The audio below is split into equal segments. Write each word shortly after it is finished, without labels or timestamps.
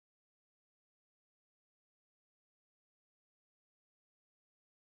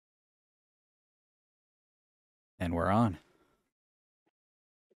And we're on.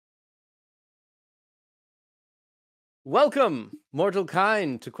 Welcome,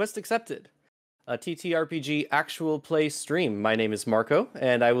 Mortalkind, to Quest Accepted, a TTRPG actual play stream. My name is Marco,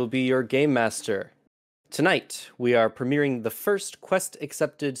 and I will be your game master. Tonight, we are premiering the first Quest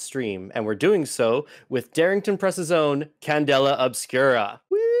Accepted stream, and we're doing so with Darrington Press's own Candela Obscura.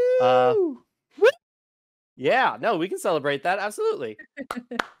 Woo! Yeah, no, we can celebrate that, absolutely.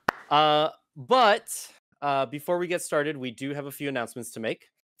 But before we get started, we do have a few announcements to make.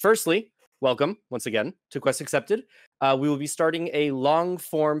 Firstly, welcome once again to Quest Accepted. We will be starting a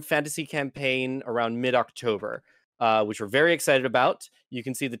long-form fantasy campaign around mid-October, which we're very excited about. You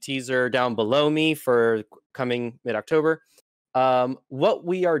can see the teaser down below me for coming mid-October. What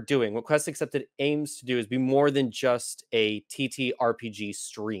we are doing, what Quest Accepted aims to do, is be more than just a TTRPG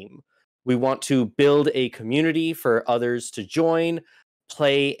stream. We want to build a community for others to join,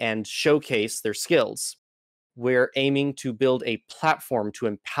 play, and showcase their skills. We're aiming to build a platform to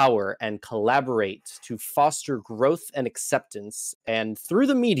empower and collaborate to foster growth and acceptance, and through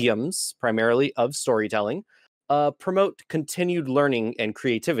the mediums, primarily of storytelling, promote continued learning and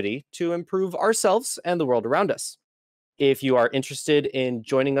creativity to improve ourselves and the world around us. If you are interested in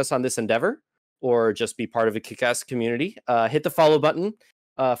joining us on this endeavor, or just be part of a kick-ass community, hit the follow button.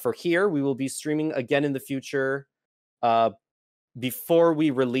 For here, we will be streaming again in the future before we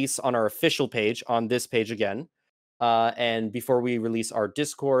release on our official page, on this page again, and before we release our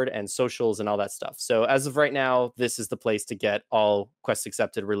Discord and socials and all that stuff. So as of right now, this is the place to get all Quest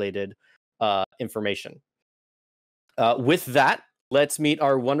Accepted related information. With that, let's meet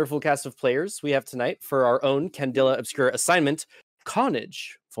our wonderful cast of players we have tonight for our own Candela Obscura assignment,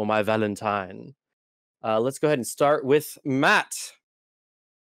 Carnage for My Valentine. Let's go ahead and start with Matt.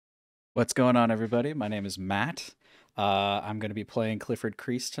 What's going on, everybody? My name is Matt. I'm going to be playing Clifford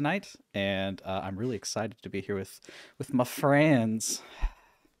Crease tonight, and I'm really excited to be here with my friends.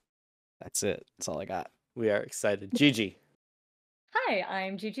 That's it. That's all I got. We are excited. Gigi. Hi,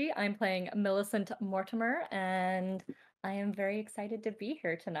 I'm Gigi. I'm playing Millicent Mortimer, and I am very excited to be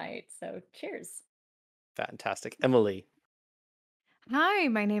here tonight. So cheers. Fantastic. Emily. Hi,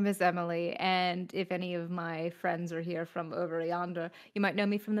 my name is Emily, and if any of my friends are here from over yonder, you might know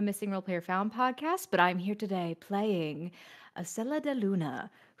me from the Missing Role Player Found podcast, but I'm here today playing Acela de Luna,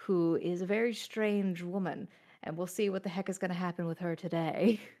 who is a very strange woman, and we'll see what the heck is going to happen with her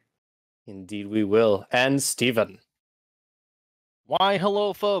today. Indeed we will. And Stephen. Why,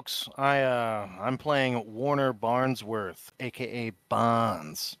 hello, folks. I'm playing Warner Barnsworth, aka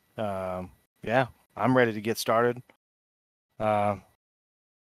Bonds. Yeah, I'm ready to get started.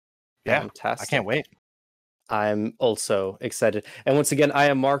 Yeah, Fantastic. I can't wait. I'm also excited. And once again, I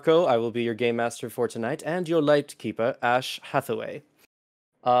am Marco. I will be your game master for tonight, and your light keeper, Ash Hathaway.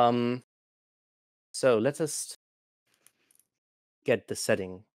 So let us get the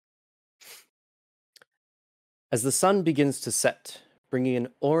setting. As the sun begins to set, bringing an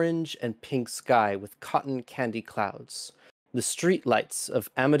orange and pink sky with cotton candy clouds, the street lights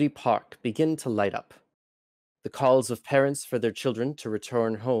of Amity Park begin to light up. The calls of parents for their children to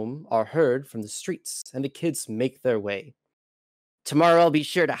return home are heard from the streets, and the kids make their way. Tomorrow I'll be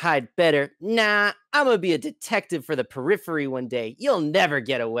sure to hide better. Nah, I'm gonna be a detective for the Periphery one day. You'll never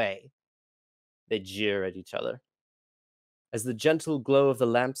get away. They jeer at each other. As the gentle glow of the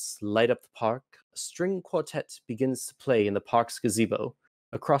lamps light up the park, a string quartet begins to play in the park's gazebo,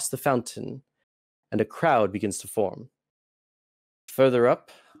 across the fountain, and a crowd begins to form. Further up,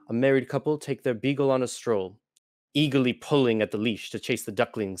 a married couple take their beagle on a stroll, eagerly pulling at the leash to chase the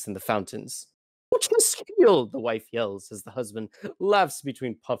ducklings in the fountains. "Watch him squeal!" the wife yells as the husband laughs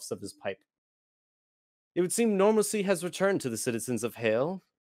between puffs of his pipe. It would seem normalcy has returned to the citizens of Hale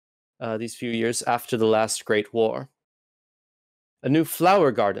these few years after the last Great War. A new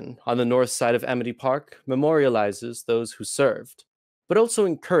flower garden on the north side of Amity Park memorializes those who served, but also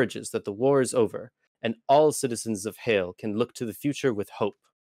encourages that the war is over and all citizens of Hale can look to the future with hope.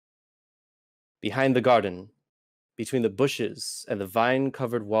 Behind the garden, between the bushes and the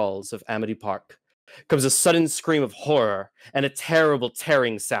vine-covered walls of Amity Park, comes a sudden scream of horror and a terrible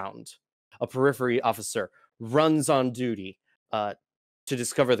tearing sound. A Periphery officer runs on duty to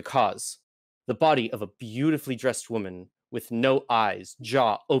discover the cause. The body of a beautifully dressed woman with no eyes,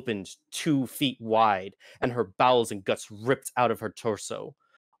 jaw opened 2 feet wide, and her bowels and guts ripped out of her torso.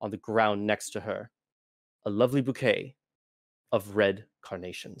 On the ground next to her, a lovely bouquet of red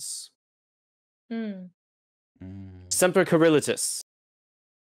carnations. Semper Cerritulus.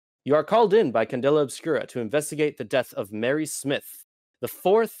 You are called in by Candela Obscura to investigate the death of Mary Smith, the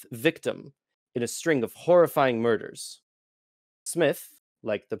 4th victim in a string of horrifying murders. Smith,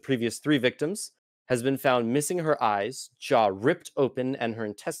 like the previous 3 victims, has been found missing her eyes, jaw ripped open, and her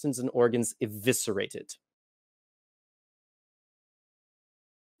intestines and organs eviscerated.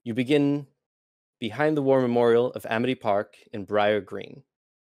 You begin behind the War Memorial of Amity Park in Briar Green.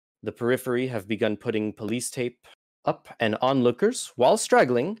 The Periphery have begun putting police tape up, and onlookers, while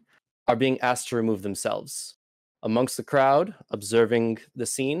struggling, are being asked to remove themselves. Amongst the crowd, observing the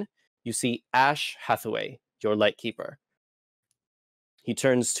scene, you see Ash Hathaway, your lightkeeper. He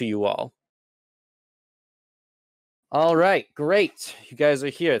turns to you all. All right, great. You guys are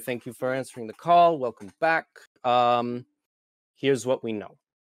here. Thank you for answering the call. Welcome back. Here's what we know.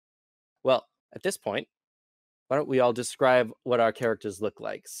 Well, at this point, why don't we all describe what our characters look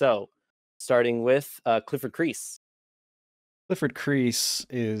like? So, starting with Clifford Crease. Clifford Crease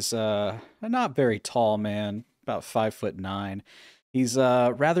is a not very tall man, about 5'9". He's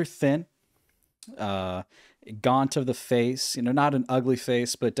rather thin, gaunt of the face. Not an ugly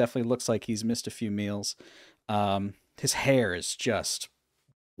face, but definitely looks like he's missed a few meals. His hair is just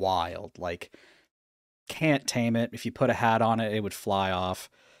wild. Like, can't tame it. If you put a hat on it, it would fly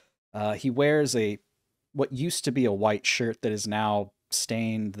off. He wears what used to be a white shirt that is now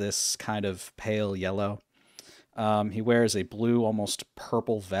stained this kind of pale yellow. He wears a blue, almost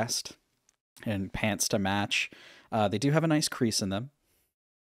purple vest and pants to match. They do have a nice crease in them,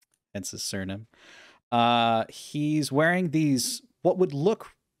 hence his surname. He's wearing these, what would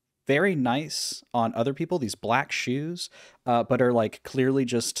look very nice on other people, these black shoes, but are like clearly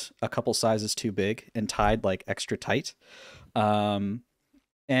just a couple sizes too big and tied like extra tight. And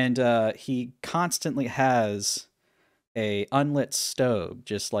he constantly has a unlit stove,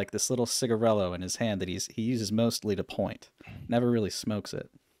 just like this little cigarello in his hand that he uses mostly to point. Never really smokes it.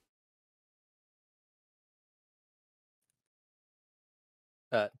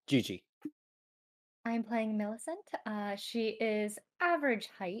 Gigi. I'm playing Millicent. She is average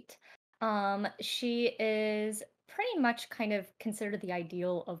height. She is pretty much kind of considered the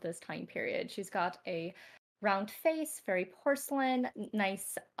ideal of this time period. She's got a round face, very porcelain,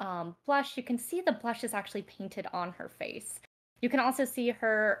 nice blush. You can see the blush is actually painted on her face. You can also see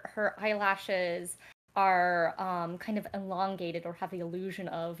her eyelashes are kind of elongated or have the illusion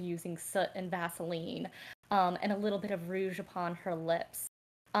of using soot and Vaseline, and a little bit of rouge upon her lips.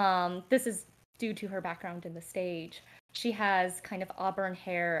 This is due to her background in the stage. She has kind of auburn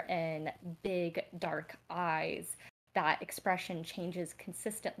hair and big dark eyes. That expression changes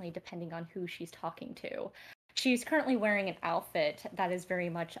consistently depending on who she's talking to. She's currently wearing an outfit that is very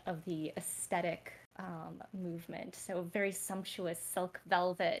much of the aesthetic movement. So very sumptuous silk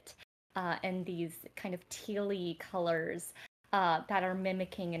velvet and these kind of tealy colors that are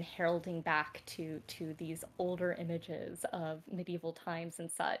mimicking and heralding back to these older images of medieval times and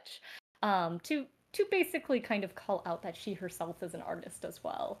such. To basically kind of call out that she herself is an artist as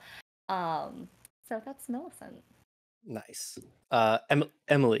well. So that's Millicent. Nice.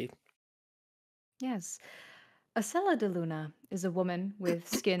 Emily. Yes. Acela de Luna is a woman with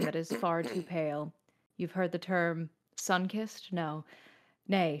skin that is far too pale. You've heard the term sun-kissed? No.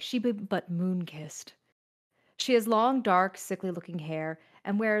 Nay, she be but moon-kissed. She has long, dark, sickly-looking hair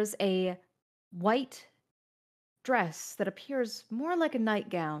and wears a white dress that appears more like a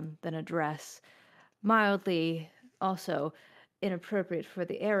nightgown than a dress. Mildly, also, inappropriate for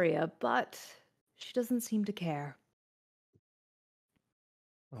the area, but she doesn't seem to care.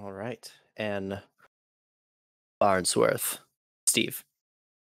 All right. And Barnsworth. Steve.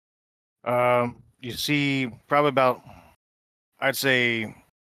 You see probably about, I'd say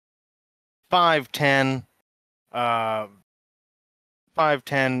 5'10",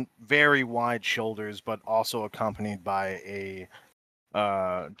 5'10", very wide shoulders, but also accompanied by a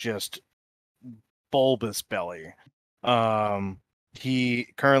just bulbous belly. He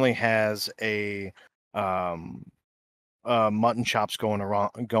currently has a mutton chops going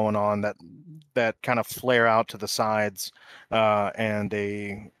on that kind of flare out to the sides, and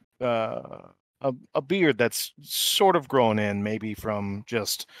a beard that's sort of grown in, maybe from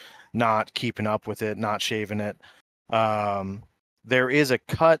just not keeping up with it, not shaving it. There is a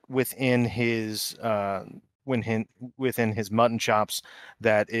cut within his within his mutton chops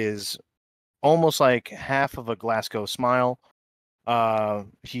that is almost like half of a Glasgow smile.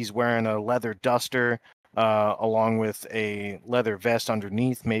 He's wearing a leather duster, along with a leather vest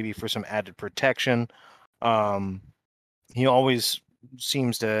underneath, maybe for some added protection. He always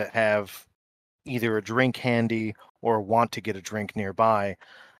seems to have either a drink handy or want to get a drink nearby.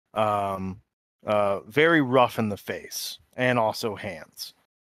 Very rough in the face and also hands.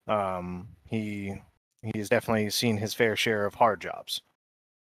 He's definitely seen his fair share of hard jobs.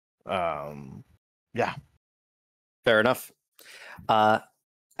 Yeah. Fair enough.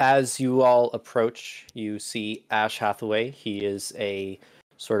 As you all approach, you see Ash Hathaway. He is a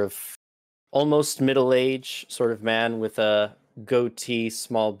sort of almost middle-aged sort of man with a goatee,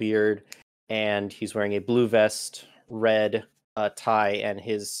 small beard, and he's wearing a blue vest, red tie, and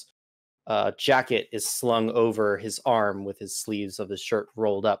his jacket is slung over his arm with his sleeves of his shirt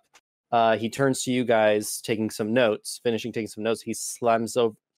rolled up. He turns to you guys, finishing taking some notes. He slams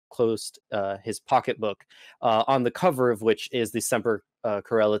closed his pocketbook, on the cover of which is the Semper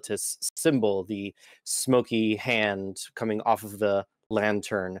Cerritulus symbol, the smoky hand coming off of the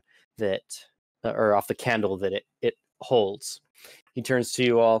lantern or off the candle that it holds. He turns to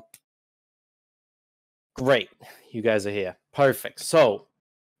you all. Great, you guys are here. Perfect. So,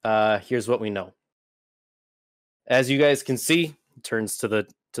 here's what we know. As you guys can see, turns to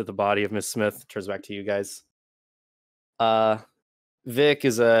the body of Miss Smith. Turns back to you guys. Vic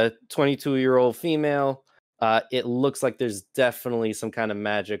is a 22-year-old female. It looks like there's definitely some kind of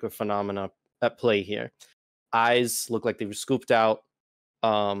magic or phenomena at play here. Eyes look like they were scooped out.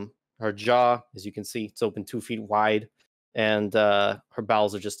 Her jaw, as you can see, it's open 2 feet wide, and her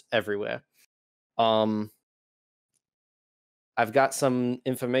bowels are just everywhere. I've got some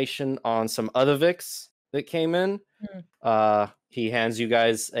information on some other Vics that came in. He hands you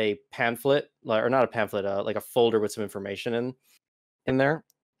guys a pamphlet, or not a pamphlet, like a folder with some information in there.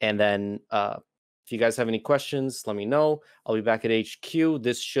 And then if you guys have any questions, let me know. I'll be back at HQ.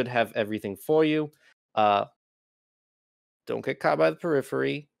 This should have everything for you. Don't get caught by the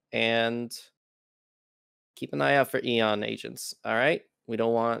Periphery, and keep an eye out for EON agents. All right? We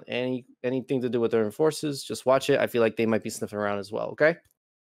don't want anything to do with their enforcers. Just watch it. I feel like they might be sniffing around as well. Okay?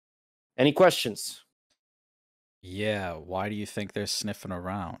 Any questions? Yeah, why do you think they're sniffing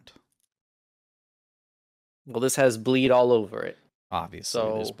around? Well, this has bleed all over it. Obviously,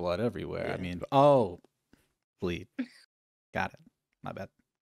 there's So, blood everywhere. yeah. I mean, bleed. Got it. My bad.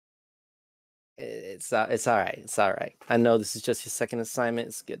 It's all right. It's all right. I know this is just your second assignment.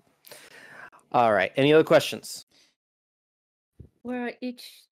 It's good. All right. Any other questions? Were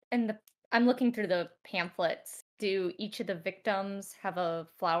I'm looking through the pamphlets. Do each of the victims have a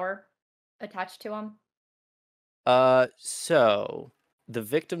flower attached to them? So the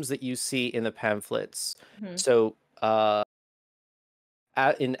victims that you see in the pamphlets. Mhm. So,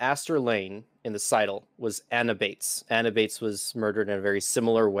 in Astor Lane in the Seidel was Anna Bates. Anna Bates was murdered in a very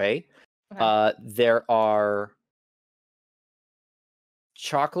similar way. Okay. There are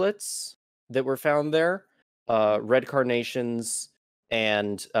chocolates that were found there, red carnations,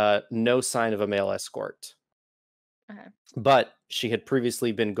 and no sign of a male escort. Okay. But she had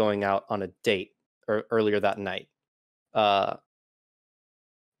previously been going out on a date earlier that night.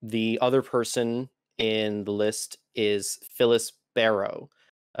 The other person in the list is Phyllis Barrow.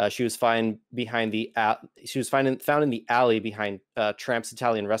 She was found found in the alley behind Tramp's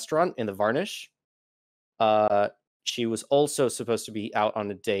Italian restaurant in the Varnish. She was also supposed to be out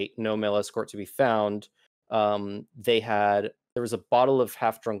on a date. No male escort to be found. There was a bottle of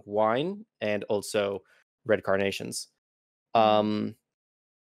half-drunk wine and also red carnations. Then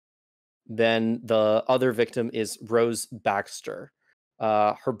the other victim is Rose Baxter.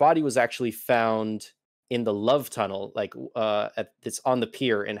 Her body was actually found in the Love Tunnel, it's on the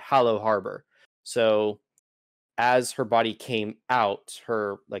pier in Hallow Harbor. So as her body came out,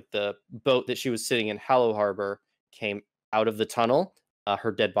 the boat that she was sitting in Hallow Harbor came out of the tunnel.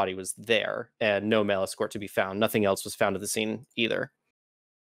 Her dead body was there, and no male escort to be found. Nothing else was found at the scene either.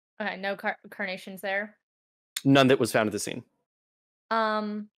 Okay, no carnations there. None that was found at the scene.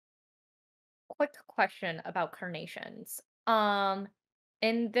 Quick question about carnations.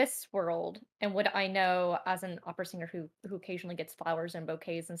 In this world, and what I know as an opera singer who occasionally gets flowers and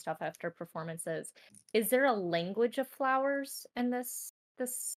bouquets and stuff after performances, is there a language of flowers in this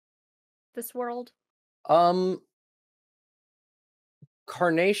world?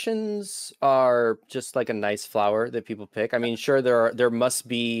 Carnations are just like a nice flower that people pick. I mean, sure, there must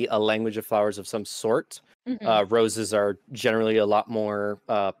be a language of flowers of some sort. Roses are generally a lot more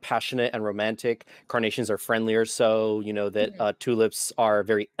passionate and romantic. Carnations are friendlier, so you know that tulips are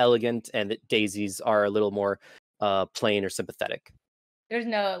very elegant, and that daisies are a little more plain or sympathetic. There's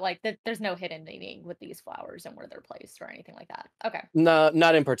no hidden meaning with these flowers and where they're placed or anything like that. Okay. No,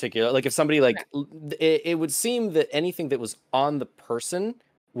 not in particular. Like if somebody it would seem that anything that was on the person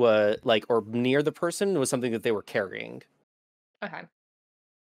was or near the person was something that they were carrying. Okay.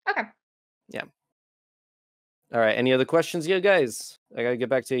 Okay. Yeah. All right. Any other questions, you guys? I gotta get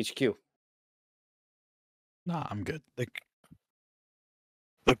back to HQ. Nah, I'm good.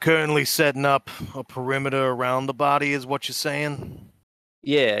 They're currently setting up a perimeter around the body, is what you're saying?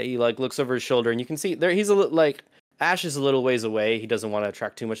 Yeah, he looks over his shoulder, and you can see there he's a little Ash is a little ways away. He doesn't want to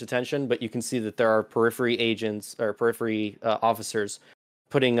attract too much attention, but you can see that there are periphery agents or periphery officers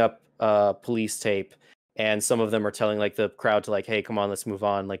putting up police tape, and some of them are telling like the crowd to like, "Hey, come on, let's move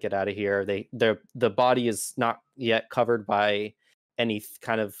on, like get out of here." The body is not yet covered by any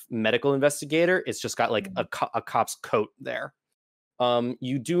kind of medical investigator. It's just got like a cop's coat there.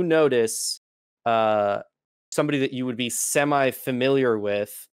 You do notice somebody that you would be semi-familiar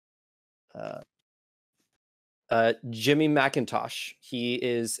with. Jimmy McIntosh. He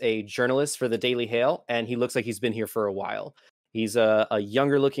is a journalist for the Daily Hail, and he looks like he's been here for a while. He's a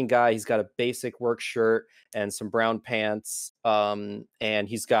younger looking guy. He's got a basic work shirt and some brown pants, and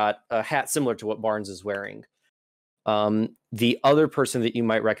he's got a hat similar to what Barnes is wearing. The other person that you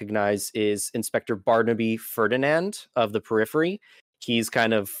might recognize is Inspector Barnaby Ferdinand of the Periphery. He's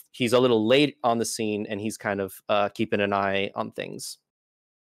a little late on the scene, and he's kind of keeping an eye on things.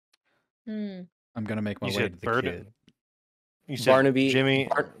 I'm gonna make my You way said to the Bird- kid. You said Barnaby Jimmy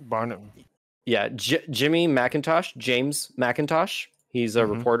Barnaby. Yeah, Jimmy McIntosh, James McIntosh. He's a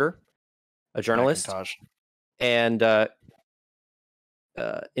reporter, a journalist, McIntosh. and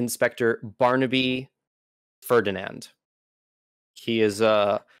Inspector Barnaby Ferdinand. He is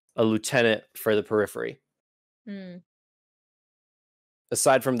a lieutenant for the Periphery.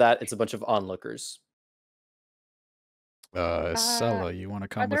 Aside from that, it's a bunch of onlookers. Sella, you want to Are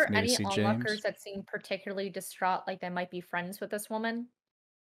come with there me to any see onlookers James? that seem particularly distraught, like they might be friends with this woman?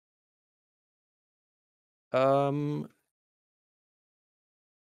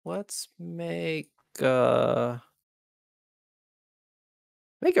 Let's make a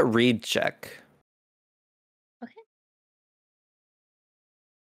read check. Okay.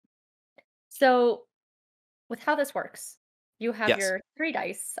 So, with how this works, you have Yes. your 3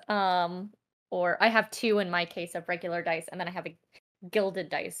 dice, or I have 2 in my case of regular dice, and then I have a gilded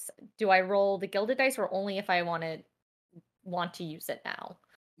dice. Do I roll the gilded dice, or only if I want to use it now?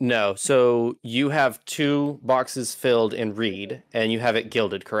 No, so you have 2 boxes filled in read, and you have it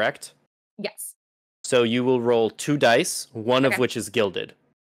gilded, correct? Yes. So you will roll 2 dice, one of Okay. which is gilded.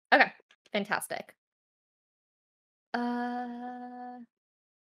 Okay. Fantastic.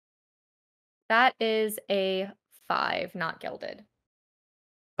 That is a 5, not gilded.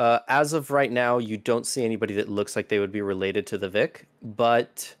 As of right now, you don't see anybody that looks like they would be related to the Vic,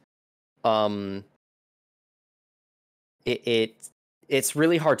 but it's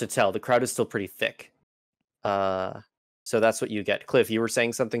really hard to tell. The crowd is still pretty thick. So that's what you get. Cliff, you were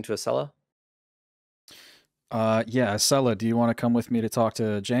saying something to Acela? Yeah, Sella, do you want to come with me to talk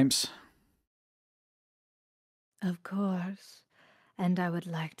to James? Of course. And I would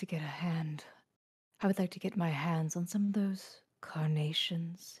like to get my hands on some of those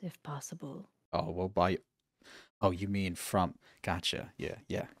carnations, if possible. Oh, we'll buy. Oh, you mean from? Gotcha. Yeah.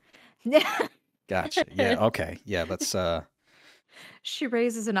 Gotcha. Yeah. Okay. Yeah. Let's. She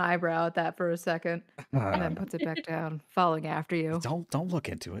raises an eyebrow at that for a second, and then puts it back down, following after you. Don't look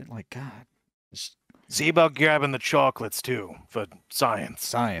into it. Like God. Just See about grabbing the chocolates too for science.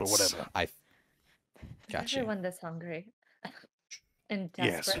 science. Or whatever. Is Gotcha. everyone this hungry and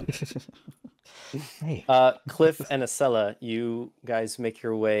Yes. desperate? Hey. Cliff and Acela, you guys make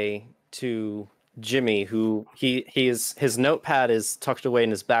your way to Jimmy, who his notepad is tucked away in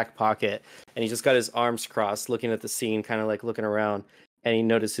his back pocket, and he just got his arms crossed, looking at the scene, kind of like looking around, and he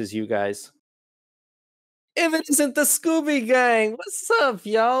notices you guys. If it isn't the Scooby Gang, what's up,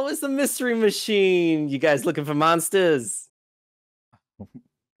 y'all? It's the Mystery Machine. You guys looking for monsters?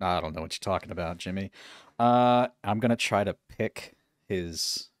 I don't know what you're talking about, Jimmy. I'm gonna try to pick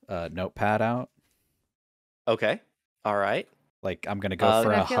his notepad out. Okay, all right. Like I'm gonna go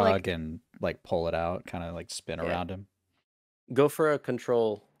for I a feel hug like- and like pull it out, kind of like spin Yeah. around him. Go for a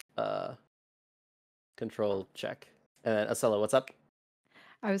control check. And Acela, what's up?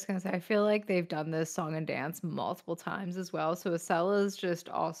 I was gonna say, I feel like they've done this song and dance multiple times as well. So Acela's just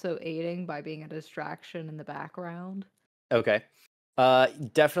also aiding by being a distraction in the background. Okay.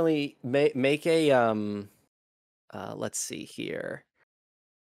 Definitely make a let's see here.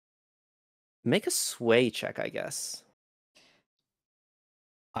 Make a sway check, I guess.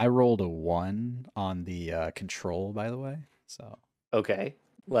 I rolled a 1 on the control, by the way. So Okay.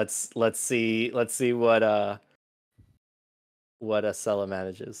 Let's see what Acela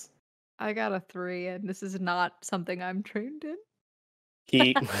manages. I got a 3, and this is not something I'm trained in.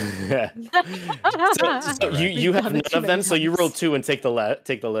 He so you have Done none it too of them, many so you roll times. 2 and take the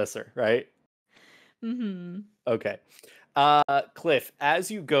lesser, right? Mm-hmm. Okay. Cliff,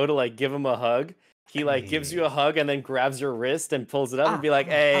 as you go to like give him a hug, he like gives you a hug and then grabs your wrist and pulls it up and be like,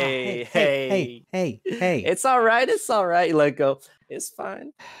 hey, hey. it's all right, you let go. It's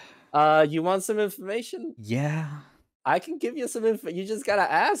fine. You want some information? Yeah. I can give you some info. You just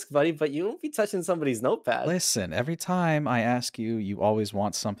gotta ask, buddy. But you won't be touching somebody's notepad. Listen, every time I ask you, you always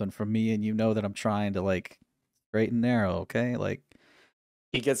want something from me, and you know that I'm trying to like straight and narrow. Okay, like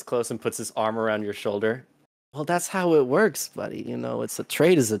He gets close and puts his arm around your shoulder. Well, that's how it works, buddy. You know, it's a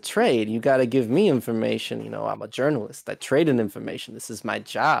trade is a trade. You got to give me information. You know, I'm a journalist. I trade in information. This is my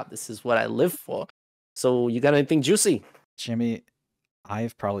job. This is what I live for. So you got anything juicy? Jimmy,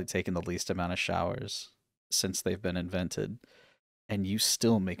 I've probably taken the least amount of showers since they've been invented, and you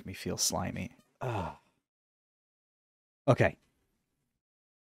still make me feel slimy. Ugh. Okay,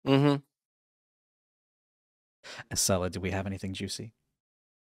 Mm-hmm. Estella, do we have anything juicy?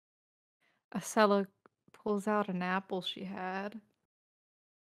 Acela pulls out an apple she had.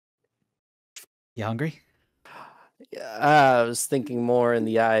 You hungry? I was thinking more in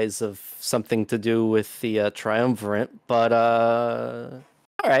the eyes of something to do with the triumvirate, but all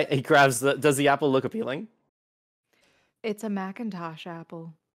right. He grabs the. Does the apple look appealing? It's a Macintosh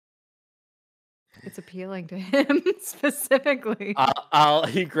apple. It's appealing to him specifically.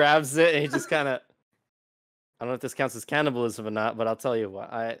 He grabs it and he just kind of. I don't know if this counts as cannibalism or not, but I'll tell you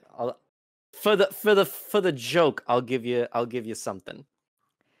what. I'll for the joke, I'll give you something.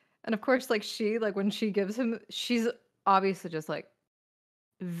 And of course, like when she gives him, she's obviously just like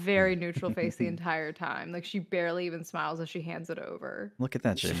very neutral face the entire time. Like she barely even smiles as she hands it over. Look at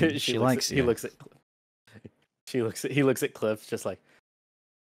that, Jimmy. She likes you. He looks at. He looks at Cliff, just like.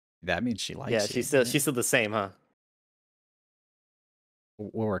 That means she likes Yeah, you. she's still the same, huh?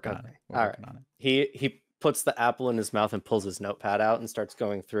 We'll work on Okay. it. We're All working right. on it. He puts the apple in his mouth and pulls his notepad out and starts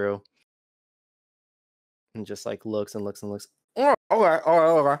going through. And just like looks and looks and looks. Oh,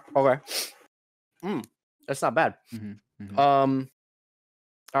 okay. That's not bad. Mm-hmm. All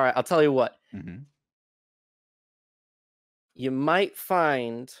right, I'll tell you what. Mm-hmm. You might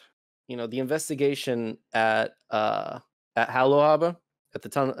find, the investigation at Hallow Harbor, at the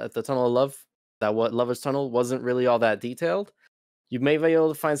Tunnel of Love, Lover's Tunnel wasn't really all that detailed. You may be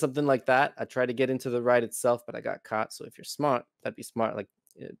able to find something like that. I tried to get into the ride itself, but I got caught. So if you're smart, that'd be smart. Like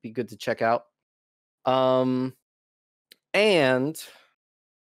it'd be good to check out. And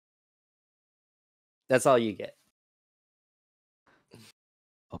that's all you get.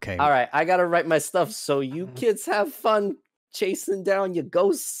 Okay. All right, I gotta write my stuff. So you kids have fun chasing down your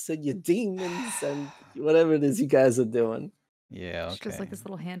ghosts and your demons and whatever it is you guys are doing. Yeah. Okay. She does like this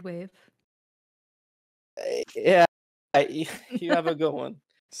little hand wave. Yeah, you have a good one.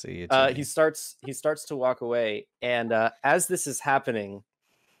 See you. Jimmy. He starts to walk away, and as this is happening,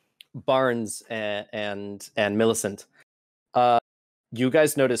 Barnes and Millicent, you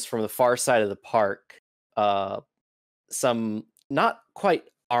guys notice from the far side of the park, some not quite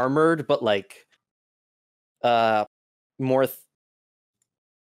armored, but like more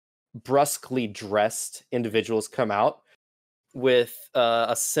brusquely dressed individuals come out with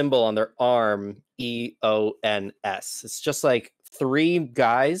a symbol on their arm, EONS. It's just like 3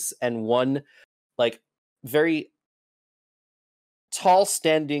 guys and one like very tall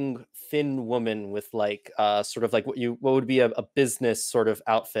standing thin woman with like sort of like what would be a business sort of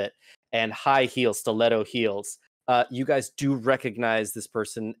outfit and high heels, stiletto heels. You guys do recognize this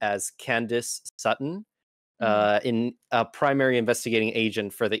person as Candace Sutton, in a primary investigating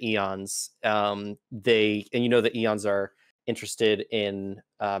agent for the EONS. The EONS are interested in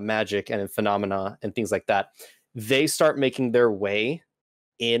magic and in phenomena and things like that. They start making their way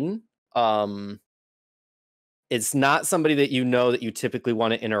in. It's not somebody that that you typically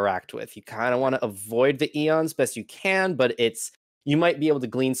want to interact with. You kind of want to avoid the EONS best you can, but you might be able to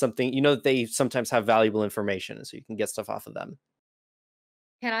glean something. You know that they sometimes have valuable information, so you can get stuff off of them.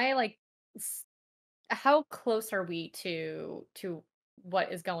 Can I how close are we to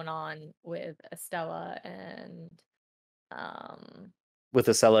what is going on with Estella and With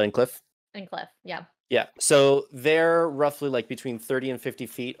Acela and Cliff? Cliff? Yeah. Yeah, so they're roughly like between 30 and 50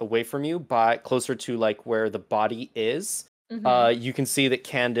 feet away from you, but closer to like where the body is. You can see that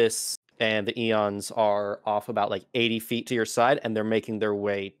Candace and the EONS are off about like 80 feet to your side, and they're making their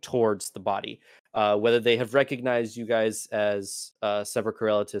way towards the body. Whether they have recognized you guys as Semper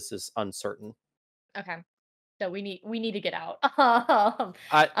Cerritulus is uncertain. Okay. So we need to get out.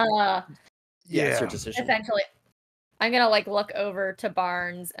 It's your decision. Essentially, I'm gonna look over to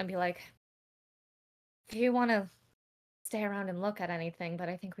Barnes and be like, "Do you want to stay around and look at anything? But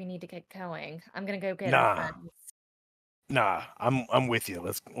I think we need to get going. I'm gonna go get our friends." Nah, I'm with you.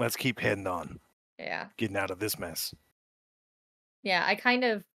 Let's keep heading on. Yeah. Getting out of this mess. Yeah, I kind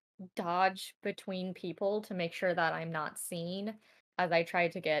of dodge between people to make sure that I'm not seen as I try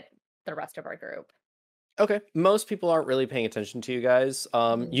to get the rest of our group. Okay. Most people aren't really paying attention to you guys. You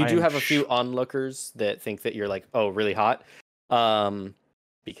I do am have a few onlookers that think that you're like, oh, really hot.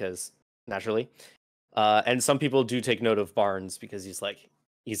 Because naturally. And some people do take note of Barnes because he's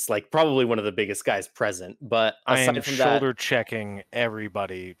like probably one of the biggest guys present. But I am aside from shoulder checking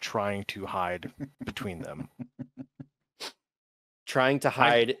everybody, trying to hide between them. trying to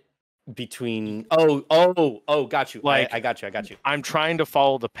hide between got you. Like- I got you. I'm trying to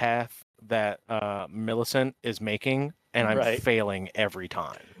follow the path that Millicent is making, and I'm Right. failing every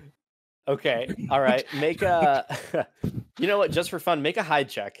time. Okay. All right. Make a you know what, just for fun, make a hide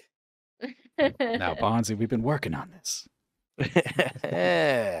check. Now, Bonzi, we've been working on this.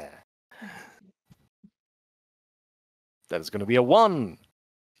 That is going to be a 1.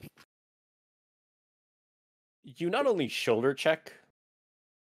 You not only shoulder check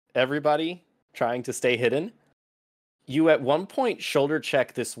everybody trying to stay hidden, you at one point shoulder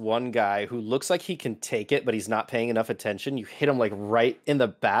check this one guy who looks like he can take it, but he's not paying enough attention. You hit him like right in the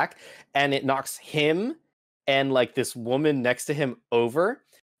back, and it knocks him and like this woman next to him over,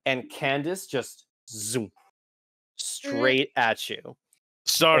 and Candace just zoom straight at you.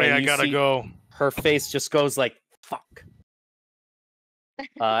 Sorry, And I you gotta see- go. Her face just goes like fuck.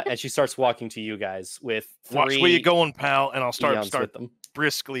 And she starts walking to you guys with Watch 3 where you going, pal, and I'll start EONs with them.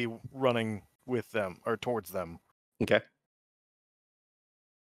 briskly running with them or towards them. Okay.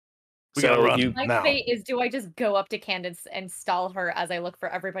 We gotta run. you My Now. debate is, do I just go up to Candace and stall her as I look for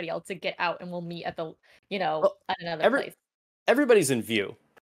everybody else to get out, and we'll meet at the, Well, at another every- place. everybody's in view.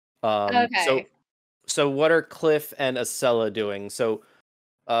 Okay. So what are Cliff and Acela doing? So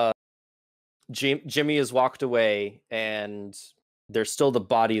Jimmy has walked away, and there's still the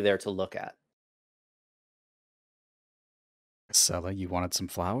body there to look at. Sella, you wanted some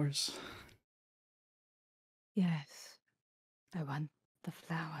flowers? Yes, I want the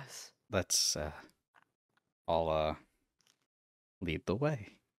flowers. Let's, I'll, lead the way.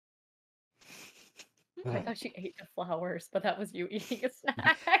 I thought she ate the flowers, but that was you eating a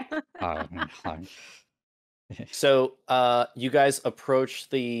snack. Um, So you guys approach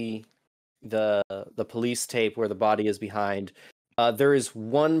the police tape where the body is behind. There is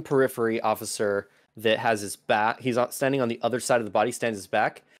one periphery officer that has his back. He's standing on the other side of the body, stands his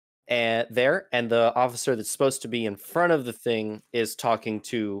back, and the officer that's supposed to be in front of the thing is talking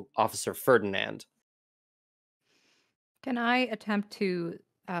to Officer Ferdinand. Can I attempt to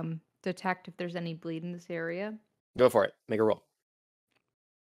detect if there's any bleed in this area? Go for it. Make a roll.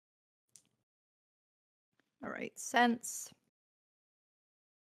 All right, sense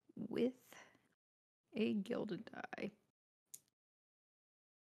with a gilded die.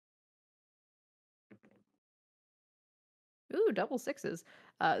 Ooh, double 6s.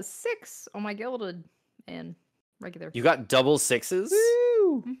 6 on my gilded and regular. You got double 6s.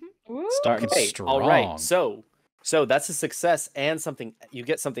 Woo! Woo! Starting Okay, strong. all right. So that's a success and something. You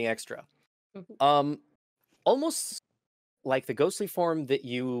get something extra. Mhm. Almost like the ghostly form that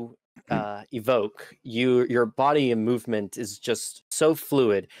you evoke. Your body and movement is just so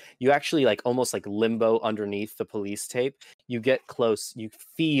fluid. You actually like almost like limbo underneath the police tape. You get close. You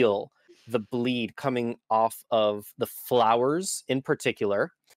feel the bleed coming off of the flowers in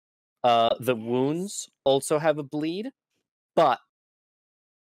particular. The wounds also have a bleed, but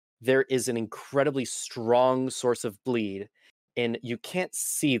there is an incredibly strong source of bleed, and you can't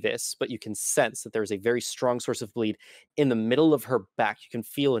see this, but you can sense that there's a very strong source of bleed in the middle of her back. You can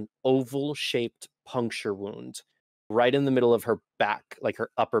feel an oval shaped puncture wound right in the middle of her back, like her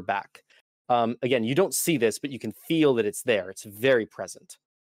upper back. Again, you don't see this, but you can feel that it's there. It's very present.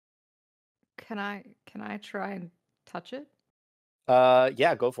 Can I try and touch it?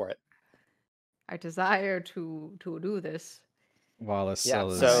 Yeah, go for it. I desire to do this. While Yeah,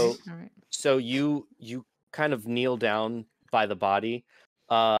 Acella's... so- All right. So you kind of kneel down by the body.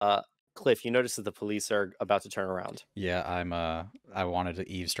 Cliff, you notice that the police are about to turn around. Yeah, I wanted to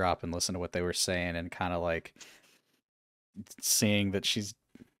eavesdrop and listen to what they were saying and kind of like seeing that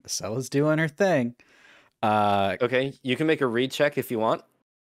Acella's doing her thing. Okay, you can make a read check if you want.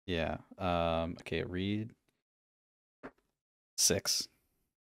 Yeah. Okay, read 6.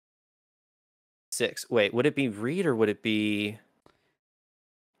 6. Wait, would it be read or would it be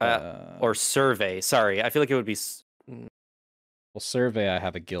or survey? Sorry, I feel like it would be. Well, survey I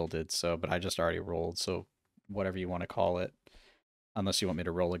have a gilded, but I just already rolled, so whatever you want to call it, unless you want me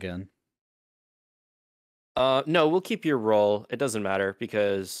to roll again. No, we'll keep your roll. It doesn't matter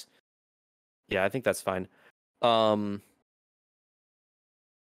because, yeah, I think that's fine.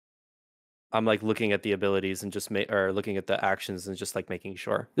 I'm like looking at the abilities and just or looking at the actions and just like making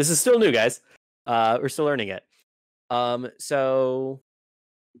sure. This is still new, guys. We're still learning it. So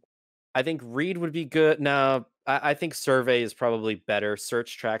I think read would be good. No, I think survey is probably better.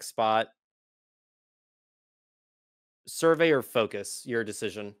 Search, track, spot. Survey or focus, your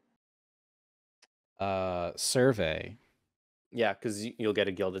decision. Survey. Yeah, because you'll get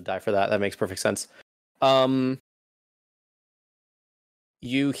a gilded die for that. That makes perfect sense.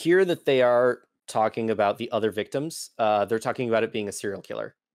 You hear that they are talking about the other victims. They're talking about it being a serial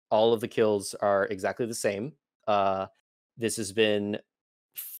killer. All of the kills are exactly the same. This has been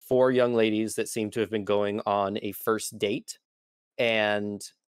 4 young ladies that seem to have been going on a first date, and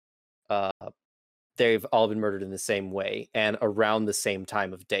they've all been murdered in the same way and around the same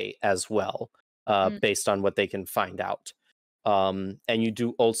time of day as well, based on what they can find out. And you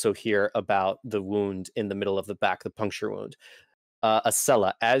do also hear about the wound in the middle of the back, the puncture wound.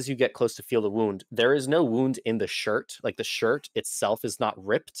 Acela, as you get close to feel the wound, there is no wound in the shirt. Like the shirt itself is not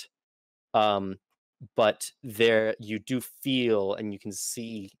ripped. But there you do feel and you can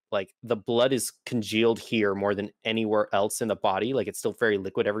see like the blood is congealed here more than anywhere else in the body. Like it's still very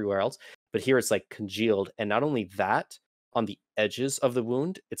liquid everywhere else, but here it's like congealed. And not only that, on the edges of the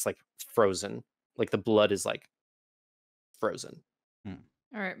wound, it's like frozen. Like the blood is like frozen.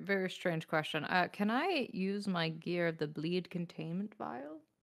 All right, very strange question. Can I use my gear of the bleed containment vial?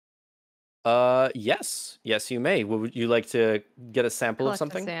 Yes, you may. Would you like to get a sample of Collect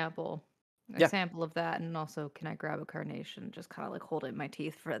something? a sample. A Yeah. sample of that, and also can I grab a carnation? Just kind of like hold it in my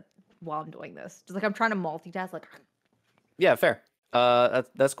teeth for while I'm doing this. Just like I'm trying to multitask. Like, Yeah, fair.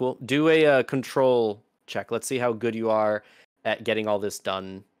 That's cool. Do a control check. Let's see how good you are at getting all this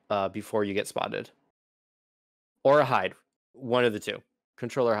done before you get spotted. Or a hide. One of the two.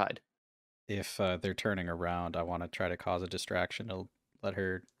 Control or hide. If they're turning around, I want to try to cause a distraction to let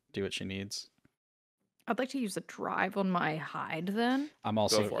her do what she needs. I'd like to use a drive on my hide then. I'm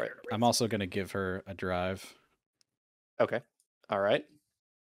also for it. I'm also going to give her a drive. Okay. All right.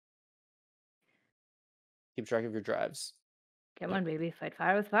 Keep track of your drives. Come on, baby. Fight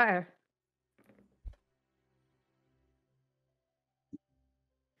fire with fire.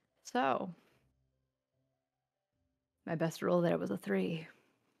 So, my best roll there was a 3.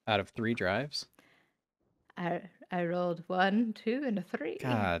 Out of 3 drives? I rolled 1, 2, and a 3.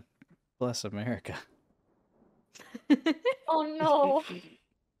 God bless America. Oh no.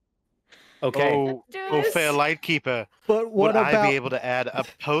 Okay. Oh, fair lightkeeper. But Would I be able to add a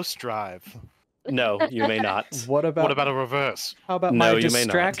post drive? No, you may not. What about What about a reverse? how about No, my you may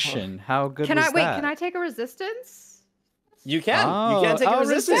not. distraction? How good Can was I wait? that? Can I take a resistance? You can. you Oh, can take a oh,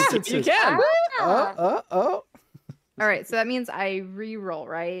 resistance. You resistances. can. Ah. All right, so that means I re-roll,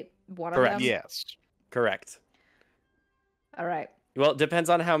 right? One Correct. of them. Yes. Correct. All right. Well, it depends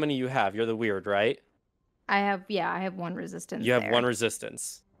on how many you have. You're the weird, right? I have 1 resistance. You have there. 1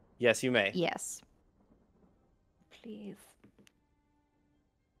 resistance. Yes, you may. Yes. Please.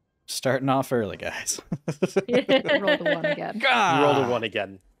 Starting off early, guys. Roll the 1 again. You rolled a 1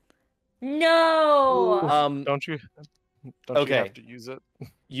 again. No. Don't you Okay. have to use it?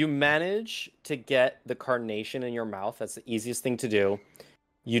 You manage to get the carnation in your mouth. That's the easiest thing to do.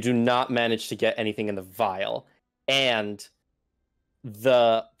 You do not manage to get anything in the vial. And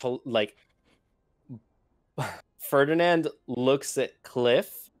Ferdinand looks at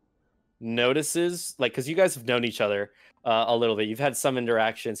Cliff, notices, like, because you guys have known each other a little bit. You've had some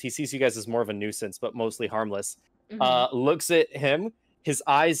interactions. He sees you guys as more of a nuisance, but mostly harmless. Looks at him, his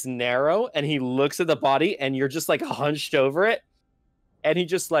eyes narrow, and he looks at the body, and you're just like hunched over it. And he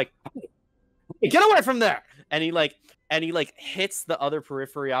just like, hey, get away from there! And he hits the other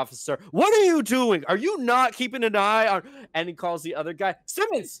periphery officer. What are you doing? Are you not keeping an eye on? And he calls the other guy,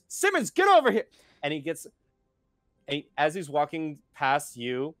 Simmons, get over here! And he gets, as he's walking past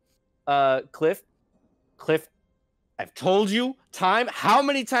you, Cliff, I've told you how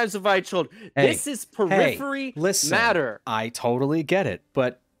many times have I told? This is periphery matter. I totally get it,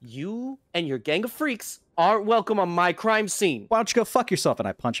 but you and your gang of freaks aren't welcome on my crime scene. why don't you go fuck yourself? And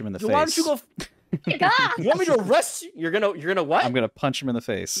I punch him in the face. Why don't you go? You want me to arrest you? You're gonna what? I'm gonna punch him in the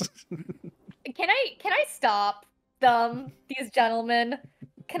face. Can I stop these gentlemen?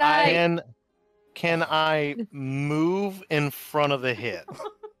 Can I? Can I move in front of the hit?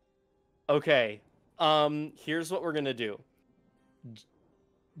 Okay. Here's what we're gonna do.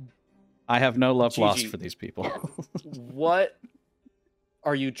 I have no love lost Gigi. for these people. What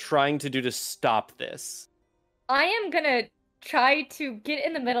are you trying to do to stop this? I am gonna try to get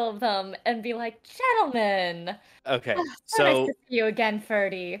in the middle of them and be like, gentlemen. Okay. So nice So to see you again,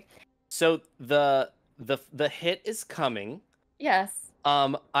 Ferdy. so the hit is coming. Yes.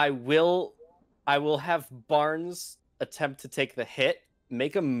 I will have Barnes attempt to take the hit.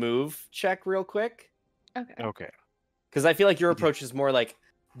 Make a move check real quick. Okay. Okay. Because I feel like your approach is more like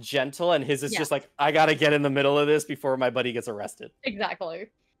gentle, and his is Yeah. just like, I gotta get in the middle of this before my buddy gets arrested. Exactly.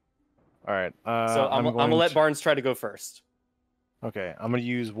 All right. So I'm gonna let Barnes try to go first. Okay, I'm gonna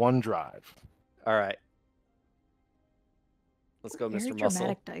use one drive. All right. Let's go, Very Mr. Muscle.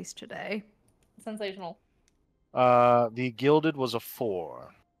 dramatic dice today. Sensational. The gilded was a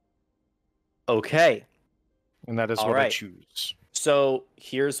 4, Okay. and that is All what I right. choose. So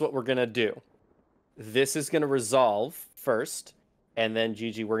here's what we're gonna do. This is gonna resolve first, and then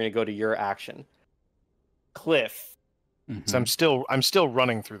Gigi, we're gonna go to your action. Cliff. So I'm still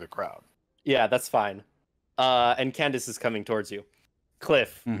running through the crowd. Yeah, that's fine. And Candace is coming towards you.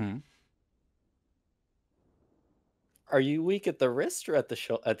 Cliff. Mm-hmm. Are you weak at the wrist or at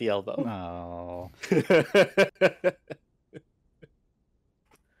the elbow? Oh.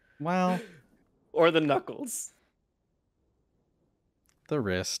 Well, Or the knuckles? the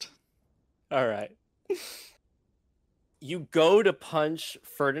wrist. All right. You go to punch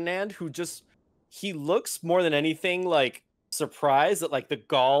Ferdinand, who he looks more than anything like surprised that like the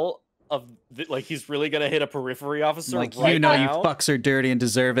gall of like he's really gonna hit a periphery officer. Like, right you know, you now. fucks are dirty and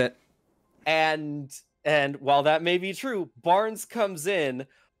deserve it. And while that may be true, Barnes comes in.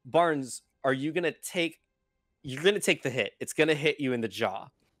 Barnes, you're gonna take the hit. It's gonna hit you in the jaw.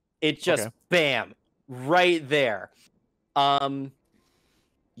 It just bam, right there.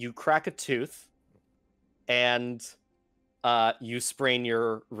 You crack a tooth, and you sprain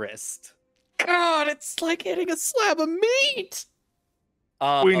your wrist. God, it's like hitting a slab of meat.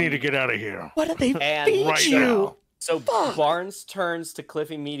 We need to get out of here. What did they And feed right you? now. So Fuck. Barnes turns to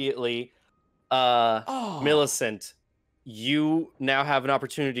Cliff immediately. Oh. Millicent, you now have an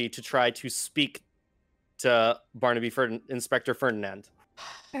opportunity to try to speak to Inspector Ferdinand.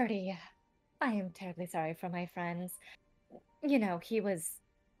 Bertie, I am terribly sorry for my friends. You know, he was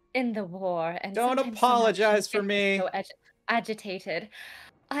in the war, and Don't sometimes apologize so for me. So agitated.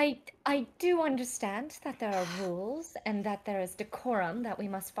 I do understand that there are rules and that there is decorum that we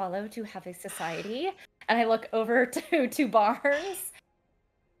must follow to have a society. And I look over to Barnes.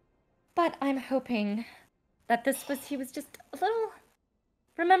 But I'm hoping that he was just a little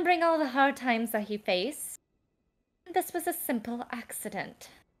remembering all the hard times that he faced. This was a simple accident.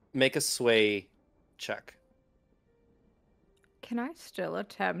 Make a sway check. Can I still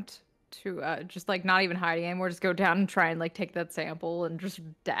attempt to just like not even hiding anymore, just go down and try and like take that sample and just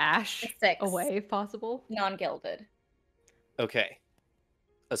dash A 6. away if possible? Non-gilded. Okay.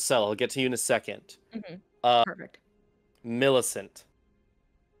 Estelle, I'll get to you in a second. Perfect. Millicent.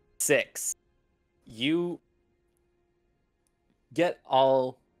 6. You get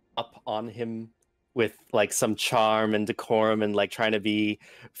all up on him with like some charm and decorum and like trying to be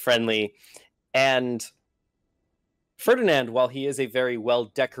friendly. And Ferdinand, while he is a very well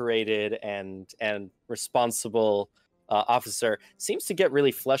decorated and responsible officer, seems to get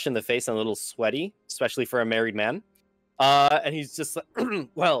really flush in the face and a little sweaty, especially for a married man. And he's just like,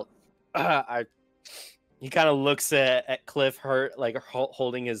 well, he kind of looks at Cliff hurt, like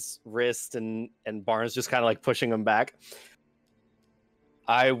holding his wrist, and Barnes just kind of like pushing him back.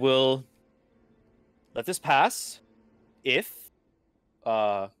 I will let this pass if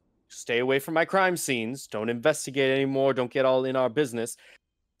stay away from my crime scenes, don't investigate anymore, don't get all in our business,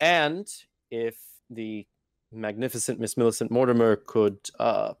 and if the magnificent Miss Millicent Mortimer could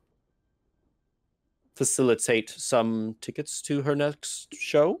facilitate some tickets to her next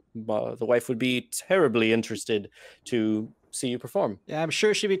show, the wife would be terribly interested to see you perform. Yeah, I'm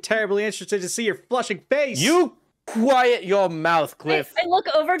sure she'd be terribly interested to see your flushing face. You quiet your mouth, Cliff. I look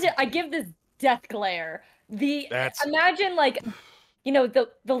over I give this death glare. Imagine like, you know, the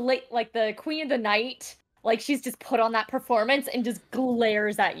late, like the Queen of the Night, like she's just put on that performance and just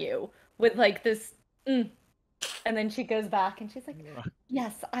glares at you with like this, and then she goes back and she's like,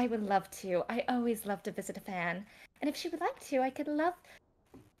 yes, I would love to. I always love to visit a fan. And if she would like to,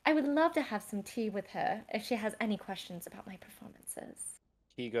 I would love to have some tea with her if she has any questions about my performances.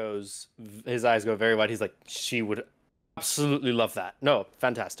 His eyes go very wide. He's like, she would absolutely love that. No,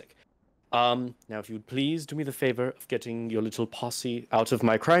 fantastic. Now, if you would please do me the favor of getting your little posse out of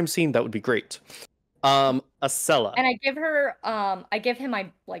my crime scene, that would be great. Acela. And I give him my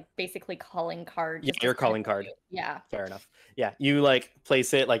like basically calling card. Yeah, your calling card. Yeah. Fair enough. Yeah, you like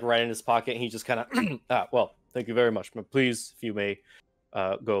place it like right in his pocket, and he just kind of, well, thank you very much, but please, if you may,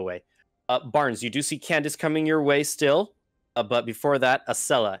 go away. Barnes, you do see Candace coming your way still, but before that,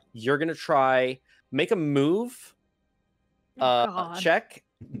 Acela, you're gonna try make a move, check.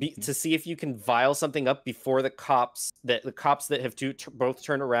 To see if you can vial something up before the cops that have both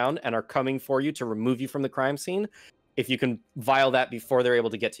turned around and are coming for you to remove you from the crime scene. If you can vial that before they're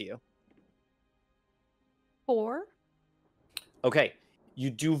able to get to you. 4. Okay, You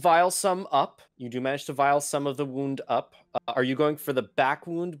do vial some up. You do manage to vial some of the wound up. Are you going for the back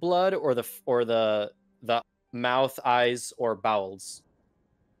wound blood or the mouth, eyes, or bowels?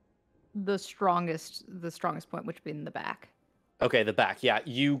 The strongest point, which would be in the back. Okay, the back. Yeah,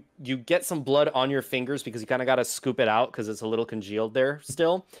 you get some blood on your fingers because you kind of got to scoop it out because it's a little congealed there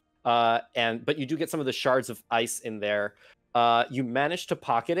still. But you do get some of the shards of ice in there. You manage to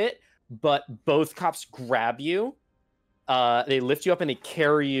pocket it, but both cops grab you. They lift you up and they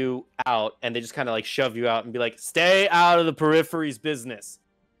carry you out, and they just kind of like shove you out and be like, "Stay out of the Periphery's business."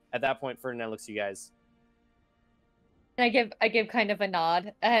 At that point, Ferdinand looks at you guys. And I give kind of a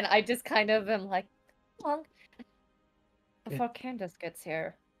nod, and I just kind of am like, "Come on, before Candace gets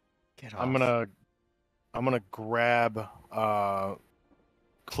here." Get off. I'm gonna grab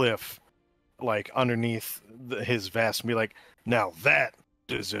Cliff like underneath his vest and be like, "Now that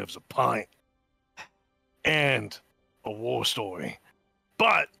deserves a pint and a war story."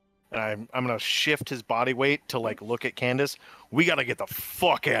 But I'm gonna shift his body weight to like look at Candace. We gotta get the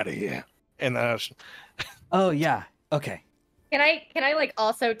fuck out of here. And then Oh yeah. Okay. Can I like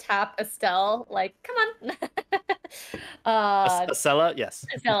also tap Estelle? Like, come on. Acela, yes.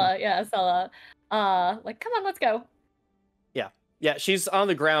 Estella, yeah, Estella. Like, come on, let's go. Yeah, she's on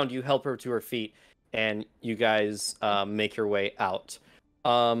the ground. You help her to her feet, and you guys make your way out.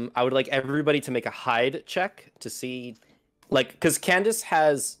 I would like everybody to make a hide check to see, like, because Candace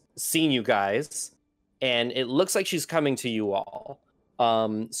has seen you guys, and it looks like she's coming to you all.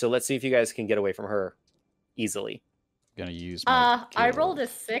 So let's see if you guys can get away from her easily. I'm gonna use my I rolled guild.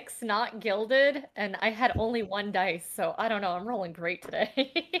 a 6, not gilded, and I had only 1 dice, so I don't know. I'm rolling great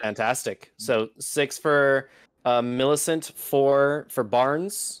today. Fantastic. So 6 for Millicent, 4 for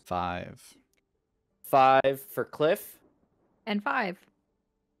Barnes, 5. 5 for Cliff, And 5.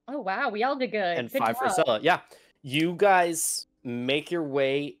 Oh wow, we all did good. and Good 5 for job. Acela. Yeah, you guys make your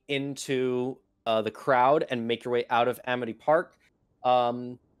way into the crowd and make your way out of Amity Park.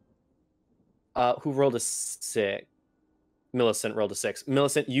 Who rolled a 6? Millicent rolled a 6.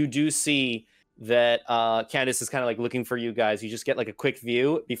 Millicent, you do see that Candace is kind of like looking for you guys. You just get like a quick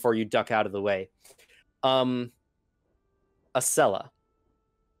view before you duck out of the way. Acela,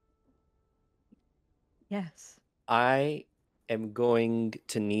 Yes. I am going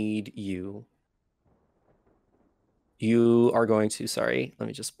to need you. You are going to, sorry, let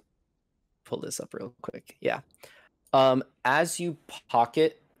me just pull this up real quick. Yeah. As you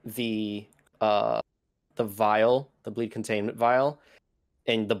pocket the vial, the bleed containment vial,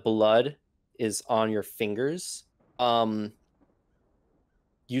 and the blood is on your fingers, you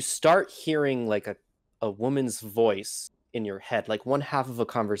start hearing like a woman's voice in your head, like one half of a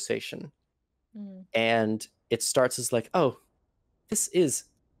conversation. And it starts as like, "Oh, this is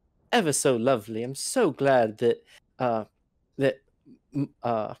ever so lovely. I'm so glad that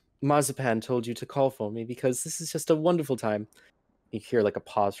Marzipan told you to call for me because this is just a wonderful time." You hear like a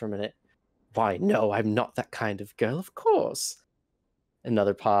pause for a minute. "Why, no, I'm not that kind of girl, of course."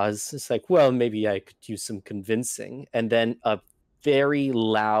 Another pause. It's like, "Well, maybe I could use some convincing." And then a very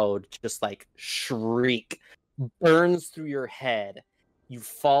loud, just like shriek burns through your head. You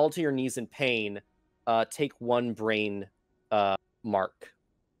fall to your knees in pain. Take 1 brain mark,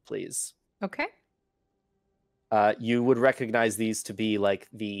 please. Okay. You would recognize these to be like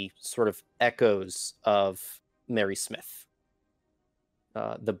the sort of echoes of Mary Smith.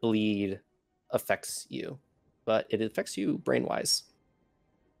 The bleed affects you, but it affects you brain-wise.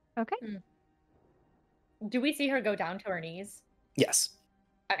 Okay. Do we see her go down to her knees? Yes.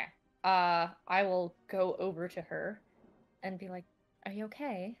 Okay. I will go over to her and be like, "Are you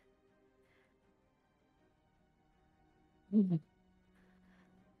okay?"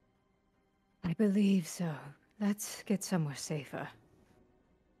 I believe so. Let's get somewhere safer.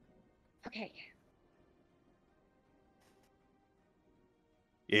 Okay.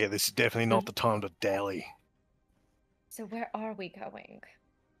 Yeah, this is definitely not the time to dally. So where are we going?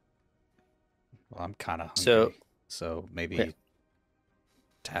 Well, I'm kind of hungry. So- So maybe Yeah.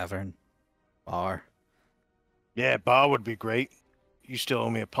 tavern, bar. Yeah, bar would be great. You still owe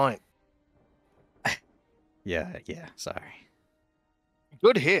me a pint. Yeah. Sorry.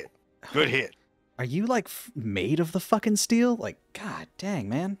 Good hit. Good hit. Are you like made of the fucking steel? Like, god dang,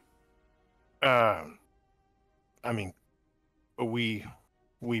 man. I mean, a wee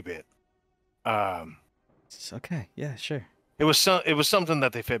bit. It's okay. Yeah, sure. It was something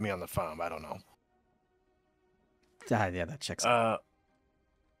that they fed me on the farm. I don't know. Yeah, that checks out.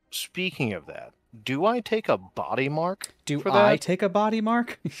 Speaking of that, do I take a body mark? Do for I that? take a body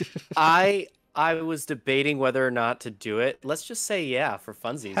mark? I was debating whether or not to do it. Let's just say yeah for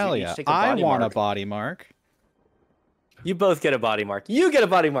funsies. Hell You yeah. each take a I body want mark. a body mark. You both get a body mark. You get a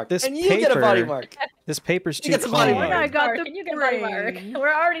body mark. This and you get a body paper- mark. This paper's You too get the body clean. mark. I got the Can you get a body mark? brain.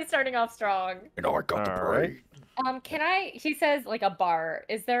 We're already starting off strong. And I got the All right. brain. Can I? He says like a bar.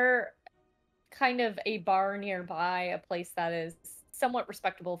 Is there kind of a bar nearby, a place that is somewhat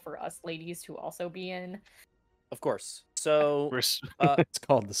respectable for us ladies to also be in? Of course. So It's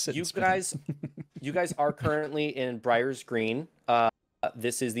called the Sit and you Spin. you guys are currently in Briar's Green.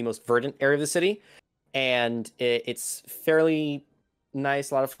 This is the most verdant area of the city, and it's fairly nice.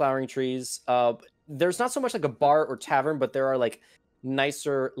 A lot of flowering trees. There's not so much like a bar or tavern, but there are like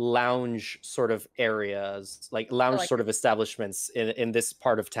nicer lounge sort of areas, like lounge like- sort of establishments in this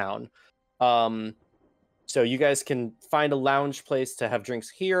part of town. So you guys can find a lounge place to have drinks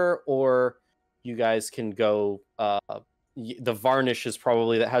here, or you guys can go. The Varnish is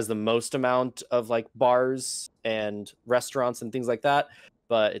probably that has the most amount of like bars and restaurants and things like that,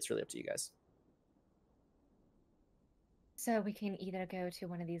 but it's really up to you guys. So we can either go to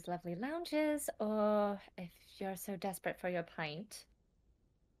one of these lovely lounges, or if you're so desperate for your pint.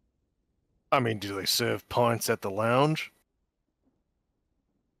 I mean, do they serve pints at the lounge?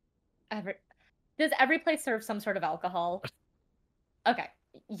 Does every place serve some sort of alcohol? Okay.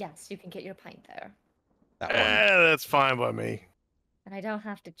 Yes, you can get your pint there. That one. That's fine by me. And I don't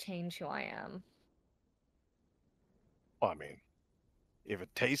have to change who I am. Well, I mean, if it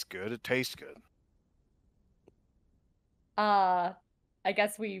tastes good, it tastes good. I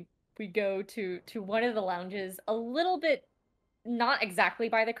guess we go to one of the lounges a little bit, not exactly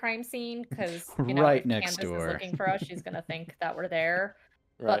by the crime scene, because Right if next Candace door. is looking for us, she's gonna think that we're there.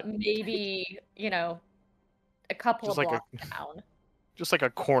 Right. But maybe a couple Just of like blocks down. Just like a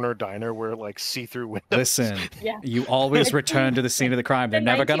corner diner where like see-through windows. Listen, Yeah. you always return to the scene of the crime. They're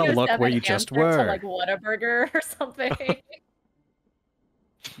never going to look where you just were. Like Whataburger or something.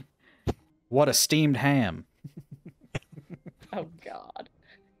 What a steamed ham. Oh God.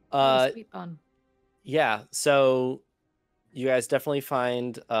 Sweet bun. Yeah, so you guys definitely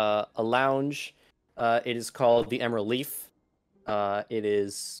find a lounge. It is called the Emerald Leaf. It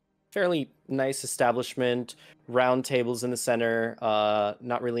is fairly nice establishment, round tables in the center,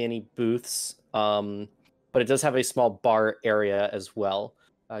 not really any booths, but it does have a small bar area as well.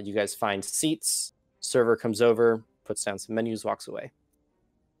 You guys find seats, server comes over, puts down some menus, walks away.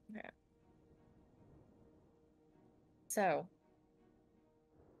 Okay. So,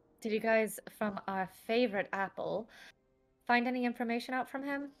 did you guys from our favorite Apple find any information out from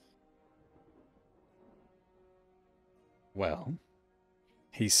him? Well,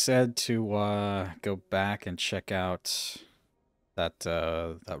 he said to go back and check out that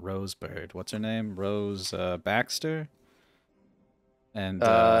Rosebird. What's her name? Rose Baxter. And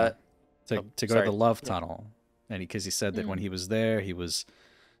to go to sorry. the Love Yeah. Tunnel. And because he said that when he was there, he was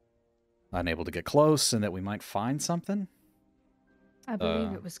unable to get close, and that we might find something. I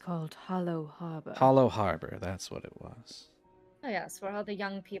believe it was called Hollow Harbor. Hollow Harbor. That's what it was. Oh yes, where all the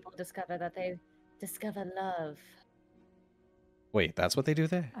young people discover that they discover love. Wait, that's what they do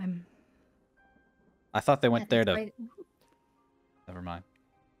there? I'm I thought they went there that's to. why- Never mind.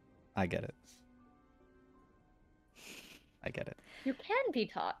 I get it. I get it. You can be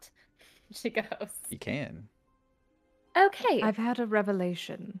taught. She goes. You can. Okay. I've had a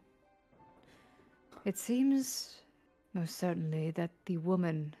revelation. It seems most certainly that the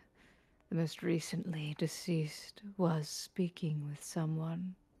woman, the most recently deceased, was speaking with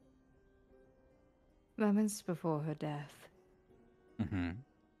someone moments before her death. Mm-hmm.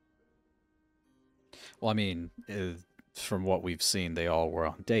 Well, I mean, from what we've seen, they all were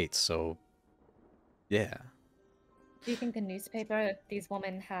on dates, so yeah. Do you think the newspaper, these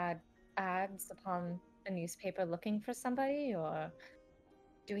women had ads upon the newspaper looking for somebody, or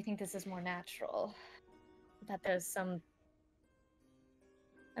do we think this is more natural? That there's some,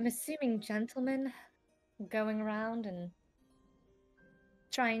 I'm assuming, gentlemen going around and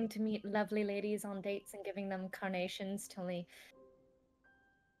trying to meet lovely ladies on dates and giving them carnations till he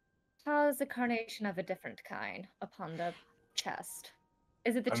has a carnation of a different kind upon the chest.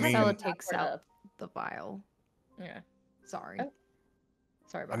 Is it the I chest? mean- or Stella the takes top or out the vial. Yeah. Sorry. Oh.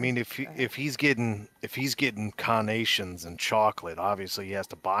 Sorry about I mean, if he's getting carnations and chocolate, obviously he has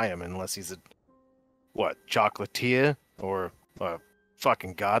to buy them unless he's a chocolatier or a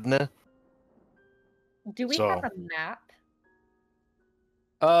fucking gardener. Do we have a map?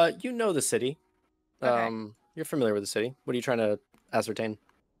 You know the city. Okay. You're familiar with the city. What are you trying to ascertain?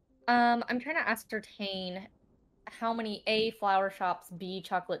 I'm trying to ascertain how many A, flower shops, B,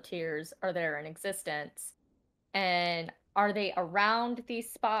 chocolatiers are there in existence, and are they around these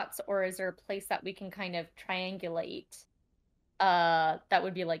spots, or is there a place that we can kind of triangulate? That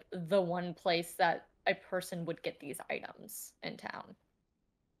would be like the one place that a person would get these items in town.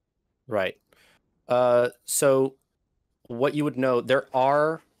 Right. So what you would know, there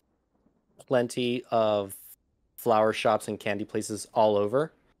are plenty of flower shops and candy places all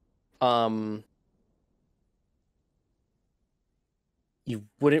over. You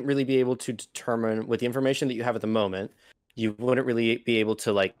wouldn't really be able to determine, with the information that you have at the moment, you wouldn't really be able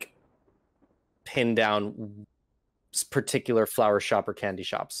to like pin down particular flower shop or candy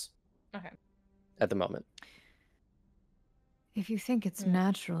shops. Okay. At the moment. If you think it's Hmm.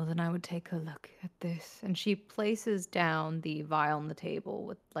 natural, then I would take a look at this. And she places down the vial on the table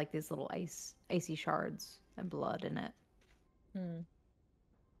with like these little icy shards and blood in it. Hmm.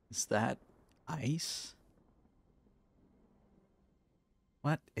 Is that ice?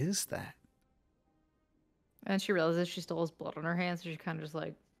 What is that? And she realizes she still has blood on her hands, so she kind of just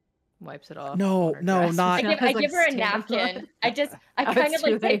like wipes it off. No, on her no, dress. not- I She give, has, I like, give her a stain of blood. napkin. I Oh, kind it's of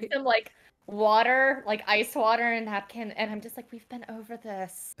like too take late. some like water, like ice water and napkin, and I'm just like, we've been over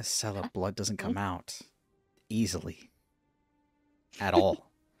this. Estella, blood doesn't come out easily. At all.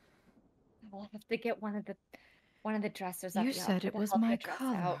 I'll have to get one of the dressers up You the said outfit it to was help my her dress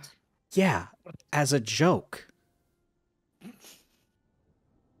color. out. Yeah, as a joke.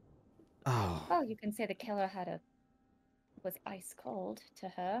 Oh. Well, you can say the killer was ice cold to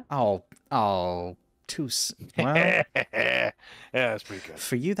her. Oh, well, Yeah, that's pretty good.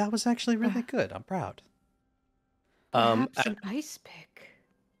 for you, that was actually really good. I'm proud. Perhaps an ice pick.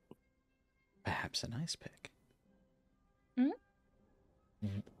 Perhaps an ice pick.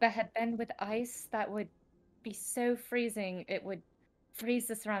 That had been with ice that would be so freezing it would freeze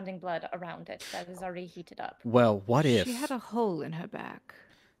the surrounding blood around it that is already heated up. Well, what if... She had a hole in her back.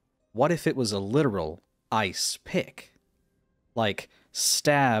 What if it was a literal ice pick? Like,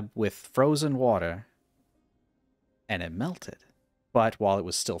 stab with frozen water, and it melted. But while it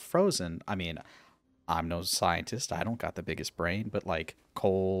was still frozen, I mean, I'm no scientist, I don't got the biggest brain, but like,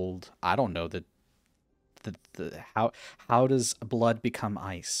 cold, I don't know how does blood become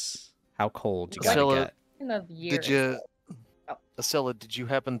ice? How cold you gotta Priscilla, get? Of years. Did you, Oh. Acela, did you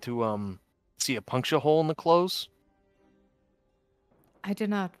happen to see a puncture hole in the clothes? I did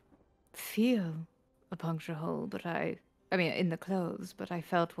not feel a puncture hole, but I mean, in the clothes, but I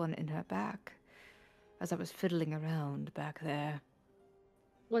felt one in her back as I was fiddling around back there.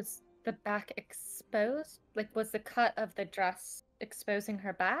 Was the back exposed? Like, was the cut of the dress exposing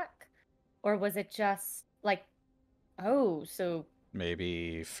her back? Or was it just like, oh, so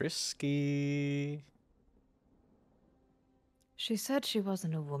Maybe frisky? She said she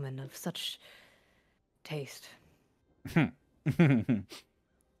wasn't a woman of such taste.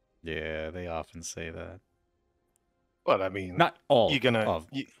 Yeah, they often say that. But I mean, Not all you're gonna of...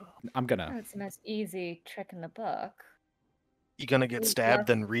 I'm gonna... that's the most easy trick in the book. you gonna get Who's stabbed, left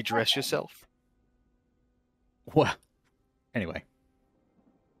then redress weapon? yourself. Well, anyway.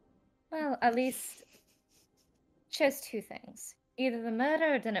 Well, at least shows two things. Either the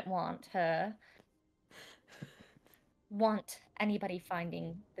murderer didn't want anybody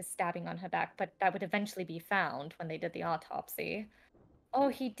finding the stabbing on her back, but that would eventually be found when they did the autopsy. Oh,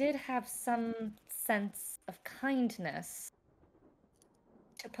 he did have some sense of kindness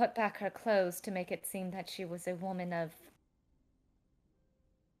to put back her clothes to make it seem that she was a woman of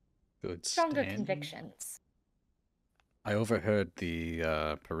Good stronger standing. convictions. I overheard the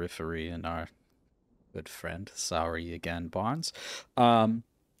Periphery and our good friend, sorry again, Barnes,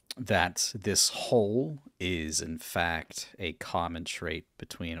 that this hole is in fact a common trait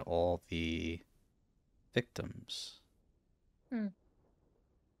between all the victims.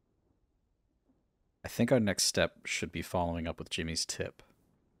 I think our next step should be following up with Jimmy's tip.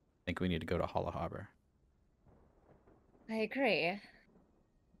 I think we need to go to Hollow Harbor. I agree.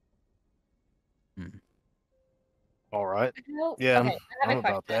 All right. Well, Yeah, okay, I have I'm a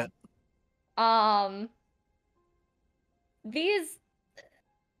about question. that.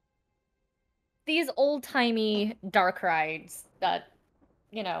 These old-timey dark rides that,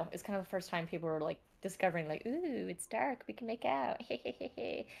 is kind of the first time people were like discovering like, ooh, it's dark, we can make out.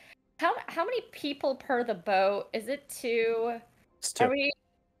 How many people per the boat? Is it two? It's two. Are we?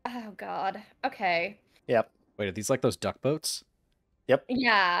 Oh God. Okay. Yep. Wait, are these like those duck boats? Yep.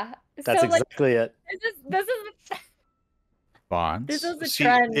 Yeah. That's So like exactly it. Barnes? this is the See,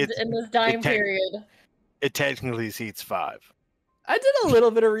 trend it's- in this time tech- period. It technically seats 5. I did a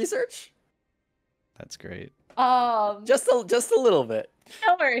little bit of research. That's great. Just a little bit.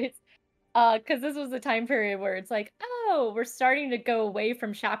 No worries. Because this was the time period where it's like, oh, we're starting to go away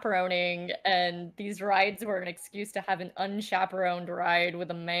from chaperoning, and these rides were an excuse to have an unchaperoned ride with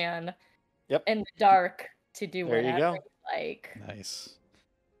a man Yep. in the dark to do There you whatever go. you like. Nice.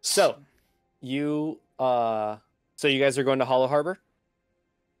 So, you so you guys are going to Hollow Harbor?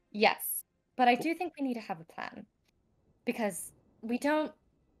 Yes, but I do think we need to have a plan because we don't.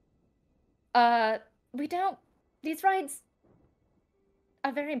 We don't. These rides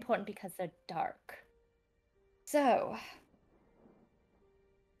are very important because they're dark. So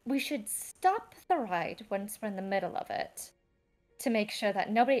we should stop the ride once we're in the middle of it to make sure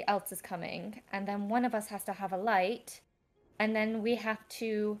that nobody else is coming, and then one of us has to have a light, and then we have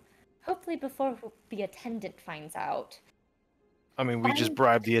to, hopefully before the attendant finds out. I mean, we just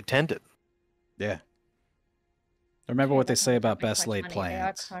bribed the attendant. Yeah. Remember Okay, what they but say they about don't make best much laid money.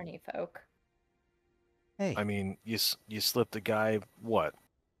 plans. They are carny folk. Hey, I mean, you slipped the guy what?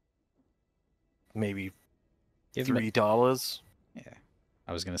 Maybe give him $3. yeah.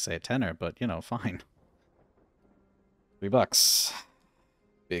 I was gonna say a tenner, but you know, fine. $3.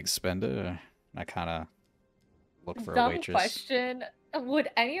 Big spender. I kind of look for a Dumb waitress. question. Would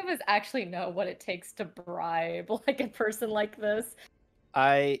any of us actually know what it takes to bribe like a person like this?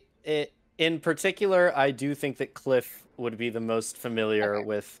 In particular, I do think that Cliff would be the most familiar Okay.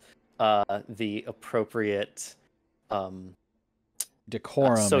 with the appropriate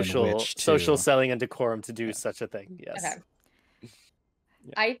Decorum in social which to... social selling and decorum to do Yeah. such a thing. Yes. Okay.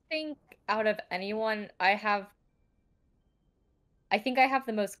 Yeah. I think out of anyone, I think I have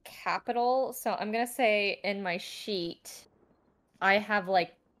the most capital, so I'm gonna say in my sheet, I have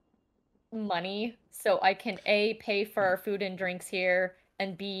like money, so I can A, pay for our food and drinks here,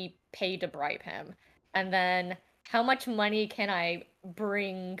 and B, pay to bribe him. And then how much money can I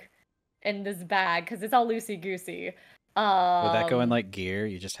bring in this bag? Because it's all loosey-goosey. Would that go in like gear?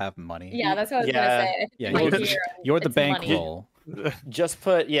 You just have money? Yeah, that's what I was gonna Yeah. say. It's Yeah, in my you're- gear, you're the it's money. bankroll. Just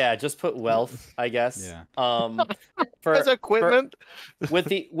put wealth, I guess. Yeah. As equipment. with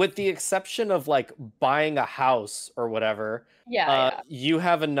the exception of like buying a house or whatever, Yeah. you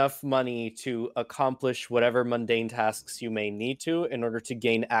have enough money to accomplish whatever mundane tasks you may need to in order to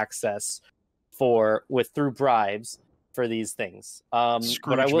gain access through bribes for these things. Scrooge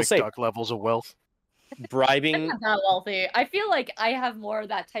But I will say, McDuck levels of wealth. I'm bribing. not that wealthy. I feel like I have more of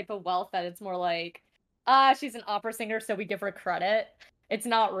that type of wealth that it's more like, she's an opera singer, so we give her credit. It's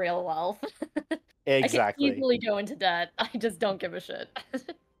not real wealth. Exactly. I can easily go into debt. I just don't give a shit.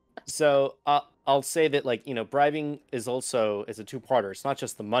 So I'll say that, like, bribing is a two-parter. It's not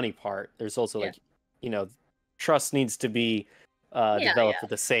just the money part. There's also Yeah. like, trust needs to be developed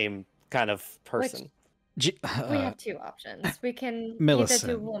with the same kind of person. We have two options. We can either do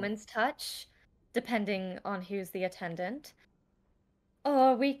Millicent. woman's touch, depending on who's the attendant,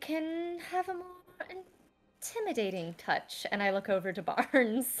 or we can have a more intimidating touch. And I look over to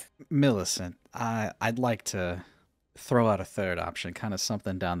Barnes. Millicent, I'd like to throw out a third option, kind of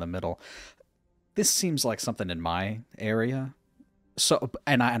something down the middle. This seems like something in my area. So,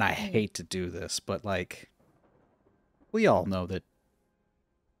 and I hate to do this, but like, we all know that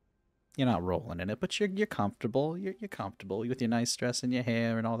you're not rolling in it, but you're comfortable. You're comfortable with your nice dress and your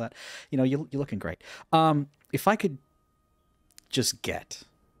hair and all that. You're looking great. If I could just get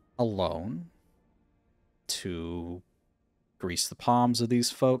a loan to grease the palms of these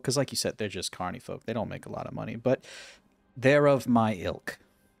folk, because like you said, they're just carny folk. They don't make a lot of money, but they're of my ilk,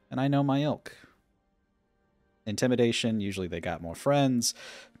 and I know my ilk. Intimidation, usually they got more friends,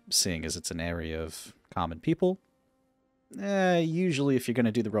 seeing as it's an area of common people. Usually if you're going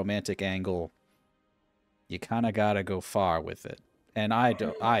to do the romantic angle, you kind of got to go far with it. And I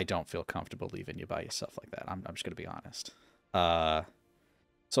don't feel comfortable leaving you by yourself like that. I'm just going to be honest.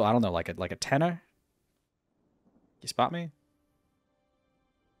 So I don't know, like a tenner? You spot me?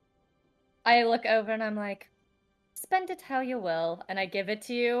 I look over and I'm like, spend it how you will, and I give it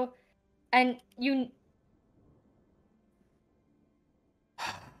to you, and you.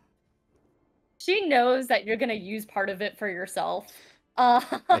 She knows that you're gonna use part of it for yourself.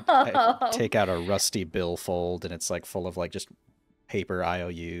 I take out a rusty billfold, and it's like full of like just paper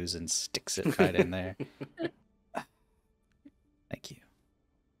IOUs, and sticks it right in there. Thank you.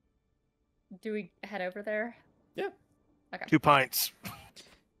 Do we head over there? Yeah. Okay. 2 pints.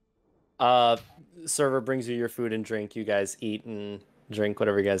 Server brings you your food and drink. You guys eat and drink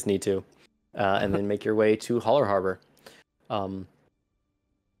whatever you guys need to, and then make your way to Hollow Harbor.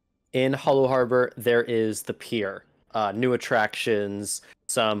 In Hollow Harbor, there is the pier, new attractions,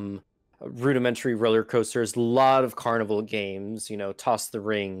 some rudimentary roller coasters, a lot of carnival games. Toss the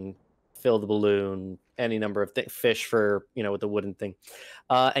ring, fill the balloon, any number of fish for with the wooden thing,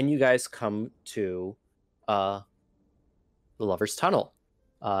 and you guys come to the Lover's Tunnel.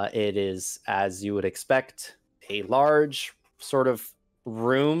 It is, as you would expect, a large sort of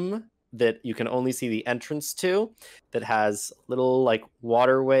room that you can only see the entrance to, that has a little like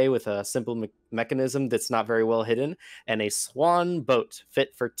waterway with a simple mechanism that's not very well hidden, and a swan boat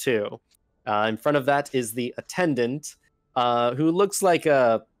fit for two. In front of that is the attendant, who looks like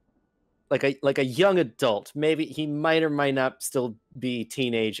a young adult. Maybe he might or might not still be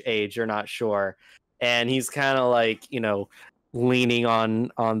teenage age, you're not sure. And he's kind of like, leaning on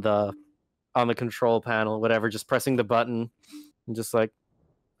the control panel, whatever, just pressing the button and just like,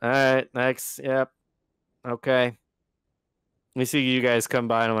 all right, next, yep, okay. We see you guys come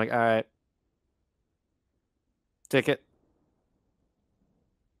by, and I'm like, all right, ticket.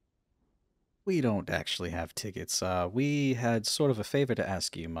 We don't actually have tickets. We had sort of a favor to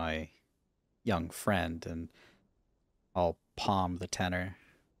ask you, my young friend, and I'll palm the tenor.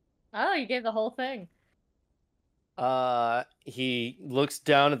 Oh, you gave the whole thing. He looks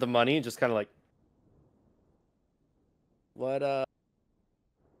down at the money and just kind of like,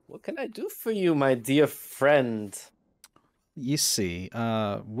 what can I do for you, my dear friend? You see,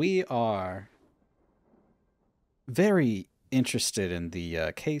 we are very interested in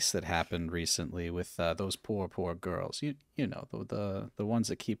the case that happened recently with those poor girls. You know, the ones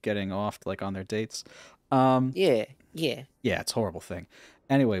that keep getting off like on their dates. Yeah. Yeah, it's a horrible thing.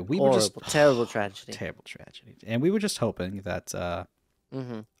 Anyway, we Horrible, were just terrible tragedy. terrible tragedy, and we were just hoping that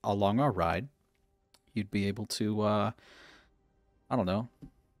along our ride, you'd be able to, I don't know,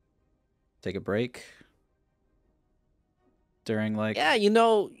 take a break during like Yeah, these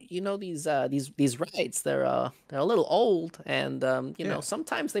rides, they're a little old, and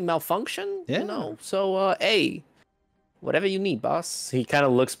sometimes they malfunction. Yeah. So hey, whatever you need, boss. He kind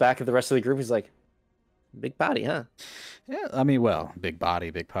of looks back at the rest of the group. He's like, big party, huh? Yeah, I mean, well, big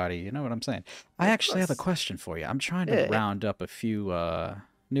body, big party. You know what I'm saying? I Of actually have a course. question for you. I'm trying to Yeah. round up a few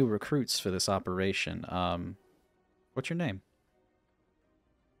new recruits for this operation. What's your name?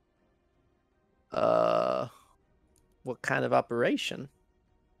 What kind of operation?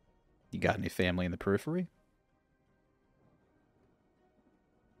 You got any family in the periphery?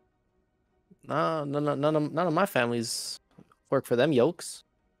 No, none of my families work for them yokes.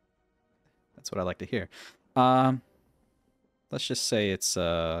 That's what I like to hear. Let's just say it's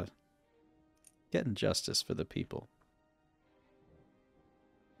getting justice for the people.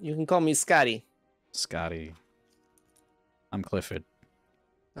 You can call me Scotty. Scotty. I'm Clifford.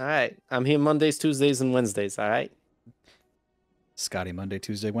 All right, I'm here Mondays, Tuesdays, and Wednesdays. All right, Scotty, Monday,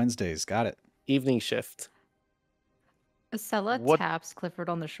 Tuesday, Wednesdays. Got it. evening shift. Acela What- taps Clifford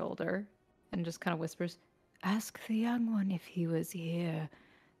on the shoulder and just kind of whispers, "Ask the young one if he was here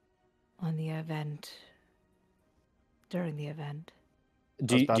on the event. During the event."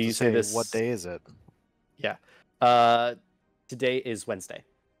 Do I was you, about do to you say this? What day is it? Yeah. Today is Wednesday.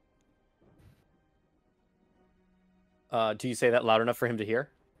 Do you say that loud enough for him to hear?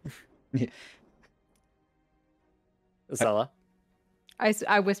 Yeah. Acela?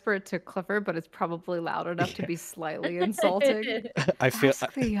 I whisper it to Clifford, but it's probably loud enough to be slightly insulting. I feel.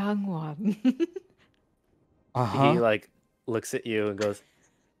 Ask the young one. He like looks at you and goes,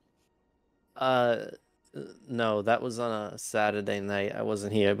 no, that was on a Saturday night. I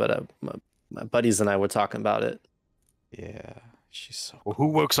wasn't here, but my buddies and I were talking about it. Yeah, she's so. Well, who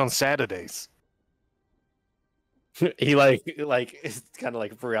works on Saturdays? He like kind of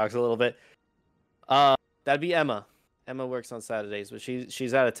like reacts a little bit. That'd be Emma. Emma works on Saturdays, but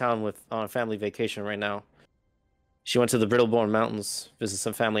she's out of town on a family vacation right now. She went to the Brittleborn Mountains, visit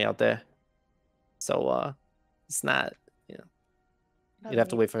some family out there. So it's not, you'd have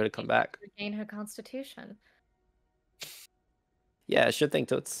to wait for her to come back. Regain her constitution. Yeah, I should think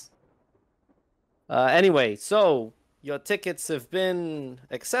toots. Anyway, so your tickets have been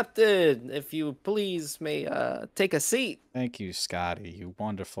accepted. If you please may take a seat. Thank you, Scotty. You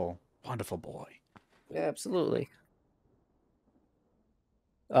wonderful, wonderful boy. Yeah, absolutely.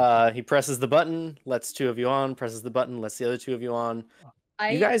 He presses the button, lets two of you on, presses the button, lets the other two of you on.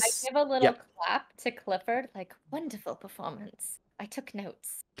 I guys- give a little yeah. clap to Clifford, like, wonderful performance. I took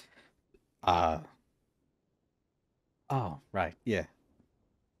notes. Oh, right. Yeah.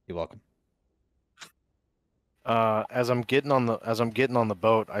 You're welcome. As I'm getting on the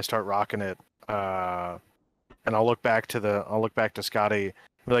boat, I start rocking it, and I'll look back to Scotty.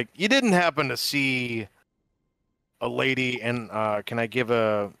 Be like, you didn't happen to see a lady, and can I give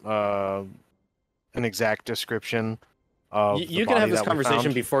an exact description of You the can have body this that we conversation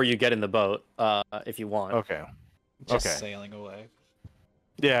found? before you get in the boat, if you want. Okay. Just Okay. sailing away.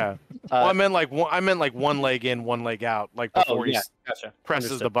 Yeah. Well, I meant like one leg in, one leg out, like before he gotcha. presses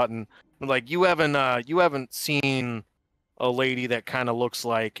the Understood. button. Like you haven't seen a lady that kind of looks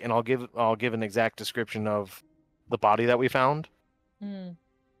like, and I'll give an exact description of the body that we found.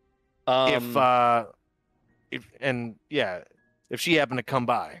 If she happened to come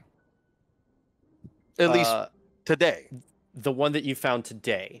by, at least today. The one that you found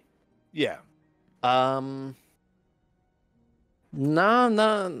today. Yeah. No, not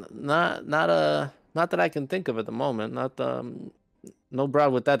that I can think of at the moment. Not no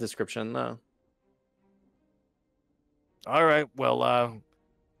broad with that description. No. All right. Well,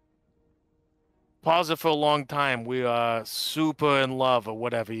 pause it for a long time. We are super in love, or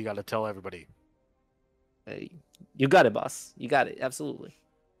whatever you got to tell everybody. Hey, you got it, boss. You got it. Absolutely.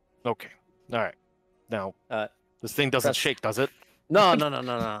 Okay. All right. Now, Uh, this thing doesn't press- shake, does it? No.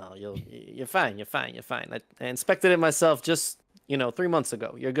 You're fine. You're fine. You're fine. I inspected it myself just 3 months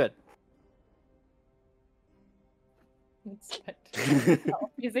ago. You're good. He's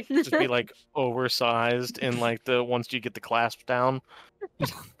like, Just be like oversized in like the once you get the clasp down.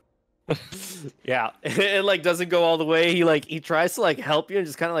 Yeah, it like doesn't go all the way. He tries to like help you and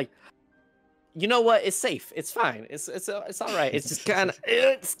just kind of like, you know what? It's safe. It's fine. It's all right. It's just kind of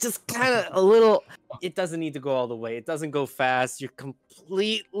a little. It doesn't need to go all the way. It doesn't go fast. You're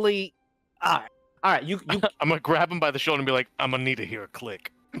completely all right. You I'm gonna grab him by the shoulder and be like, I'm gonna need to hear a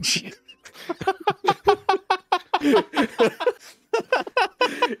click.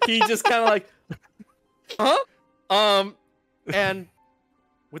 he just kind of like, huh? And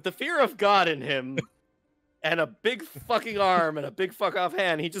with the fear of God in him, and a big fucking arm and a big fuck off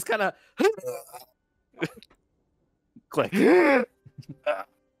hand, he just kind of click. That's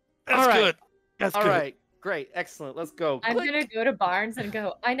All right. good. That's All good. right, great, excellent. Let's go. I'm Click. gonna go to Barnes and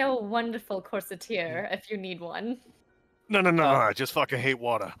go, I know a wonderful corseteer if you need one. No. I just fucking hate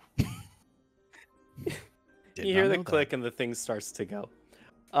water. You hear the click and the thing starts to go.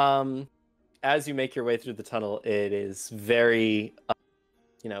 As you make your way through the tunnel, it is very,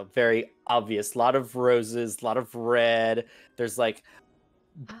 very obvious. A lot of roses, a lot of red. There's like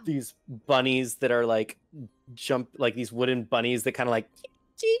these bunnies that are like like these wooden bunnies that kind of like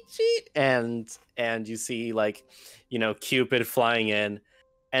cheat, and you see like, Cupid flying in,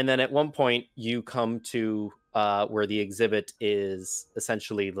 and then at one point you come to where the exhibit is.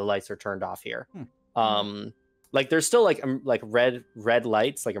 Essentially, the lights are turned off here. Like there's still like red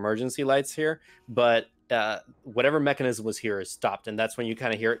lights, like emergency lights here, but whatever mechanism was here is stopped, and that's when you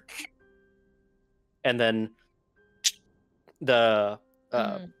kind of hear it, and then the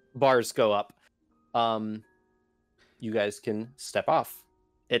bars go up. You guys can step off.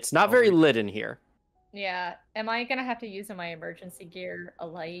 It's not very lit in here. Yeah. Am I gonna have to use in my emergency gear a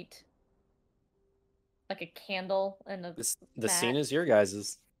light? Like a candle and The scene is your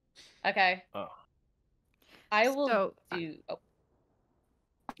guys's. Okay. Oh. I will So, do. Oh,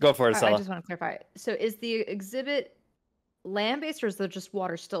 Go for it, I Stella. just want to clarify. So is the exhibit land-based, or is there just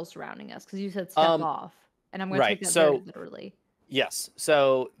water still surrounding us? Because you said step off, and I'm going to take that very literally. Yes.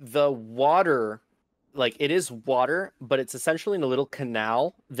 So the water, like it is water, but it's essentially in a little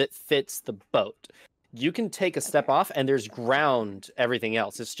canal that fits the boat. You can take a step off, and there's ground everything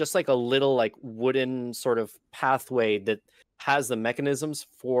else. It's just like a little like wooden sort of pathway that has the mechanisms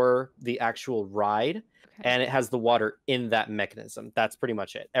for the actual ride. And it has the water in that mechanism. That's pretty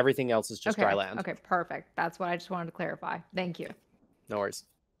much it. Everything else is just dry land. Okay, perfect. That's what I just wanted to clarify. Thank you. No worries.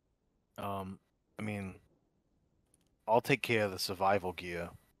 I mean, I'll take care of the survival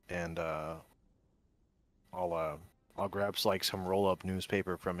gear, and I'll grab like some roll-up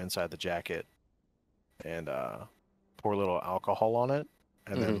newspaper from inside the jacket, and pour a little alcohol on it,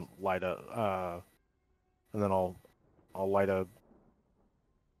 and then light a, and then I'll light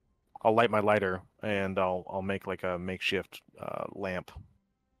my lighter, and I'll make like a makeshift lamp.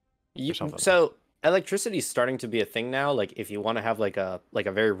 So electricity is starting to be a thing now. Like if you want to have like a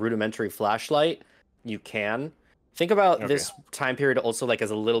very rudimentary flashlight, you can. Think about this time period also like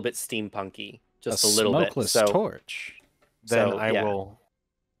as a little bit steampunky, just a little bit. Smokeless So torch. Then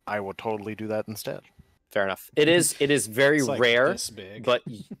I will totally do that instead. fair enough. It is very It's like rare, this big. but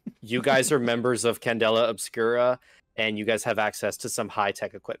you guys are members of Candela Obscura, and you guys have access to some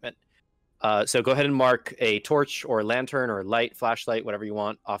high-tech equipment. So go ahead and mark a torch or lantern or light, flashlight, whatever you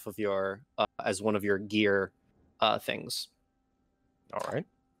want, off of your as one of your gear things. All right.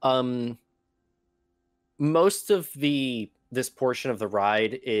 Most of this portion of the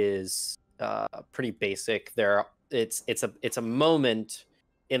ride is pretty basic. It's a moment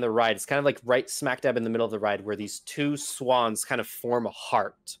in the ride. It's kind of like right smack dab in the middle of the ride where these two swans kind of form a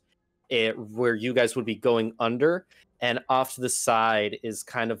heart, where you guys would be going under, and off to the side is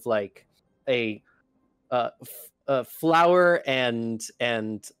kind of like a flower and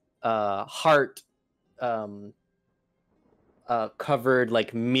heart covered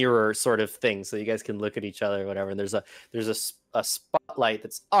like mirror sort of thing, so you guys can look at each other or whatever. And there's a a spotlight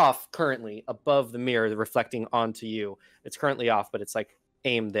that's off currently above the mirror, reflecting onto you. It's currently off, but it's like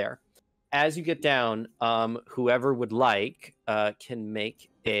aimed there. As you get down, whoever would like can make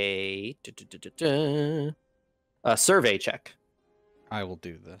a survey check. I will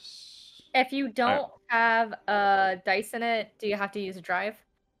do this. If you don't have dice in it, do you have to use a drive?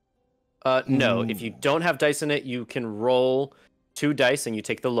 No, if you don't have dice in it, you can roll 2 dice and you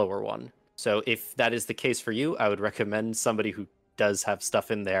take the lower one. So if that is the case for you, I would recommend somebody who does have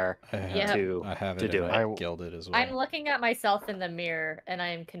stuff in there I have, Yep. I have to it do in it. my gilded as well. I'm looking at myself in the mirror and I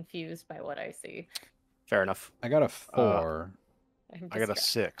am confused by what I see. Fair enough. I got a 4. I got a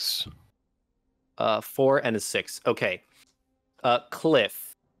 6. 4 and a 6. Okay.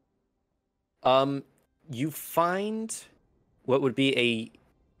 Cliff. You find what would be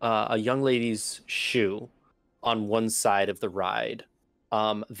a young lady's shoe on one side of the ride.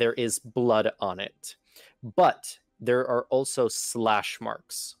 There is blood on it, but there are also slash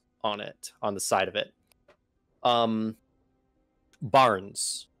marks on it, on the side of it.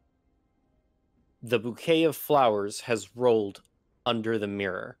 Barnes. The bouquet of flowers has rolled under the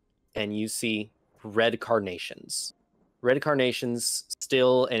mirror, and you see red carnations. Red carnations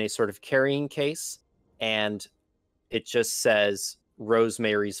still in a sort of carrying case, and it just says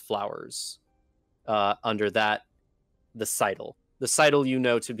Rosemary's Flowers. Under that, the Seidel. The Seidel you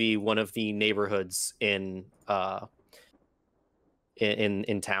know to be one of the neighborhoods in town.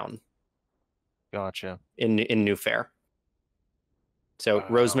 Gotcha. In New Fair. So Wow.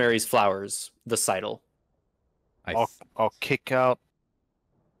 Rosemary's Flowers, the Seidel. I'll kick out.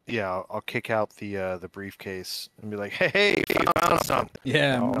 Yeah, I'll kick out the briefcase and be like, "Hey, you found something."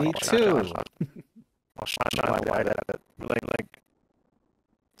 Yeah, me too. I'll shine my light at it. Like,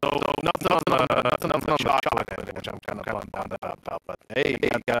 so nothing on the chocolate, which I'm kind of bummed out about. But hey, you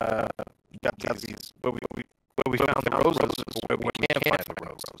got these where we found the roses, where we can't find the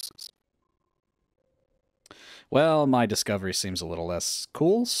roses. Well, my discovery seems a little less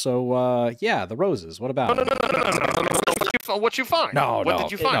cool, so yeah, the roses. What about No. it? What you find? No, What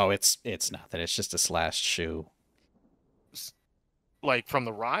did you find? No, it's nothing. It's just a slashed shoe. Like from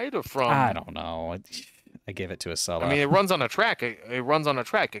the ride or from? I don't know. I gave it to a seller. I mean, it runs on a track. It runs on a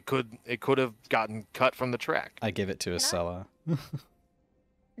track. It could have gotten cut from the track. I give it to a seller.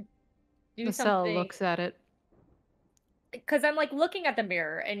 The cell looks at it. Because I'm like looking at the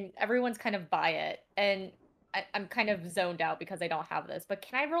mirror and everyone's kind of by it, and I'm kind of zoned out because I don't have this. But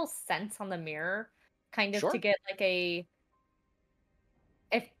can I roll sense on the mirror, kind of Sure. to get like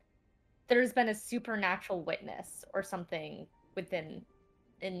if there's been a supernatural witness or something within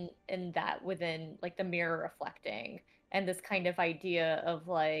like the mirror reflecting, and this kind of idea of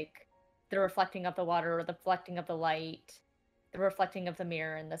like the reflecting of the water or the reflecting of the light, the reflecting of the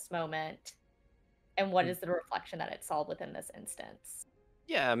mirror in this moment, and what is the reflection that it saw within this instance.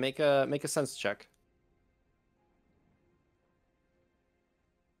 Yeah, make a sense check.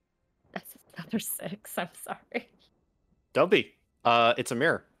 That's another 6. I'm sorry. Don't be. It's a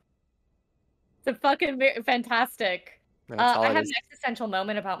mirror. It's a fucking fantastic. That's all I it have is. an existential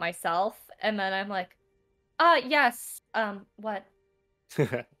moment about myself, and then I'm like, yes. What?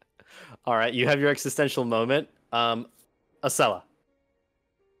 All right, you have your existential moment. Acela.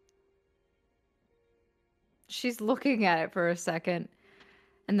 She's looking at it for a second.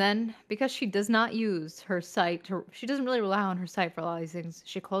 And then, because she does not use her sight, she doesn't really rely on her sight for a lot of these things,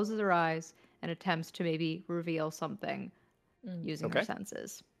 she closes her eyes and attempts to maybe reveal something using her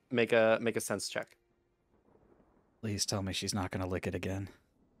senses. Make a sense check. Please tell me she's not going to lick it again.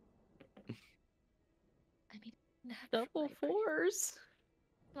 I mean, Double 4s.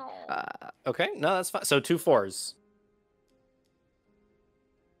 Okay, no, that's fine. So 2 4s.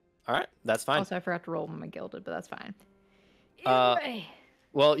 All right, that's fine. Also, I forgot to roll my gilded, but that's fine.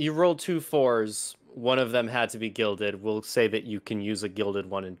 Well, you rolled 2 4s. One of them had to be gilded. We'll say that you can use a gilded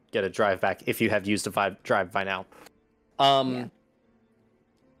one and get a drive back if you have used a drive by now. Yeah.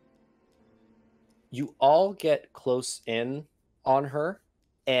 You all get close in on her,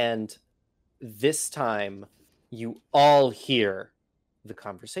 and this time you all hear the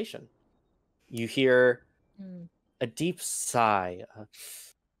conversation. You hear a deep sigh.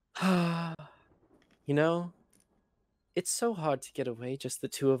 You know, it's so hard to get away, just the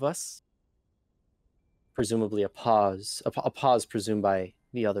two of us. Presumably a pause presumed by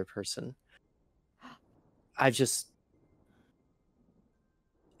the other person.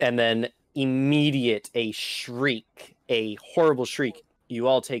 And then a shriek, a horrible shriek. You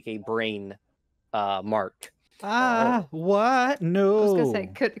all take a brain mark. What? No. I was gonna say,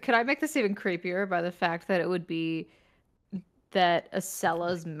 could I make this even creepier by the fact that it would be that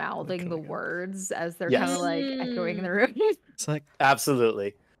Acella's mouthing the killing it. words as they're Yes. kind of like echoing in the room. It's like,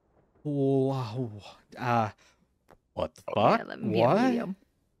 Absolutely. wow. What the Oh, Yeah, fuck? let me be a What? medium.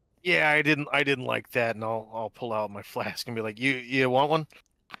 Yeah, I didn't like that, and I'll pull out my flask and be like, you want one?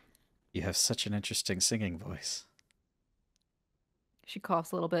 You have such an interesting singing voice. She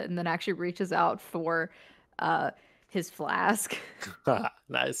coughs a little bit and then actually reaches out for his flask.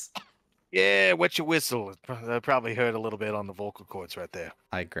 Nice. Yeah, wet your whistle. That probably hurt a little bit on the vocal cords right there.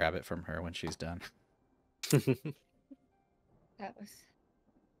 I grab it from her when she's done. That was.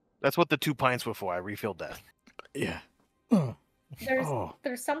 That's what the 2 pints were for. I refilled that. Yeah. There's Oh.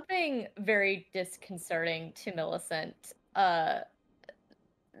 there's something very disconcerting to Millicent,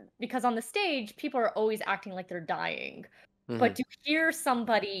 because on the stage people are always acting like they're dying, but to hear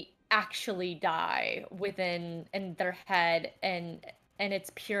somebody actually die in their head and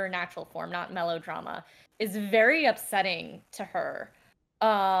its pure natural form, not melodrama, is very upsetting to her.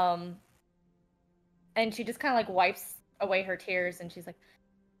 And she just kind of like wipes away her tears and she's like,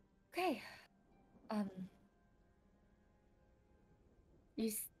 okay,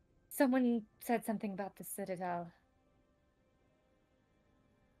 someone said something about the Citadel.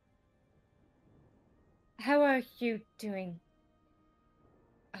 How are you doing?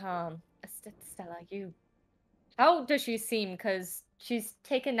 Stella, how does she seem? Because she's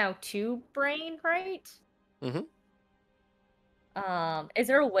taken now 2 brain, right? Mhm. Is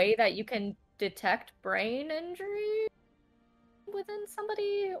there a way that you can detect brain injury within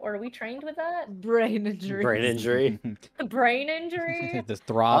somebody? Or are we trained with that? Brain injury. Brain injury. Brain injury? The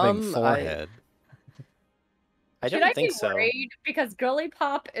throbbing I- forehead. I Should don't I think be so. worried? Because Girly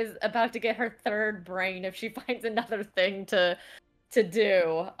Pop is about to get her 3rd brain if she finds another thing to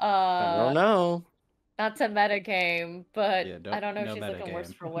do. I don't know. Not to metagame, but Yeah, I don't know if no she's looking worse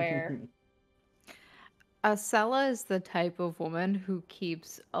metagame. for wear. Acella is the type of woman who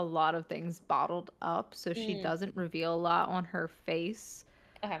keeps a lot of things bottled up, so she doesn't reveal a lot on her face.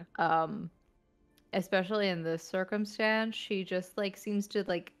 Okay. Especially in this circumstance, she just like seems to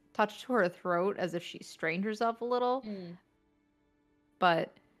like touch to her throat as if she strained herself a little,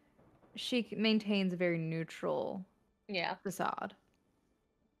 but she maintains a very neutral Yeah. facade.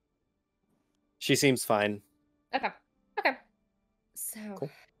 She seems fine. Okay. Okay. So. Cool.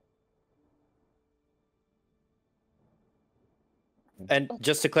 And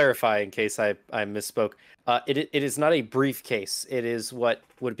just to clarify, in case I misspoke, it is not a briefcase. It is what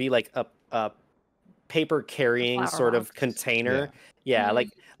would be like a paper carrying flower sort of box. container. Yeah, like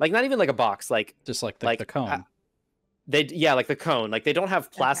not even like a box. Like Just like the cone. like the cone. Like they don't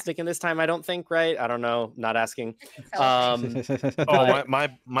have plastic in this time. I don't think. Right? I don't know. Not asking. Oh, but-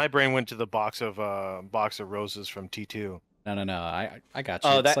 my brain went to the box of roses from T2. No. I got you.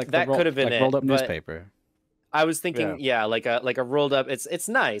 Oh, It's that like the could have been like it, rolled up but- newspaper. I was thinking, yeah, like a rolled up. It's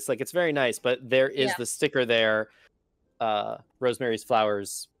nice, like it's very nice, but there is the sticker there, Rosemary's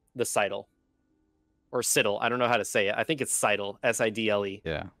Flowers, the Seidel, or Siddle. I don't know how to say it. I think it's Seidel, Sidle.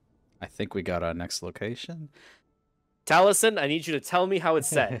 Yeah. I think we got our next location. Taliesin, I need you to tell me how it's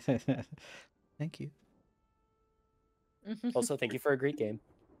said. Thank you. Also, thank you for a great game.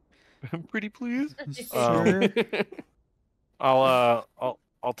 Pretty please. Sure. I'll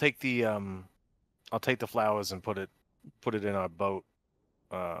take the flowers and put it in our boat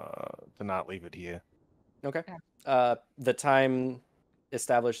to not leave it here. Okay. The time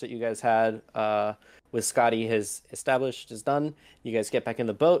established that you guys had with Scotty is done. You guys get back in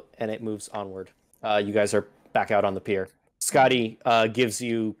the boat and it moves onward. You guys are back out on the pier. Scotty gives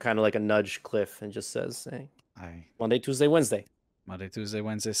you kind of like a nudge, Cliff, and just says, "Hey, Monday, Tuesday, Wednesday." Monday, Tuesday,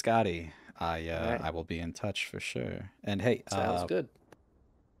 Wednesday, Scotty. I will be in touch for sure. And hey, Sounds good.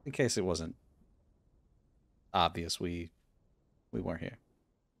 In case it wasn't obvious, we weren't here.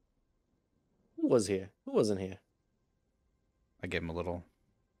 Who was here? Who wasn't here? I gave him a little.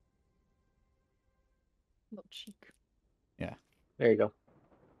 Little cheek. Yeah. There you go.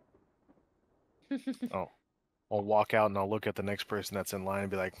 I'll walk out and I'll look at the next person that's in line and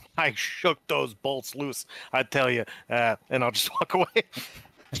be like, I shook those bolts loose, I tell you. And I'll just walk away.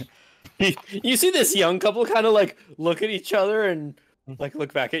 You see this young couple kind of like look at each other and like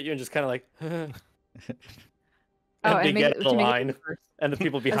look back at you and just kind of like, and they get in the line, and the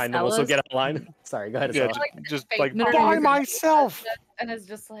people behind them also get in line. Sorry, go ahead. Yeah, Estella. just Fake like no, by no, myself. And it's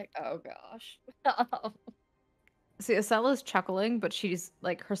just like, oh gosh. See, Acella's chuckling, but she's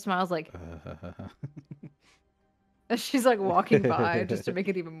like, her smile's like, she's like walking by just to make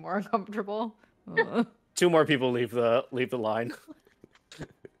it even more uncomfortable. 2 more people leave the line.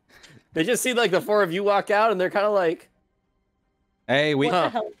 They just see like the 4 of you walk out, and they're kind of like, Hey, What the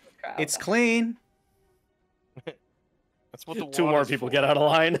hell is this crowd? it's clean. That's what the Two more water's people for. get out of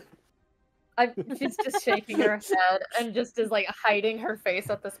line. She's just shaking her head and just is like hiding her face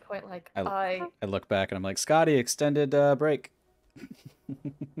at this point. Like I look back and I'm like, Scotty, extended break.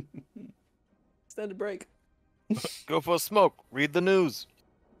 Extended break. Go for a smoke. Read the news.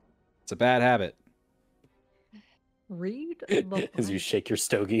 It's a bad habit. Read the As you Bible. shake your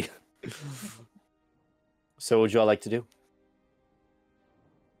stogie. So what would you all like to do?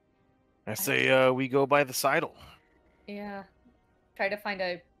 I say we go by the sidle. Yeah. Try to find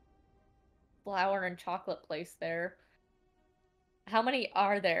a flower and chocolate place there. How many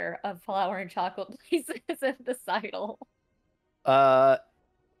are there of flower and chocolate places in the Seidel?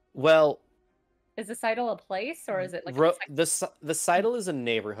 Well, Is the Seidel a place or is it like the Seidel is a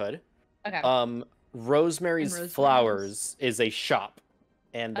neighborhood. okay? Rosemary's Rosemary's? Flowers is a shop,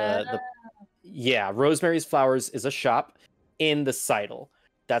 and Rosemary's Flowers is a shop in the Seidel.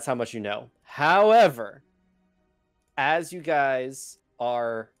 That's how much you know. However, as you guys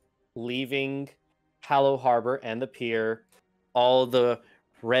are leaving Hallow Harbor and the pier, all the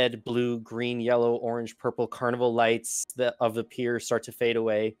red, blue, green, yellow, orange, purple carnival lights of the pier start to fade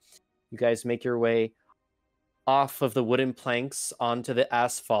away. You guys make your way off of the wooden planks onto the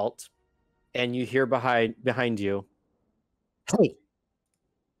asphalt, and you hear behind you, "Hey!"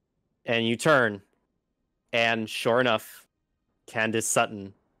 And you turn, and sure enough, Candace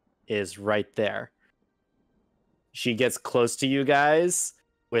Sutton is right there. She gets close to you guys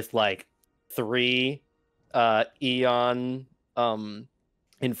with like 3 Eon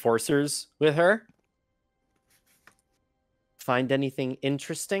enforcers with her. Find anything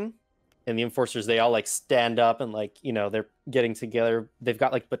interesting? And the enforcers, they all like stand up and like, they're getting together. They've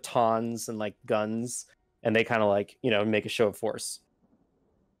got like batons and like guns, and they kind of like, make a show of force.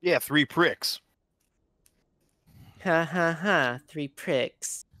 Yeah, 3 pricks. Ha ha ha, 3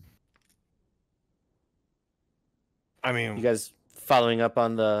 pricks. I mean, You guys following up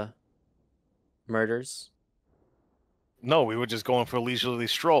on the murders? no, we were just going for a leisurely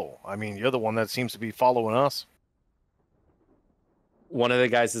stroll. I mean, you're the one that seems to be following us. One of the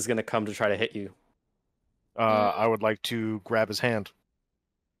guys is going to come to try to hit you. I would like to grab his hand.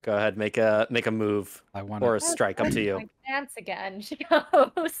 Go ahead, make a move I want or a to. strike, up to you. Like, dance again. She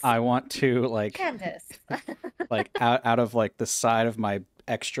goes. I want to like Candace. like out of like the side of my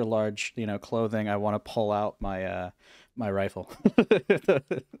extra large clothing. I want to pull out my my rifle.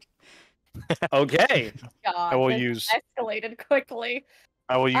 Okay. God, I will this use escalated quickly.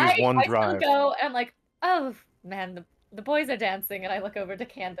 one I drive. still go and like, oh man, the boys are dancing, and I look over to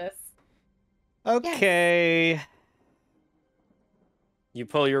Candace. Okay. You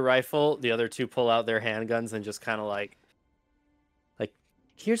pull your rifle, the other 2 pull out their handguns and just kind of like,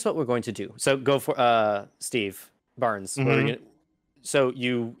 here's what we're going to do. So go for Steve Barnes. What are you gonna... So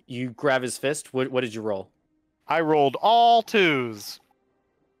you grab his fist. What did you roll? I rolled all 2s.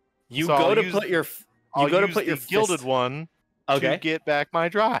 You So go I'll to use put your I'll you go to use put your the gilded fist... one Okay, to get back my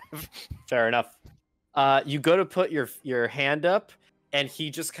drive. fair enough. You go to put your hand up, and he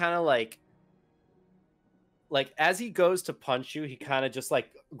just kind of like as he goes to punch you, he kind of just like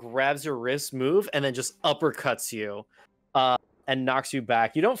grabs your wrist, move, and then just uppercuts you, and knocks you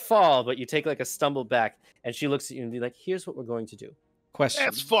back. You don't fall, but you take like a stumble back, and she looks at you and be like, "Here's what we're going to do. Question.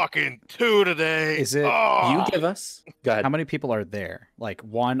 That's fucking 2 today. Is it- Oh! You give us." Go ahead. How many people are there? Like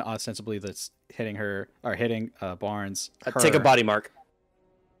one ostensibly that's hitting her or hitting Barnes. Take a her- body mark.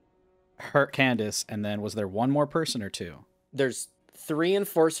 Her Candace, and then was there one more person or 2? There's 3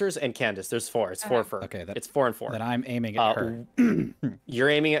 enforcers and Candace. There's 4. It's 4 for. Okay, It's 4 and 4. Then I'm aiming at her. You're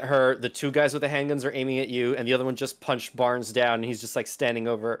aiming at her. The 2 guys with the handguns are aiming at you, and the other one just punched Barnes down. And he's just like standing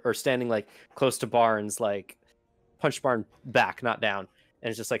like close to Barnes, like punched Barnes back, not down, and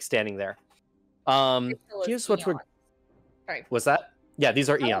it's just like standing there. Here's what we're. Sorry. What's that? Yeah, these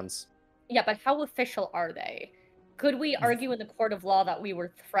are eons. Yeah, but how official are they? Could we argue in the court of law that we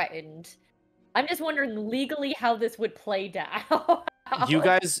were threatened? I'm just wondering legally how this would play down. You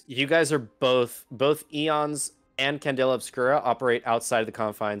guys are both eons and Candela Obscura operate outside of the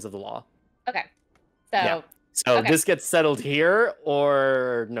confines of the law. Okay. So, Yeah. So okay. this gets settled here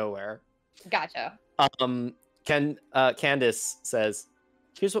or nowhere. Gotcha. Candace says,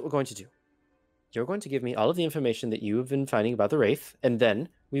 "Here's what we're going to do. You're going to give me all of the information that you have been finding about the Wraith, and then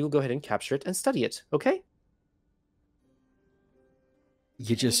we will go ahead and capture it and study it, okay?"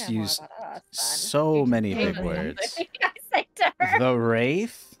 You just know more used about us, then. so You many gave big us words. something. I say to her, The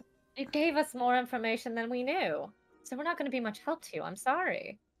Wraith? you gave us more information than we knew. So we're not going to be much help to you. I'm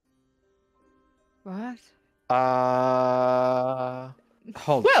sorry. What?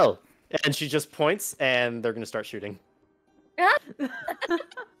 Hold. Well, and she just points, and they're going to start shooting.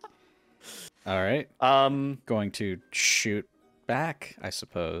 All right. Um, Going to shoot back, I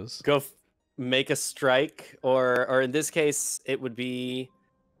suppose. make a strike, or in this case, it would be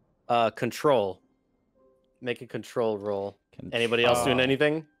control. Make a control roll. Anybody else doing Uh,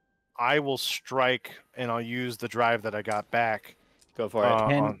 anything? I will strike, and I'll use the drive that I got back. Go for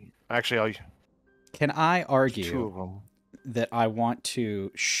it. Actually, I'll Can I use 2 argue of them. that I want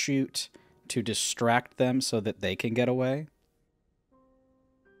to shoot to distract them so that they can get away?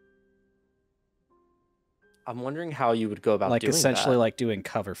 I'm wondering how you would go about Like doing essentially that. like doing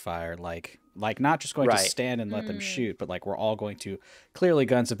cover fire, like not just going to Right. stand and let them Mm. shoot, but like we're all going to clearly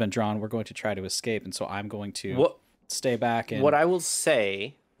guns have been drawn, we're going to try to escape, and so I'm going to What stay back and what I will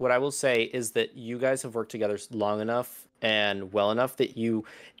say is that you guys have worked together long enough and well enough that you,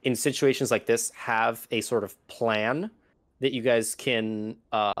 in situations like this, have a sort of plan that you guys can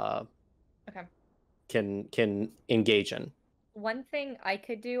Okay. can engage in. One thing I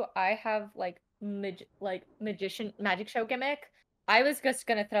could do, I have like magic show gimmick. I was just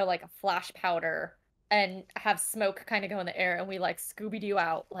gonna throw like a flash powder and have smoke kind of go in the air, and we like Scooby-Doo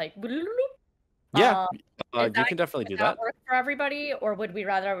out, like. Yeah, Is you can definitely do that. work for everybody, or would we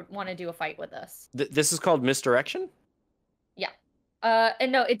rather want to do a fight with this? This is called misdirection.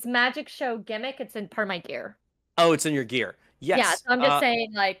 And no, it's magic show gimmick. It's in part of my gear. Oh, it's in your gear. Yes. Yeah, so I'm just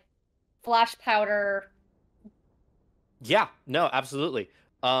saying like flash powder. Yeah, no, absolutely.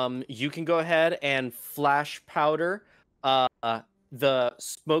 You can go ahead and flash powder. The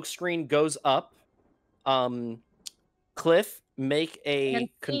smoke screen goes up. Cliff, make a And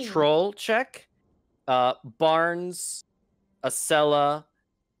control check. Barnes, Acela,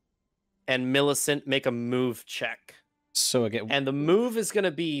 and Millicent make a move check. so again And the move is going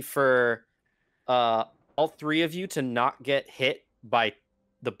to be for all 3 of you to not get hit by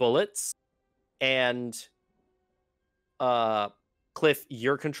the bullets. And Cliff,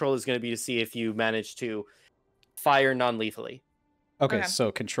 your control is going to be to see if you manage to fire non-lethally. okay,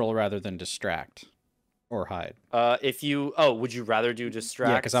 so control rather than distract or hide. Would you rather do distract?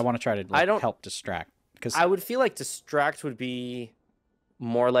 Yeah, because I want to try to help distract. Because I would feel like distract would be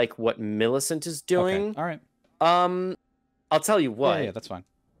more like what Millicent is doing. Okay, all right. I'll tell you what. Yeah, that's fine.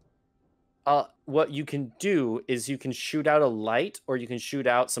 What you can do is you can shoot out a light, or you can shoot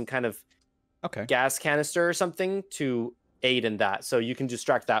out some kind of gas canister or something to aid in that. So you can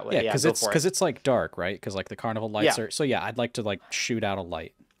distract that way. Yeah, because it's like dark, right? Because like the carnival lights are. So yeah, I'd like to like shoot out a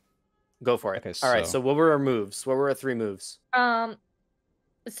light. Go for it. Okay, all right. So what were our moves? What were our 3 moves?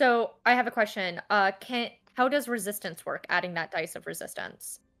 So I have a question. How does resistance work? Adding that dice of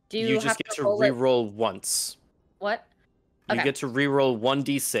resistance. Do You just get to re-roll once. What? You get to re-roll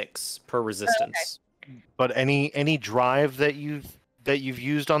 1d6 per resistance. But any drive that you've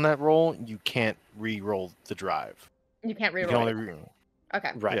used on that roll, you can't re-roll the drive. You can't You re-roll. can only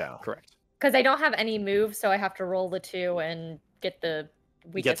Okay. Right. Yeah. Correct. Because I don't have any moves, so I have to roll the 2 and get the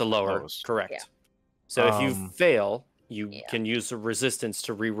weakest. Get the lower. lowest. Correct. Yeah. So if you fail, you can use the resistance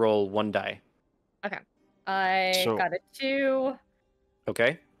to re-roll 1 die. Okay. I got a 2.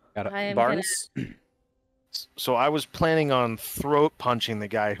 Okay. Got it. Barnes. So I was planning on throat punching the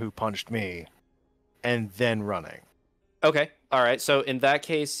guy who punched me, and then running. Okay. All right. So in that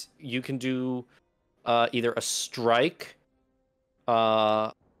case, you can do either a strike,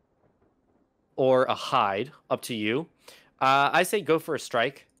 or a hide. Up to you. I say go for a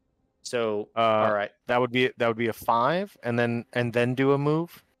strike. So all right. That would be a 5, and then do a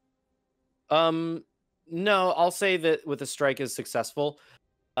move. No, I'll say that with a strike is successful.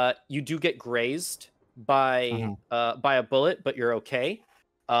 You do get grazed by a bullet, but you're okay.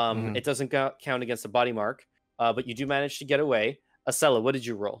 It doesn't count against a body mark, but you do manage to get away. Acela, what did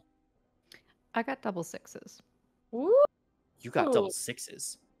you roll? I got double 6s. Ooh. You got double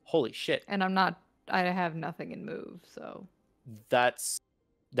 6s. Holy shit. And I have nothing in move, so. That's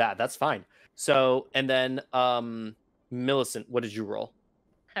fine. So, and then Millicent, what did you roll?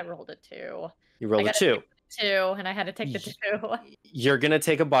 I rolled a 2. You rolled a 2. 2, and I had to take the 2. You're gonna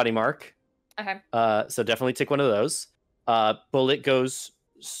take a body mark. Okay. So definitely take one of those. Bullet goes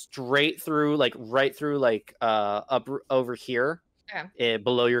straight through, like right through, like up over here,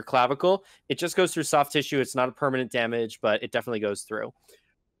 below your clavicle. It just goes through soft tissue. It's not a permanent damage, but it definitely goes through.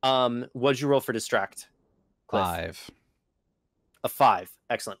 What'd you roll for distract? Cliff? 5. A 5.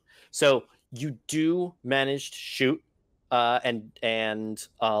 Excellent. So you do manage to shoot, and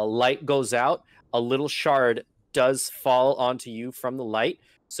light goes out. A little shard does fall onto you from the light.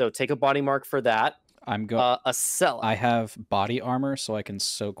 So take a body mark for that. I'm going. Acela. I have body armor, so I can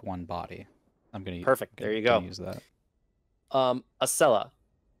soak 1 body. I'm gonna. Perfect. There you go. Use that. Acela,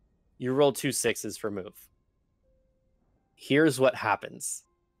 you rolled 2 6s for move. Here's what happens.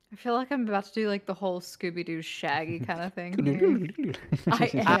 I feel like I'm about to do like the whole Scooby-Doo Shaggy kind of thing here. I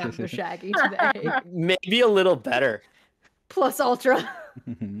am the Shaggy today. Maybe a little better. Plus Ultra.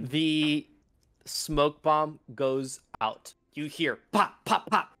 The smoke bomb goes out. You hear pop, pop,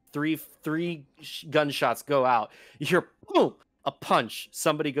 pop. Three gunshots go out. You hear boom, a punch.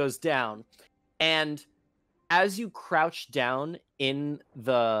 Somebody goes down, and as you crouch down in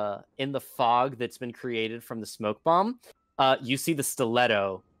the fog that's been created from the smoke bomb, you see the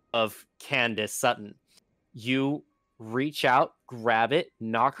stiletto of Candace Sutton. You reach out, grab it,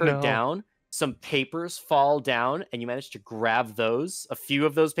 knock her down. Some papers fall down, and you manage to grab those, a few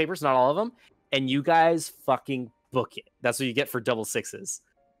of those papers, not all of them, and you guys fucking book it. That's what you get for double sixes.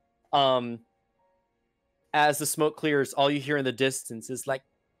 As the smoke clears, all you hear in the distance is like,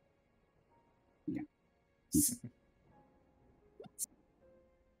 and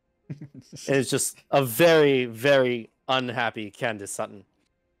it's just a very, very unhappy Candace Sutton.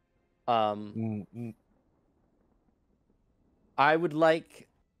 I would like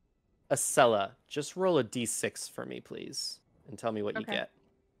Acela, just roll a d6 for me, please, and tell me what you get.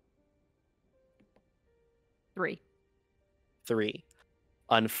 3. 3.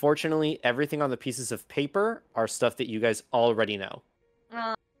 Unfortunately, everything on the pieces of paper are stuff that you guys already know.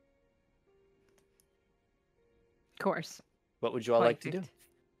 Of course. What would you all like to do?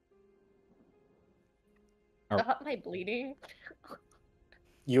 Stop my bleeding.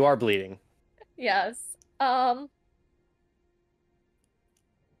 You are bleeding. Yes. I'm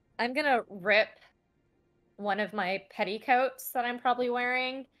gonna rip one of my petticoats that I'm probably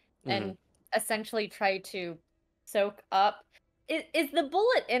wearing and essentially try to soak up. Is the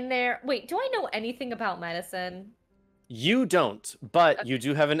bullet in there? Wait, do I know anything about medicine? You don't, but you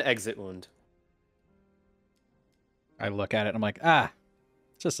do have an exit wound. I look at it and I'm like,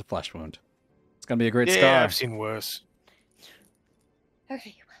 it's just a flesh wound. It's gonna be a great scar. Yeah, I've seen worse.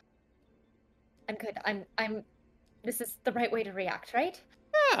 Okay. I'm good. I'm this is the right way to react, right?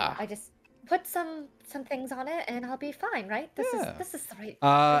 Yeah. I just put some things on it and I'll be fine, right? This is the right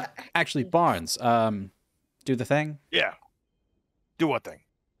Actually, Barnes, do the thing. Yeah. Do what thing?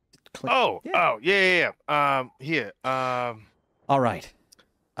 Click. Yeah. Here. All right.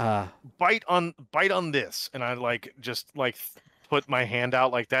 Bite on this, and I just put my hand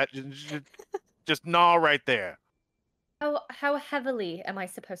out like that. Just gnaw right there. How heavily am I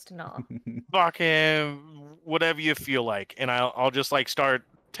supposed to gnaw? Fucking whatever you feel like, and I'll just start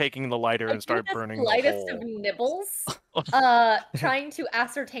taking the lighter and start burning the Slightest hole. of nibbles, trying to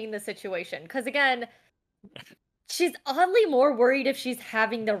ascertain the situation. Because again, she's oddly more worried if she's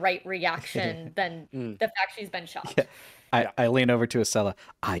having the right reaction than the fact she's been shot. Yeah. I lean over to Acela.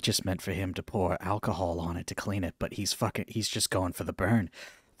 I just meant for him to pour alcohol on it to clean it, but he's just going for the burn.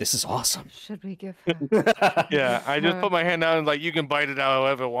 This is awesome. Should we give her? Yeah, I just put my hand down and you can bite it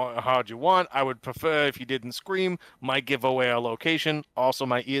however hard you want. I would prefer if you didn't scream. Might give away our location. Also,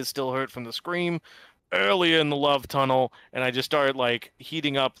 my ears still hurt from the scream earlier in the love tunnel, and I just started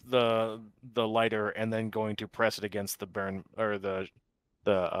heating up the lighter and then going to press it against the burn or the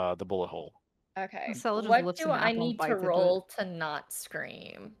bullet hole. Okay. Acela just What lifts do an I apple and need to bites into it. roll to not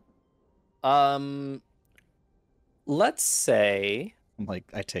scream? Let's say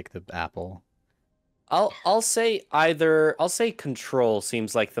I take the apple. I'll say control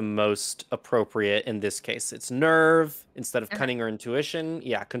seems like the most appropriate in this case. It's nerve instead of cunning or intuition.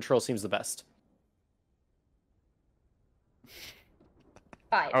 Yeah, control seems the best.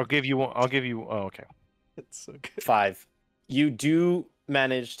 5. I'll give you one. Oh, okay. It's so good. 5. You do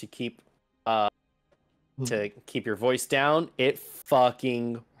manage to keep your voice down. It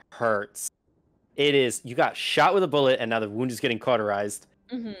fucking hurts. It is. You got shot with a bullet, and now the wound is getting cauterized.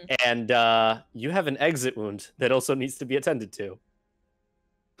 And you have an exit wound that also needs to be attended to.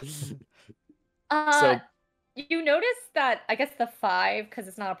 So you notice that I guess the 5, because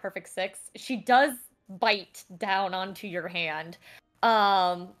it's not a perfect 6, she does bite down onto your hand.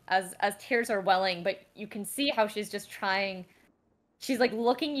 As tears are welling, but you can see how she's just trying. She's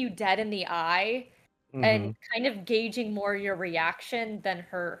looking you dead in the eye and kind of gauging more your reaction than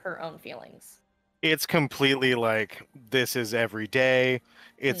her own feelings. It's completely this is every day.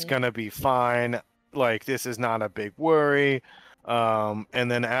 It's gonna be fine. This is not a big worry.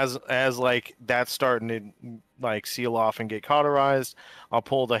 And then as that's starting to seal off and get cauterized, I'll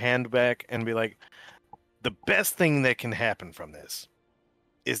pull the hand back and be like, the best thing that can happen from this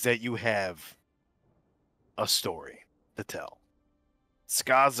is that you have a story to tell.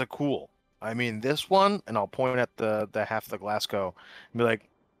 Scars are cool. I mean, this one, and I'll point at the half the Glasgow and be like,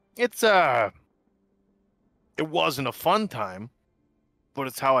 it wasn't a fun time, but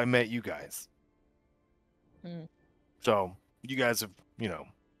it's how I met you guys. So you guys have,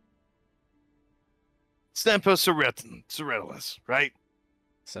 Semper Cerritulus, right?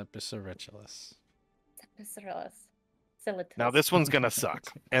 Semper Cerritulus. Now this one's gonna suck.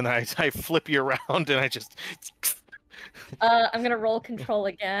 And I flip you around and I just I'm gonna roll control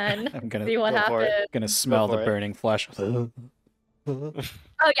again. I'm gonna See what Go for it. happens. gonna smell the for it. burning flesh. Oh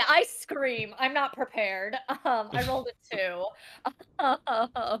yeah, I scream. I'm not prepared. I rolled a 2.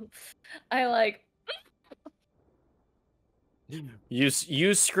 I like.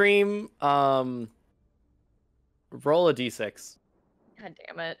 You scream. Roll a d6. God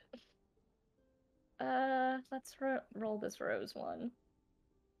damn it. Let's roll this rose one.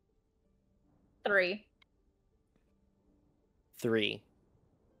 3. 3.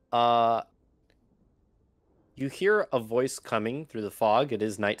 You hear a voice coming through the fog. It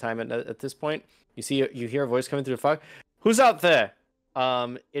is nighttime at this point. You hear a voice coming through the fog. Who's out there?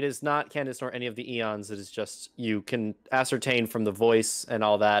 It is not Candace nor any of the Eons. It is just you can ascertain from the voice and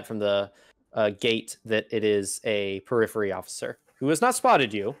all that from the gate that it is a periphery officer who has not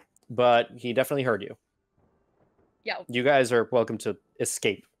spotted you, but he definitely heard you. Yeah. You guys are welcome to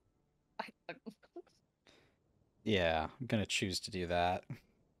escape. Yeah, I'm gonna choose to do that.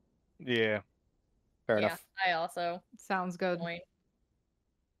 yeah. Fair Yeah, enough. I also. Sounds good. Point.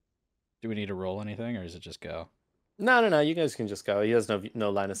 Do we need to roll anything, or does it just go? No. You guys can just go. He has no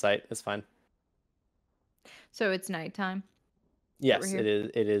line of sight. It's fine. So it's nighttime, Yes, here? it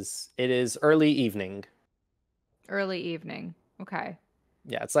is. It is early evening. early evening. Okay.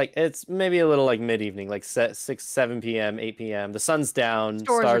 Yeah, it's maybe a little like mid evening, like 6, 7 p.m., 8 p.m. The sun's down.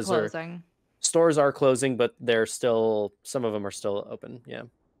 Stores are Stars closing. Stores are closing, but they're still. Some of them are still open. Yeah.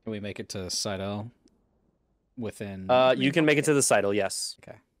 Can we make it to Sidel within? You can make it to the Sidle. Yes.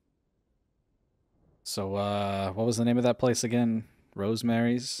 Okay. So, what was the name of that place again?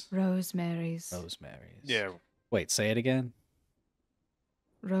 Rosemary's. Rosemary's. Rosemary's. Yeah. Wait, say it again.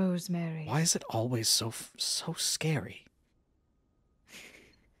 Rosemary's. Why is it always so scary?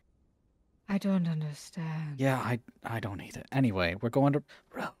 I don't understand. Yeah, I don't either. Anyway, we're going to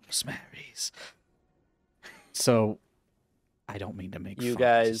Rosemary's. So, I don't mean to make You fun,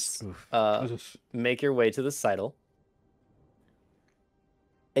 guys just- oof. Oof. make your way to the Sidle.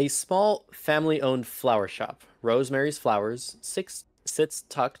 A small family-owned flower shop, Rosemary's Flowers, sits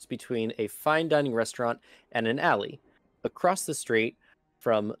tucked between a fine dining restaurant and an alley, across the street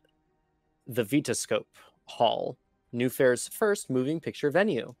from the Vitascope Hall, New Fair's first moving picture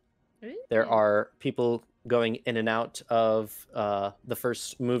venue. There are people going in and out of the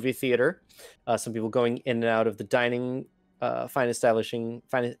first movie theater. Some people going in and out of the dining, finely established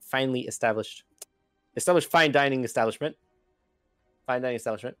fine dining establishment.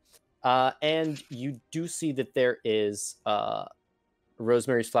 And you do see that there is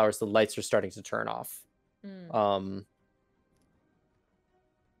Rosemary's Flowers. The lights are starting to turn off.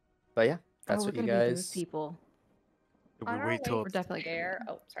 But yeah, that's what you Be those guys. people. We On our wait way till We're definitely gonna be there.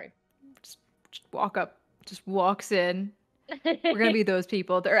 them. Oh, sorry. Just walk up. Just walks in. We're gonna be those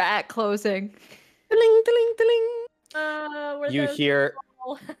people. They're at closing. Tiling, tiling, tiling. We're You those hear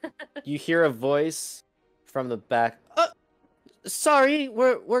people. you hear a voice from the back. Sorry,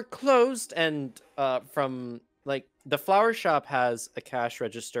 we're closed. And from like the flower shop has a cash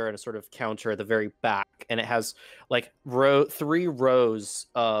register and a sort of counter at the very back, and it has like 3 rows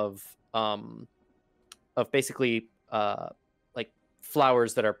of basically like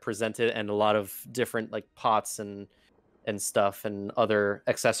flowers that are presented, and a lot of different like pots and stuff and other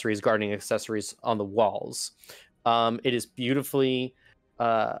accessories, gardening accessories on the walls. It is beautifully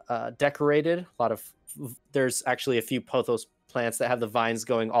decorated. A lot of there's actually a few pothos plants that have the vines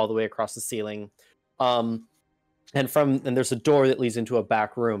going all the way across the ceiling. And there's a door that leads into a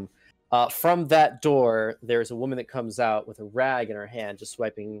back room. From that door, there's a woman that comes out with a rag in her hand, just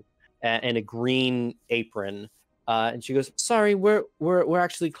swiping, and a green apron. And she goes, "Sorry, we're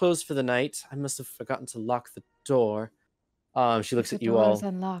actually closed for the night. I must have forgotten to lock the door." She looks at you all. The door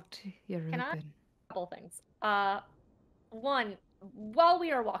is unlocked. You're Can I- open. Couple things. One, while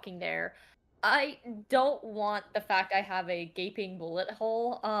we are walking there, I don't want the fact I have a gaping bullet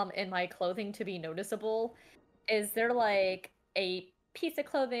hole in my clothing to be noticeable. Is there like a piece of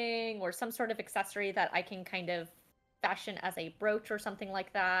clothing or some sort of accessory that I can kind of fashion as a brooch or something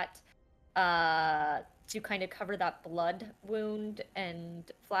like that to kind of cover that blood wound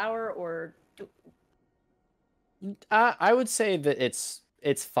and flower? Or I would say that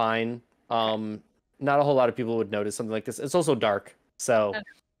it's fine. Not a whole lot of people would notice something like this. It's also dark, so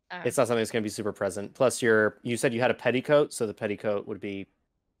it's not something that's going to be super present. Plus, you said you had a petticoat, so the petticoat would be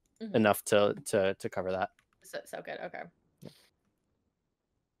enough to cover that. so good. Okay.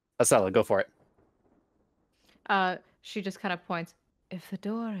 Asela, go for it. She just kind of points. If the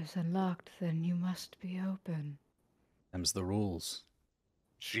door is unlocked, then you must be open. Them's the rules.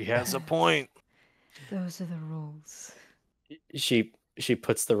 She has a point. Those are the rules. She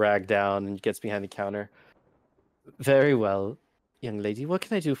puts the rag down and gets behind the counter. Very well, young lady. What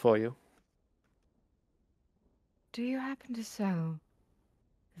can I do for you? Do you happen to sell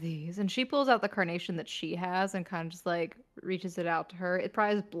these? And she pulls out the carnation that she has and kind of just like reaches it out to her. It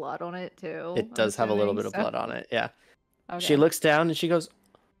probably has blood on it too. It I'm does have a little assuming, bit of so- blood on it. Yeah. She Okay. looks down and she goes,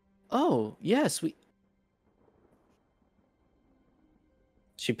 "Oh, yes, we."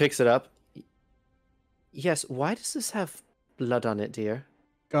 She picks it up. Yes, why does this have blood on it, dear?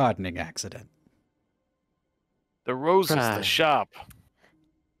 Gardening accident. The rose is the Right. shop.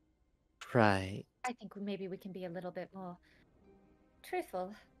 Right. I think maybe we can be a little bit more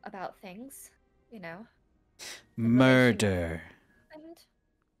truthful about things, you know. Murder. And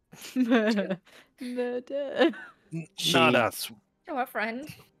Murder. Not us. to our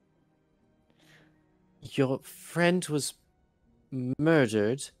friend. Your friend was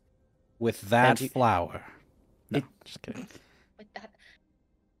murdered. With that And you- flower. No, It- just kidding. With that.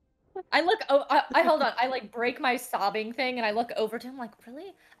 I look. Oh, I hold on. I like break my sobbing thing, and I look over to him like,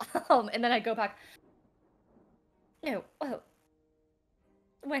 really? And then I go back. No. Well,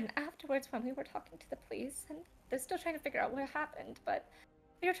 when we were talking to the police, and they're still trying to figure out what happened, but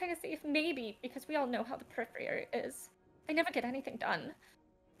we were trying to see if maybe, because we all know how the Periphery is, they never get anything done.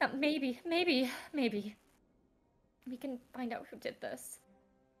 That maybe we can find out who did this.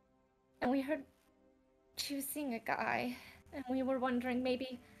 And we heard she was seeing a guy, and we were wondering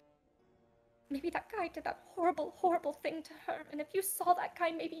maybe that guy did that horrible thing to her. And if you saw that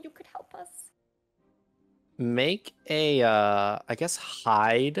guy, maybe you could help us. Make a, I guess,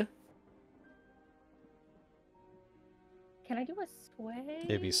 hide. Can I do a sway?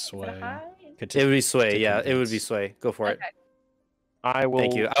 Maybe Is it a sway. hide? It would be sway. to Yeah, it would be convince. sway. Go for it. Okay. I will.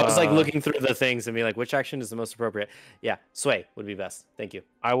 Thank you. I was like looking through the things and being like, which action is the most appropriate? Yeah, sway would be best. Thank you.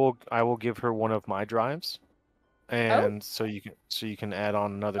 I will give her one of my drives, and so you can add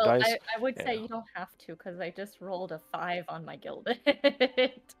on another Well, dice. I would say Yeah. you don't have to, because I just rolled a 5 on my gilded.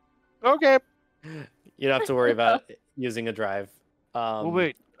 Okay. You don't have to worry about using a drive. Well,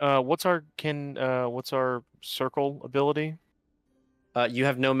 wait. What's our circle ability? You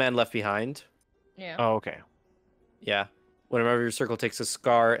have no man left behind. Yeah. Oh, okay. Yeah. Whenever your circle takes a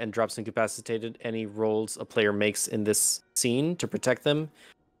scar and drops incapacitated, any rolls a player makes in this scene to protect them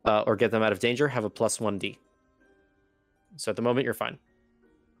or get them out of danger have a plus 1d. So at the moment, you're fine.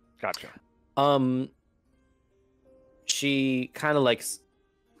 Gotcha. She kind of like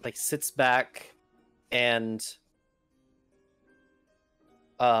sits back and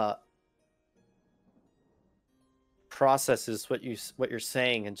processes what you're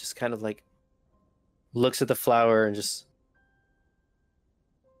saying and just kind of like looks at the flower and just,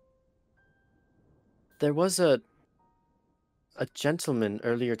 there was a gentleman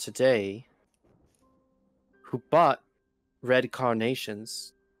earlier today who bought red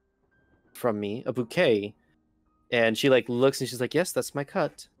carnations from me, a bouquet. And she like looks and she's like, yes, that's my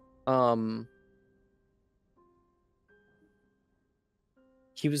cut.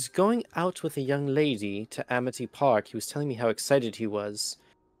 He was going out with a young lady to Amity Park. He was telling me how excited he was.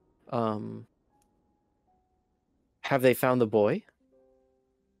 Have they found the boy?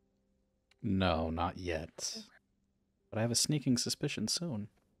 No, not yet. But I have a sneaking suspicion soon.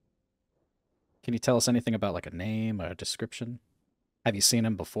 Can you tell us anything about like a name or a description? Have you seen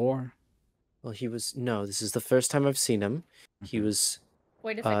him before? Well, no, this is the first time I've seen him. He Mhm. was,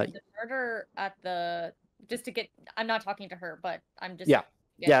 Wait a second. The murder at the just to get. I'm not talking to her, but I'm just. Yeah.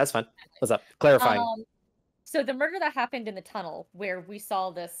 Yeah, that's fine. What's up? Clarifying. So the murder that happened in the tunnel where we saw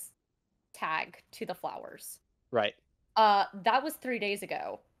this tag to the flowers. Right. That was 3 days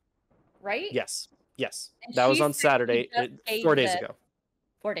ago, right? Yes. Yes. And That was she on said she Saturday, just gave 4 days this- ago.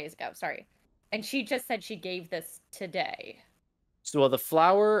 4 days ago, sorry. And she just said she gave this today. So, well, the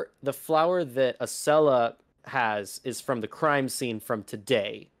flower that Acela has is from the crime scene from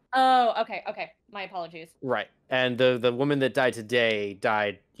today. Oh, okay. My apologies. Right. And the woman that died today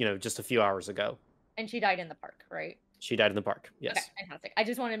died, just a few hours ago. And she died in the park, right? She died in the park. Yes. Okay, fantastic. I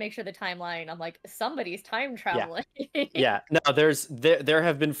just want to make sure the timeline. I'm like, somebody's time traveling. Yeah. No, there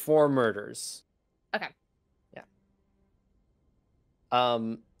have been 4 murders. Okay. Yeah.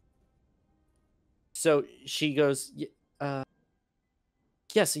 So she goes,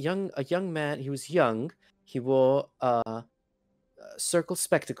 yes, a young man. He was young. He wore circle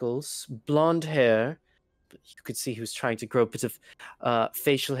spectacles, blonde hair. You could see he was trying to grow a bit of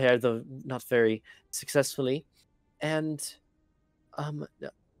facial hair, though not very successfully. And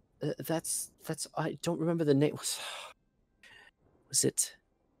that's I don't remember the name. was it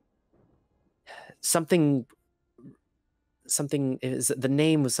something? Something is the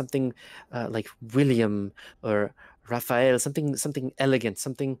name was something like William or Raphael, something elegant,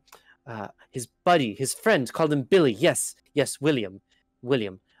 something. His buddy, his friend, called him Billy. Yes, William.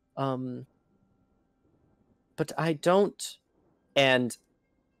 Um, but I don't. And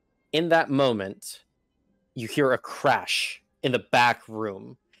in that moment, you hear a crash in the back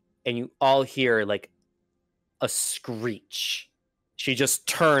room, and you all hear like a screech. She just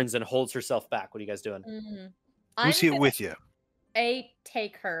turns and holds herself back. What are you guys doing? I'm Who's here gonna with you?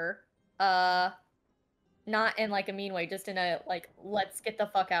 take her. Not in like a mean way, just in a like let's get the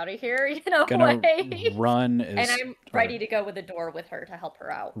fuck out of here, Gonna way. run And I'm ready to go with the door with her to help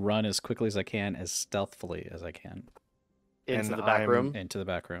her out. run as quickly as I can, as stealthily as I can Into And the back room. into the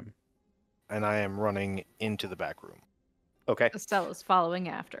back room. And I am running into the back room. Okay. Estella's following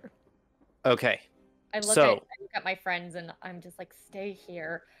after. Okay. I look at my friends and I'm just like, stay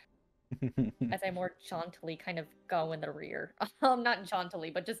here. As I more jauntily kind of go in the rear. Not jauntily,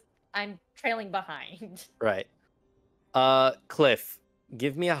 but just I'm trailing behind. Right. Cliff,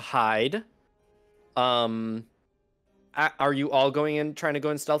 give me a hide. Are you all going in, trying to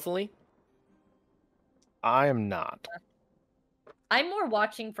go in stealthily? I am not. I'm more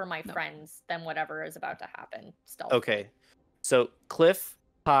watching for my No. friends than whatever is about to happen. Stealthily. Okay. So Cliff,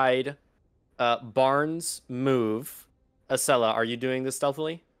 hide, Barnes, move. Acela, are you doing this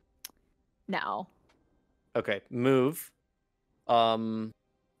stealthily? No. Okay, move.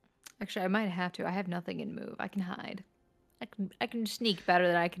 Actually, I might have to. I have nothing in move. I can hide. I can sneak better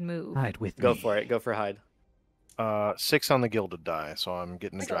than I can move. Hide with Go me. for it. Go for hide. 6 on the gilded die, so I'm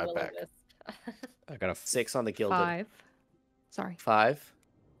getting the Like a drive will back. of this. I got a 6 on the gilded. 5. Sorry. 5.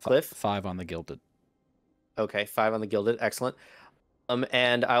 Cliff. 5 on the gilded. Okay, 5 on the gilded. Excellent.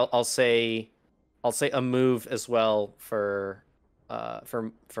 And I'll say a move as well for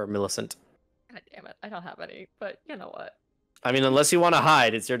Millicent. God damn it, I don't have any, but you know what? I mean, unless you want to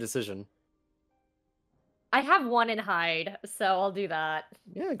hide, it's your decision. I have 1 in hide, so I'll do that.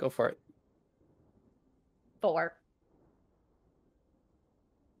 Yeah, go for it. 4.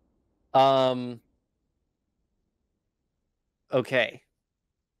 Okay.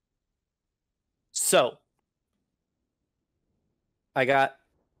 So I got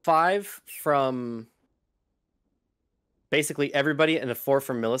 5 from basically everybody and a 4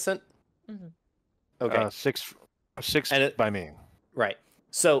 from Millicent. Mhm. Okay. 6 And by me. Right.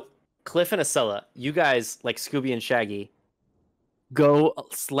 So Cliff and Acela, you guys, like Scooby and Shaggy, go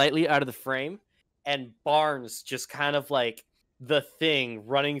slightly out of the frame, and Barnes just kind of like the thing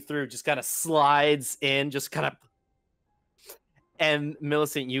running through just kind of slides in, just kind of. And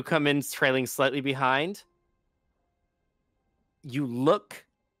Millicent, you come in trailing slightly behind. You look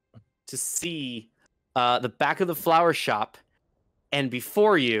to see the back of the flower shop, and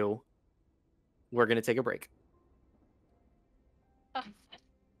before you, we're going to take a break.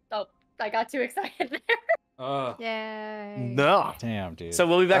 Oh, I got too excited there. Yay. No. Damn, dude. So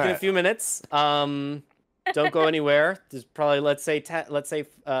we'll be back in a Alright. few minutes. Don't go anywhere. There's probably let's say 10 Let's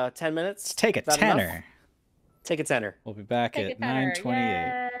minutes. take a Is that enough? tenner. Take a tenner. We'll be back Take at a tenner.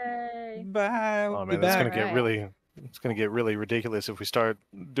 9:28. Yay. Bye. We'll Oh be man, that's back. gonna get Alright. really. It's gonna get really ridiculous if we start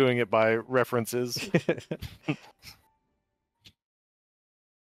doing it by references.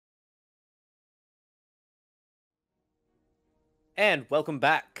 And welcome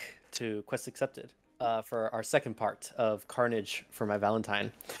back to Quest Accepted for our second part of Carnage for My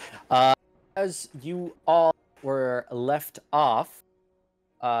Valentine. As you all were left off,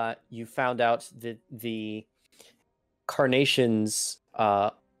 you found out that the carnations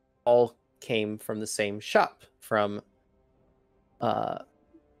all came from the same shop, from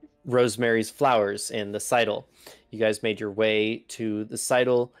Rosemary's Flowers in the Seidel. You guys made your way to the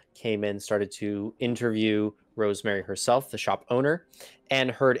Seidel, came in, started to interview Rosemary herself, the shop owner,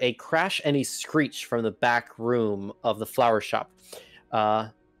 and heard a crash and a screech from the back room of the flower shop.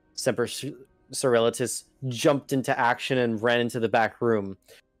 Semper Cerritulus jumped into action and ran into the back room.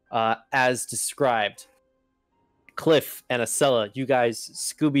 As described, Cliff and Acela, you guys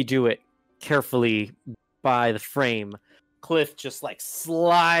Scooby-Doo it carefully by the frame. Cliff just like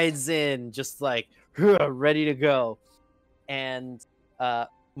slides in, just like ready to go. And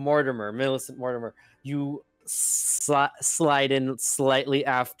Millicent Mortimer, you slide in slightly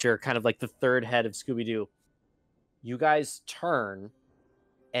after, kind of like the third head of Scooby-Doo. You guys turn,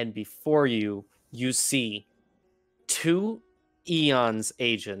 and before you, you see 2 EONS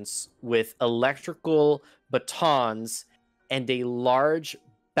agents with electrical batons and a large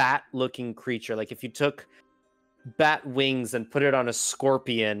bat-looking creature. Like if you took bat wings and put it on a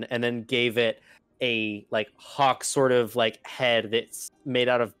scorpion and then gave it a like hawk sort of like head that's made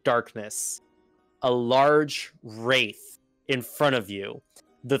out of darkness, a large wraith in front of you.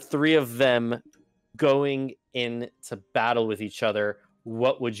 The three of them going into battle with each other.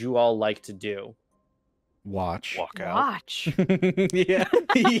 What would you all like to do? Watch. Walk out. Watch. Yeah.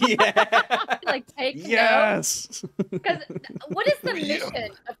 Yeah. Like take notes. Yes. Because what is the Yeah. mission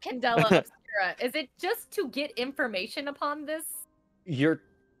of Candela Obscura? Is it just to get information upon this? You're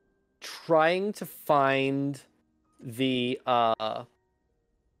trying to find the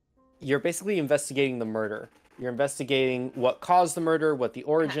you're basically investigating the murder. You're investigating what caused the murder, what the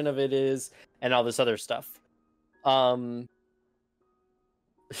origin of it is, and all this other stuff.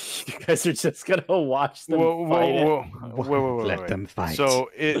 You guys are just gonna watch them fight it. Let them fight. So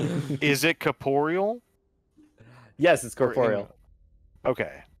is it corporeal? Yes, it's Or in- corporeal.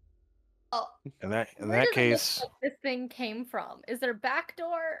 Okay. Oh, In where that does it case, look like this thing came from? Is there a back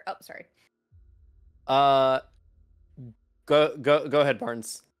door? Oh, sorry. Go ahead,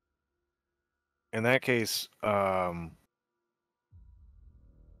 Barnes. I'll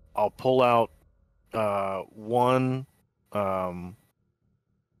pull out one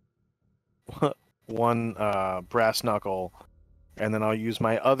one brass knuckle, and then I'll use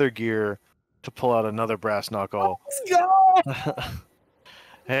my other gear to pull out another brass knuckle.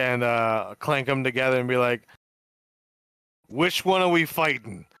 And clank them together and be like, which one are we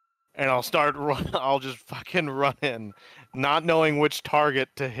fighting? And I'll start I'll just fucking run in, not knowing which target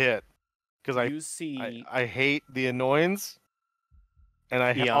to hit, because You see, I hate the annoyance, and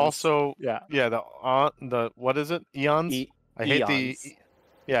I Eons. Also yeah, the what is it, eons? I hate Eons.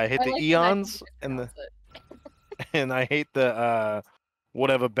 I hate I the like the eons method and you the pronounce it. and I hate the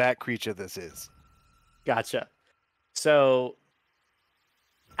whatever bat creature this is. Gotcha. So,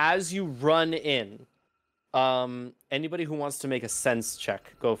 as you run in, anybody who wants to make a sense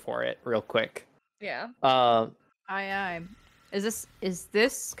check, go for it, real quick. Yeah. Aye. Is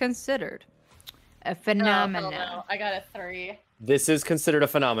this considered a Oh, phenomenon? hell no. I got a 3. This is considered a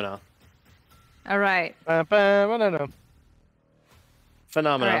phenomena. All right.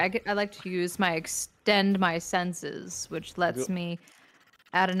 Phenomena. All right. I like to use my extend my senses, which lets me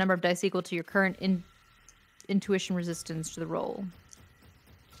add a number of dice equal to your current intuition resistance to the roll.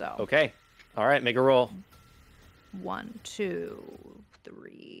 So. Okay. All right. Make a roll. 1, 2,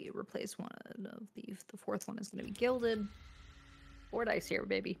 3. Replace one of these. The fourth one is going to be gilded. 4 dice here,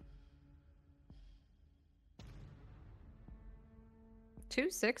 baby. 2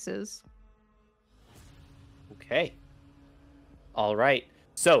 6s. Okay. All right.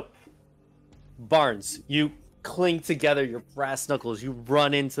 So, Barnes, you cling together your brass knuckles. You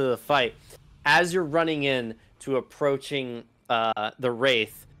run into the fight. As you're running in to approaching the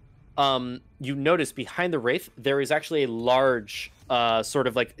wraith, you notice behind the wraith there is actually a large sort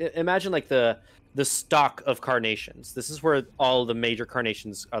of like, imagine like the stock of carnations. This is where all the major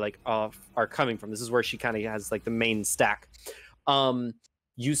carnations are like are coming from. This is where she kind of has like the main stack.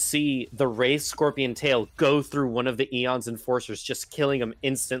 You see the wraith scorpion tail go through one of the Eon's enforcers, just killing him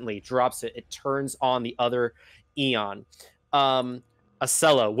instantly. Drops it. It turns on the other Eon.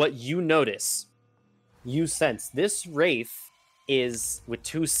 Acela, what you notice, you sense this wraith is with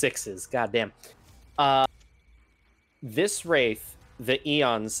 2 6s. Goddamn. This wraith, the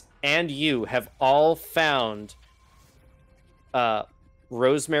Eons, and you have all found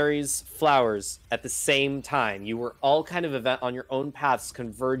Rosemary's flowers at the same time. You were all kind of on your own paths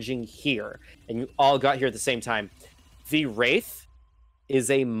converging here, and you all got here at the same time. The wraith is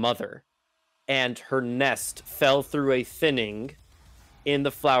a mother, and her nest fell through a thinning in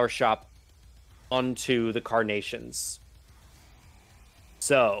the flower shop onto the carnations.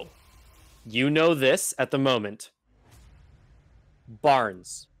 So, you know this at the moment.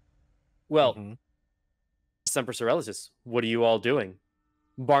 Barnes. Well, Semper Cerritulus, what are you all doing?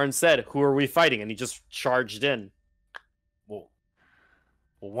 Barnes said, "Who are we fighting?" And he just charged in. Well,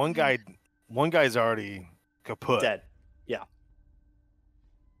 one guy's already kaput. Dead. Yeah.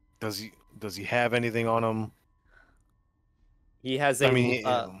 Does he have anything on him? He has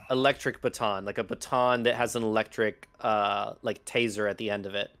electric baton, like a baton that has an electric like taser at the end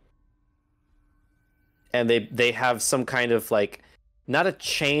of it. And they have some kind of like, not a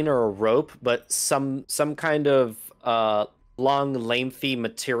chain or a rope, but some kind of long, lengthy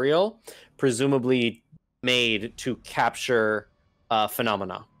material, presumably made to capture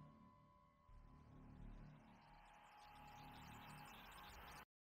phenomena.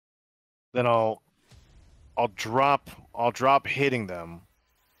 Then I'll drop hitting them,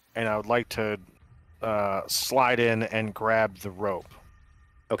 and I would like to slide in and grab the rope.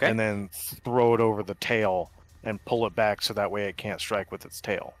 Okay. And then throw it over the tail and pull it back so that way it can't strike with its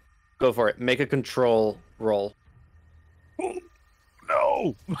tail. Go for it. Make a control roll.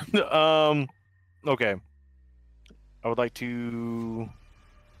 No. Okay. I would like to.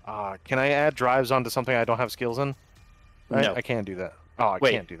 Can I add drives onto something I don't have skills in? No. I can't do that. Oh, I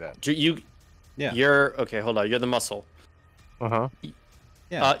Wait. can't do that. Yeah. You're okay. Hold on. You're the muscle. Uh-huh.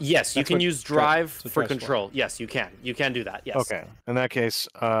 Yeah. Yes, you That's can what use drive that's what for drive's for. control. Yes, you can. You can do that. Yes. Okay. In that case,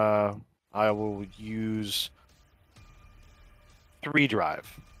 I will use 3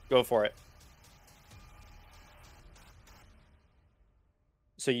 drive. Go for it.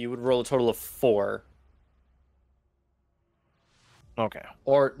 So you would roll a total of 4. Okay.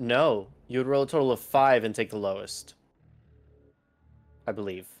 Or no, you would roll a total of 5 and take the lowest. I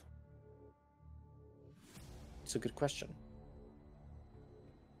believe. It's a good question.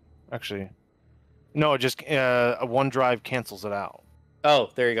 Actually, no, just a 1 drive cancels it out.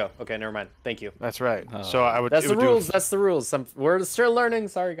 Oh, there you go. Okay, never mind. Thank you. That's right. Oh. So I would. That's it the would do- rules. That's the rules. We're still learning.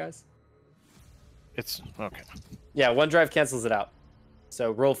 Sorry, guys. It's okay. Yeah, 1 drive cancels it out.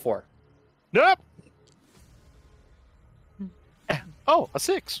 So roll 4. Nope. Oh, a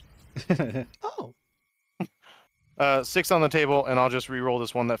 6. Oh. 6 on the table, and I'll just re-roll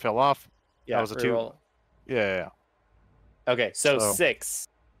this one that fell off. Yeah, That was a 2. reroll. Yeah. Okay, so 6.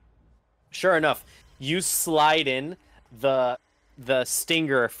 Sure enough, you slide in the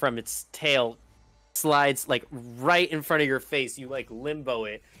stinger from its tail slides like right in front of your face. You like limbo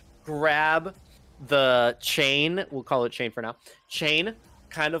it, grab the chain. We'll call it chain for now. Chain,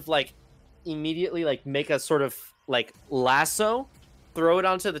 kind of like immediately like make a sort of like lasso, throw it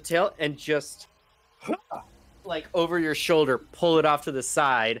onto the tail, and just like over your shoulder, pull it off to the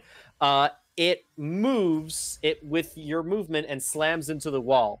side. It moves it with your movement and slams into the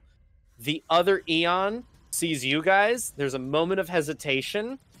wall. The other Eon sees you guys. There's a moment of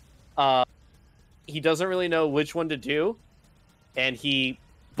hesitation. He doesn't really know which one to do, and he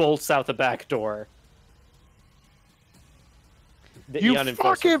bolts out the back door. The You Eon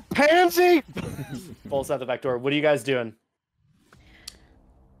enforcer fucking pansy! bolts out the back door. What are you guys doing?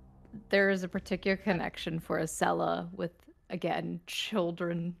 There is a particular connection for Acela with, again,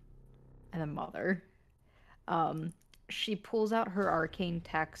 children and a mother. She pulls out her arcane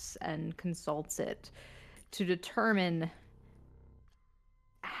text and consults it to determine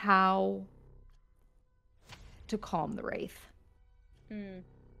how to calm the wraith.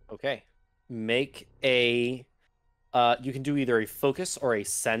 Okay. Make a... you can do either a focus or a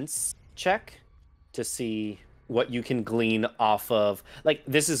sense check to see what you can glean off of. Like,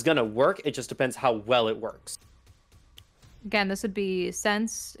 this is going to work. It just depends how well it works. Again, this would be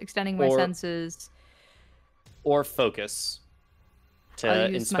sense, extending my senses. Or focus. To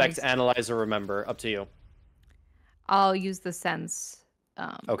I'll use inspect, my- analyze, or remember. Up to you. I'll use the sense.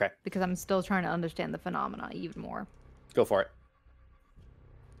 Okay. Because I'm still trying to understand the phenomena even more. Go for it.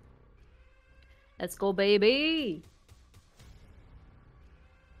 Let's go, baby!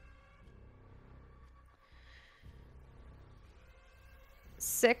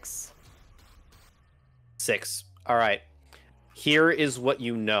 Six. 6. All right. Here is what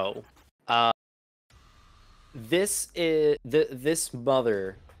you know. This is this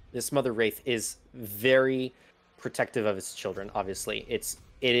mother wraith is very protective of its children. Obviously, it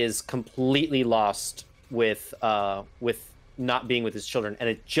is completely lost with not being with its children, and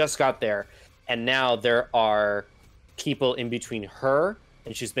it just got there, and now there are people in between her,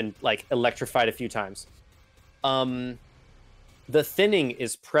 and she's been like electrified a few times. The thinning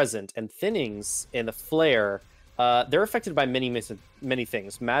is present, and thinnings in the flare, they're affected by many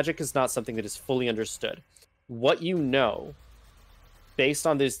things. Magic is not something that is fully understood. What you know, based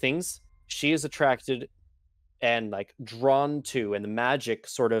on these things, she is attracted and like drawn to, and the magic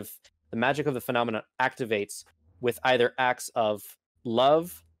of the phenomenon activates with either acts of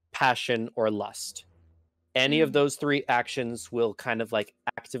love, passion, or lust. Any of those 3 actions will kind of like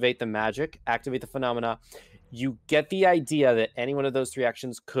activate the magic, activate the phenomena. You get the idea that any one of those 3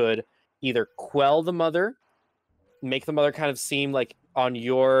 actions could either quell the mother, make the mother kind of seem like on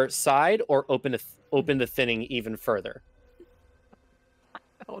your side, or open the thinning even further.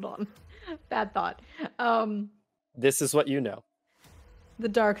 Hold on. Bad thought. This is what you know. The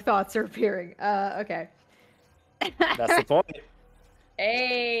dark thoughts are appearing. Okay. That's the point.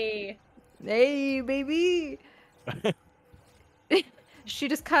 Hey. Hey, baby! She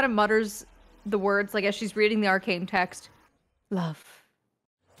just kind of mutters the words, like as she's reading the arcane text. Love.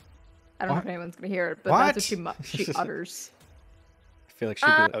 I don't know if anyone's gonna hear it, but that's what she utters. I feel like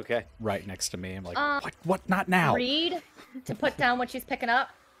she'd be Okay. right next to me. I'm like, what? What? Not now. Read to put down what she's picking up.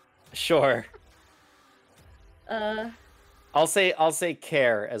 Sure. I'll say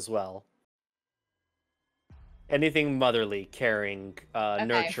care as well. Anything motherly, caring,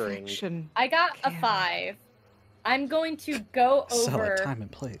 nurturing. Affection. I got a Care. 5. I'm going to go Sell it, over time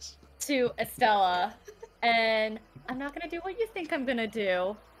and place. to Estella, and I'm not gonna do what you think I'm gonna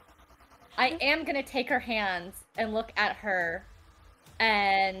do. I am gonna take her hands and look at her,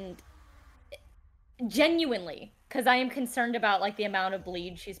 and genuinely, because I am concerned about like the amount of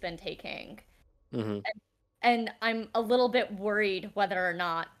bleed she's been taking, and I'm a little bit worried whether or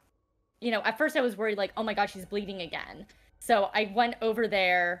not, at first I was worried like, oh my god, she's bleeding again. So I went over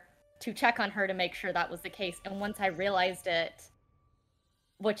there to check on her to make sure that was the case, and once I realized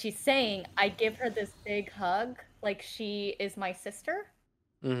what she's saying, I give her this big hug, like she is my sister,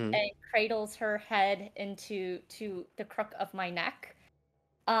 and cradles her head into the crook of my neck.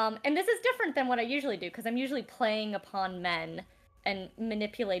 And this is different than what I usually do, because I'm usually playing upon men and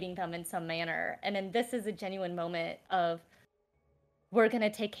manipulating them in some manner. And then this is a genuine moment of, we're going to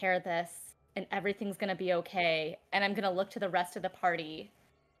take care of this, and everything's going to be okay. And I'm going to look to the rest of the party.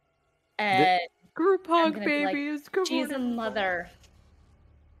 And Group I'm hug, gonna be like, babies. Come she's on, a everyone. mother.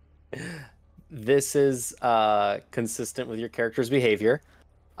 This is consistent with your character's behavior.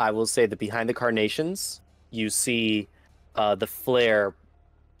 I will say that behind the carnations, you see the flare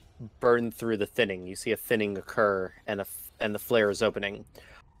burn through the thinning. You see a thinning occur, and the flare is opening.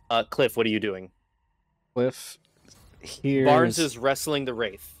 Cliff, what are you doing? Cliff hears... Barnes is wrestling the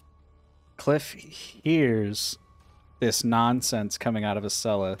wraith. Cliff hears this nonsense coming out of his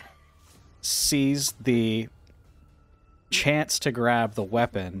cella, sees the chance to grab the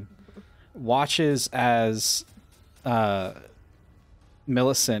weapon, watches as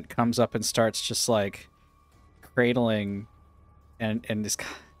Millicent comes up and starts just like cradling and is...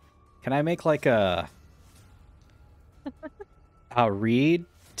 Can I make like a read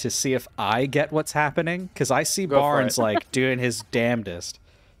to see if I get what's happening? Because I see Go for Barnes it. like doing his damnedest.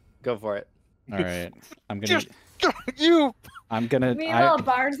 Go for it. All right, I'm gonna. You. I'm gonna. Meanwhile,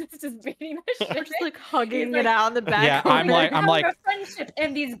 Barnes is just beating the shit. We're just like hugging He's it like, out in the back. Yeah, I'm like- a friendship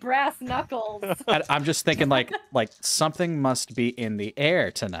in these brass knuckles. I'm just thinking like something must be in the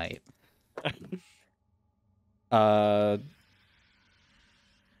air tonight.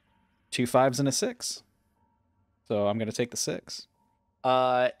 2 5s and a 6. So I'm gonna take the 6.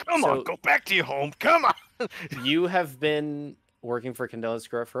 Come on, go back to your home. Come on. You have been working for Candela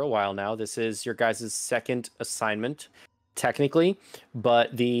Obscura for a while now. This is your guys' second assignment, technically,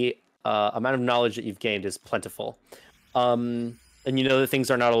 but the amount of knowledge that you've gained is plentiful. And you know that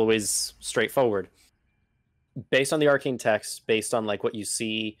things are not always straightforward. Based on the arcane text, based on like what you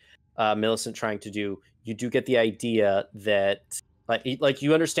see Millicent trying to do, you do get the idea that like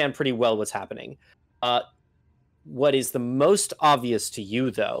you understand pretty well what's happening. What is the most obvious to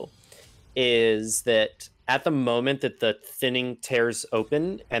you, though, is that at the moment that the thinning tears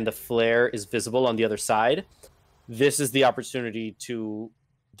open and the flare is visible on the other side, this is the opportunity to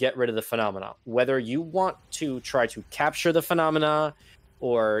get rid of the phenomena. Whether you want to try to capture the phenomena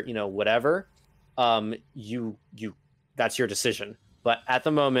or, whatever, you that's your decision. But at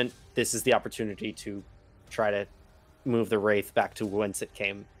the moment, this is the opportunity to try to move the wraith back to whence it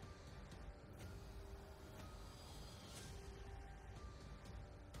came.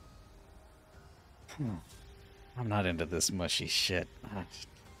 I'm not into this mushy shit.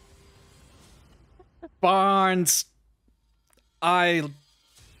 Barnes, I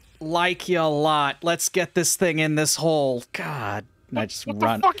like you a lot. Let's get this thing in this hole. God. And I just What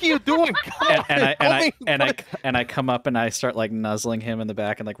run. the fuck are you doing? And I come up and I start like nuzzling him in the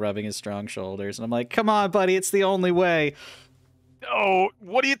back and like rubbing his strong shoulders. And I'm like, come on, buddy, it's the only way. Oh,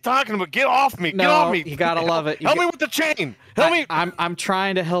 what are you talking about? Get off me! No, Get off me! you gotta love it. Help me with the chain! Help me! I'm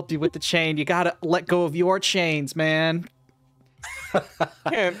trying to help you with the chain. You gotta let go of your chains, man.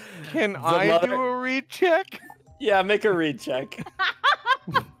 Can I do a read check? Yeah, make a read check.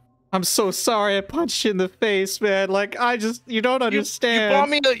 I'm so sorry I punched you in the face, man. Like you don't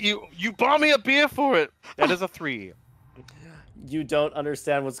understand. You bought me a beer for it. That is a 3. You don't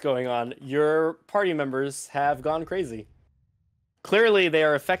understand what's going on. Your party members have gone crazy. Clearly, they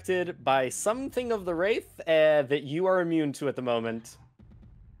are affected by something of the wraith that you are immune to at the moment.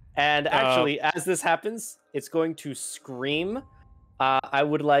 And actually, as this happens, it's going to scream. I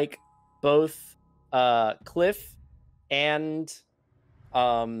would like both Cliff and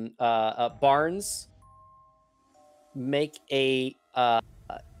Barnes make a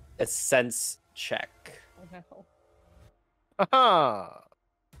sense check. Oh, no. Aha!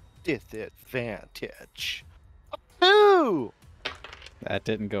 Disadvantage. 2! That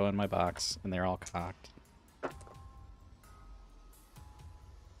didn't go in my box, and they're all cocked.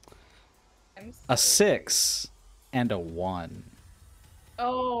 A 6 and a 1.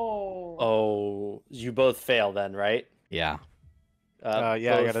 Oh. Oh, you both fail then, right? Yeah.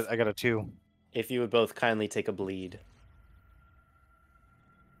 Yeah, Both, I got a 2. if you would both kindly take a bleed.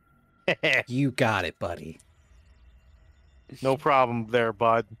 You got it, buddy. No problem there,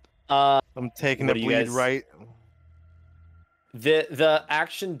 bud. I'm taking What the do you bleed guys- right. The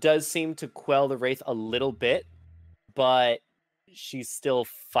action does seem to quell the wraith a little bit, but she's still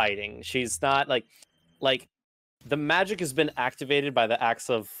fighting. She's not like the magic has been activated by the acts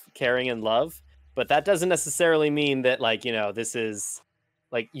of caring and love, but that doesn't necessarily mean that this is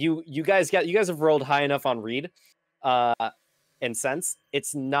like you guys have rolled high enough on read and sense.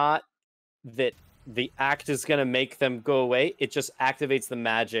 It's not that the act is going to make them go away. It just activates the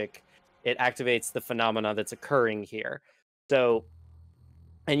magic. It activates the phenomena that's occurring here. So,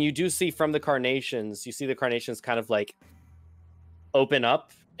 and you do see from the carnations, you see the carnations kind of like open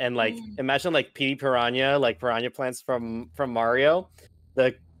up and like imagine like piranha, like piranha plants from Mario.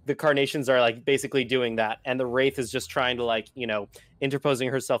 The carnations are like basically doing that, and the wraith is just trying to like interposing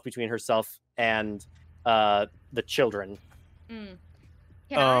herself between herself and the children. Can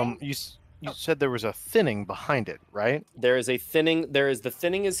I? You said there was a thinning behind it, right? There is a thinning. The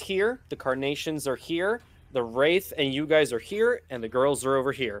thinning is here. The carnations are here. The wraith and you guys are here, and the girls are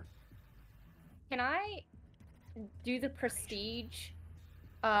over here. Can I do the prestige,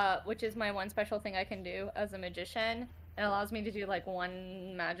 which is my one special thing I can do as a magician? It allows me to do like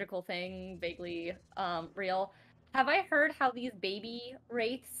one magical thing, vaguely real. Have I heard how these baby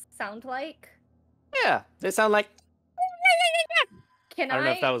wraiths sound like? Yeah, they sound like. Can I don't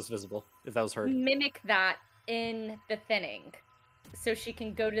know if that was visible, if that was heard. mimic that in the thinning, so she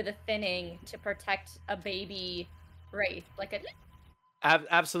can go to the thinning to protect a baby wraith, like a.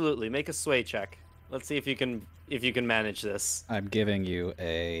 Absolutely, make a sway check. Let's see if you can manage this. I'm giving you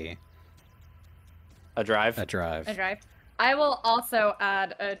a drive. a drive. A drive. I will also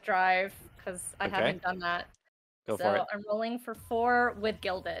add a drive because I Okay. haven't done that. Go so for it. I'm rolling for 4 with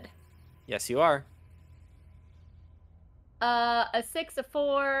gilded. Yes, you are. A 6, a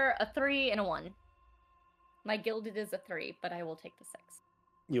 4, a 3, and a 1. My gilded is a 3, but I will take the 6.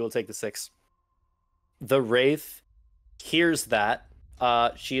 You will take the 6. The wraith hears that.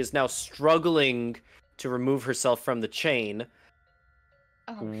 She is now struggling to remove herself from the chain.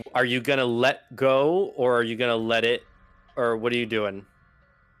 Oh, Are you gonna let go, or are you gonna let it, or what are you doing,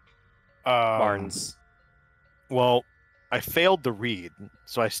 Barnes? Well, I failed the read,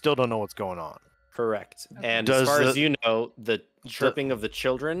 so I still don't know what's going on. Correct. Okay. And Does as far as the- you know, the chirping of the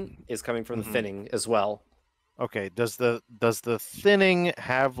children is coming from the Mhm. thinning as well. Okay, does the thinning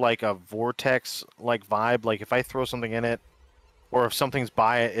have like a vortex like vibe? Like if I throw something in it, or if something's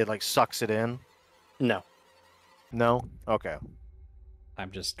by it, it like sucks it in? No. No? Okay.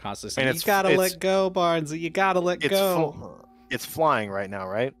 I'm just constantly saying, And you gotta it's- let go, Barnes. You gotta let go. It's flying right now,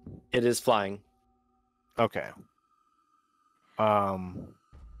 right? It is flying. Okay.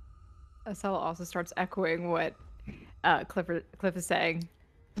 Estella also starts echoing what Cliff is saying.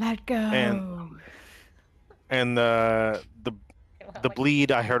 Let go. And the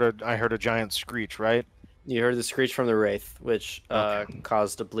bleed, I heard a giant screech, right? You heard the screech from the wraith, which Okay.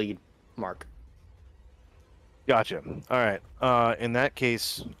 caused a bleed mark. Gotcha. All right. In that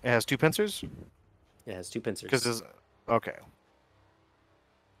case, it has 2 pincers? It has 2 pincers. Because okay.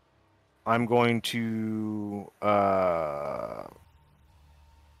 I'm going to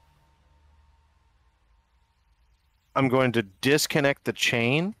disconnect the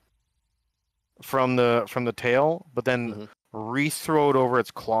chain from the tail, but then Mhm. re-throw it over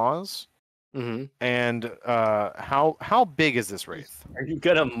its claws. Mm-hmm. And how big is this wraith? Are you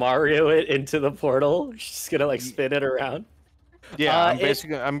gonna Mario it into the portal? You're just gonna like spin it around? Yeah, I'm it-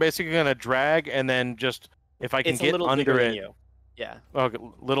 basically gonna drag, and then just if I can It's a get little under bigger it. than you. Yeah. Okay,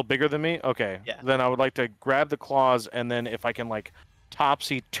 little bigger than me. Okay. Yeah. Then I would like to grab the claws, and then if I can like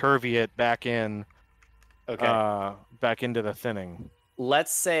topsy turvy it back in, Okay. back into the thinning.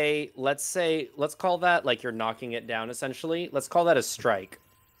 let's call that like you're knocking it down essentially. Let's call that a strike.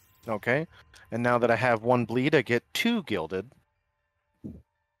 Okay. And now that I have 1 bleed, I get 2 gilded.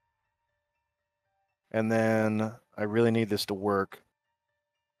 And then I really need this to work,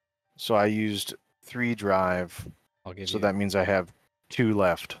 so I used 3 drive. I'll give So you. that means I have 2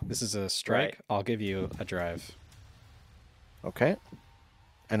 left. This is a strike. Right. I'll give you a drive. Okay.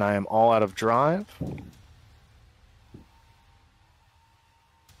 And I am all out of drive.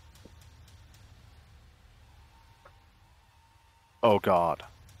 Oh god.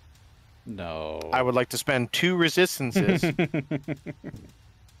 No. I would like to spend 2 resistances.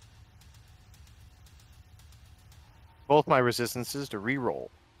 Both my resistances to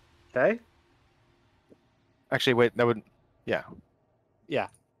re-roll. Okay. Actually, wait, that would... Yeah. Yeah.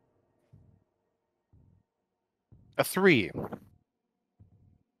 A 3.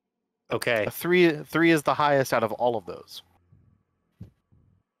 Okay. A 3 is the highest out of all of those.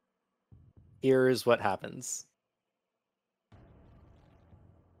 Here's what happens.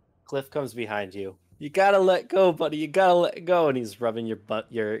 Cliff comes behind you. You gotta let go, buddy. You gotta let go. And he's rubbing your butt,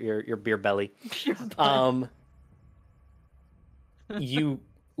 your beer belly. You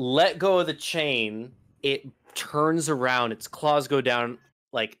let go of the chain. It turns around. Its claws go down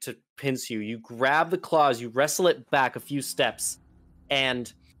like to pinch you. You grab the claws. You wrestle it back a few steps,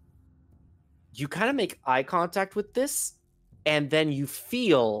 and you kind of make eye contact with this, and then you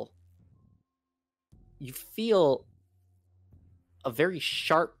feel a very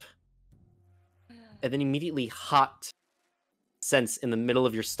sharp and then immediately hot sense in the middle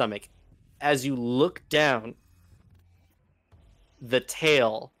of your stomach. As you look down, the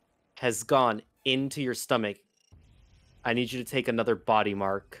tail has gone into your stomach. I need you to take another body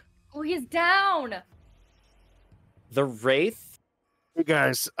mark. Oh, he's down. The Wraith Hey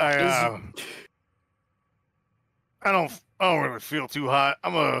guys, I don't really feel too hot.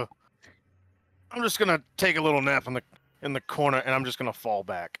 I'm just gonna take a little nap in the corner, and I'm just gonna fall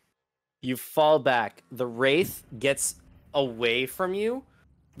back. You fall back. The Wraith gets away from you.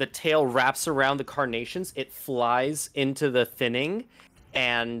 The tail wraps around the carnations. It flies into the thinning,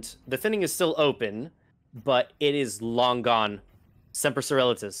 and the thinning is still open, but it is long gone. Semper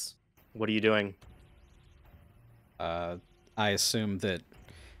Cerritulus, what are you doing? I assume that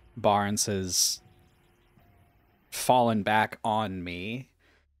Barnes has fallen back on me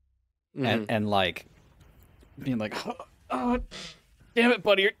and like being like, oh, damn it,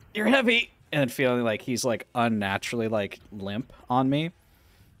 buddy, you're heavy, and feeling like he's like unnaturally like limp on me.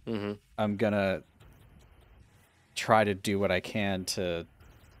 I'm gonna try to do what I can to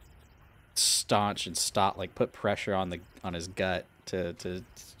staunch and stop, like put pressure on his gut to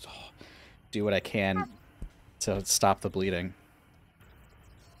do what I can to stop the bleeding.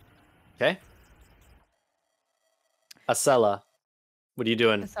 Okay. Acela, what are you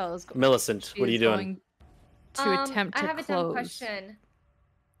doing? Millicent, what are you doing? To attempt to I have a close. dumb question.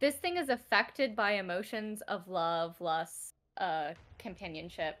 This thing is affected by emotions of love, lust,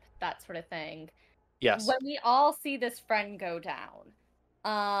 companionship, that sort of thing. Yes. When we all see this friend go down,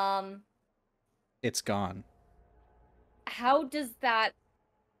 It's gone. how does that,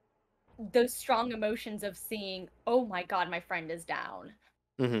 those strong emotions of seeing, oh my god, my friend is down.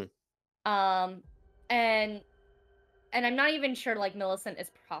 And I'm not even sure like Millicent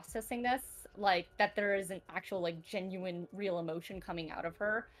is processing this, like that there is an actual like genuine real emotion coming out of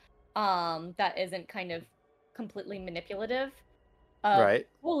her, that isn't kind of completely manipulative. Right.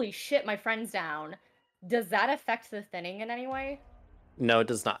 Holy shit, my friend's down. Does that affect the thinning in any way? No, it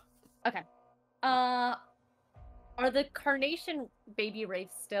does not. Okay. Are the carnation baby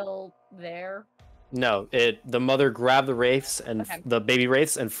wraiths still there? No, the mother grabbed the wraiths and Okay. the baby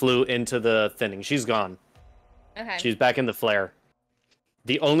wraiths and flew into the thinning. She's gone. Okay. She's back in the flare.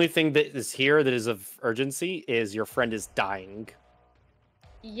 The only thing that is here that is of urgency is your friend is dying.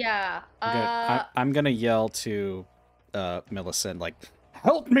 Yeah. I'm gonna yell to Millicent, like,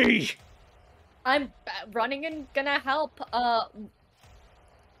 help me! I'm running and gonna help.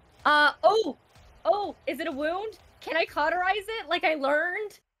 Oh, is it a wound? Can I cauterize it like I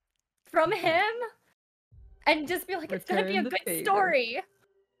learned from him? And just be like, it's gonna be a Return the good favor. story.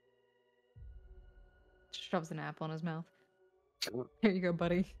 Shoves an apple in his mouth. Here you go,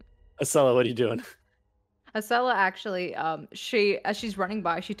 buddy. Acela, what are you doing? Acela actually, as she's running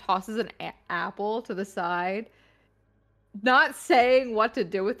by, she tosses an apple to the side, not saying what to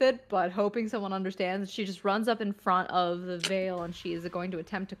do with it, but hoping someone understands. She just runs up in front of the veil, and she is going to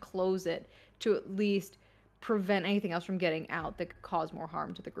attempt to close it to at least prevent anything else from getting out that could cause more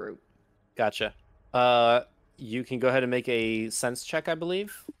harm to the group. Gotcha. You can go ahead and make a sense check, I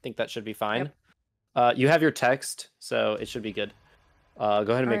believe. I think that should be fine. You have your text, so it should be good. Go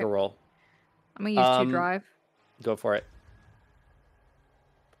ahead and make a roll. I'm gonna use 2 drive. Go for it.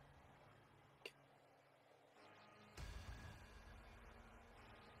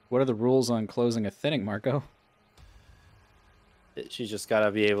 What are the rules on closing a thinning, Marco? She's just got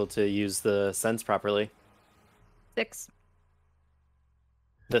to be able to use the sense properly. 6.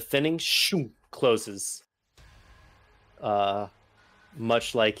 The thinning closes.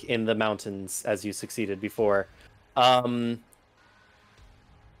 Much like in the mountains as you succeeded before.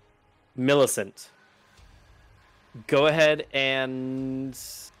 Millicent, go ahead and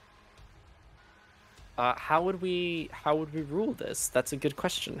how would we rule this? That's a good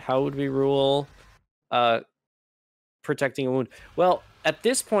question. How would we rule protecting a wound? Well, at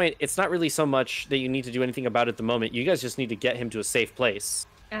this point, it's not really so much that you need to do anything about it at the moment. You guys just need to get him to a safe place.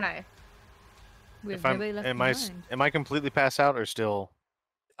 Okay. We've If I'm, nobody left am I behind. am I completely passed out or still?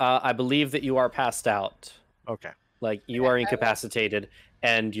 I believe that you are passed out. Okay. Like you are incapacitated,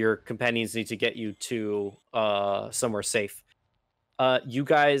 and your companions need to get you to somewhere safe. You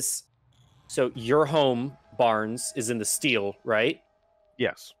guys, so your home, Barnes, is in the Steel, right?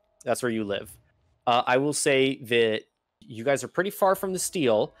 Yes. That's where you live. I will say that you guys are pretty far from the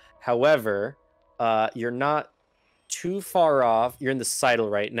Steel. However, you're not too far off. You're in the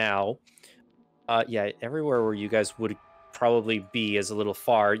Seidel right now. Yeah, everywhere where you guys would probably be is a little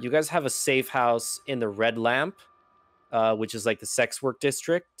far. You guys have a safe house in the Red Lamp, which is like the sex work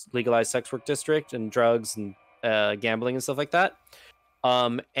district, legalized sex work district, and drugs and gambling and stuff like that.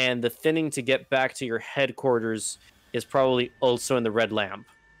 And the thinning to get back to your headquarters is probably also in the Red Lamp.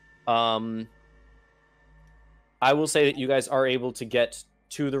 I will say that you guys are able to get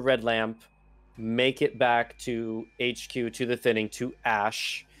to the Red Lamp, make it back to HQ, to the thinning, to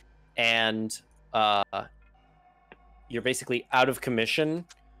Ash, and you're basically out of commission,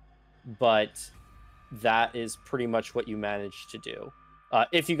 but that is pretty much what you managed to do.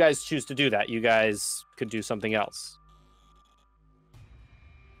 If you guys choose to do that, you guys could do something else.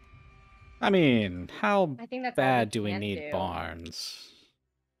 I mean, how I think that's all bad do we can need do. Barnes?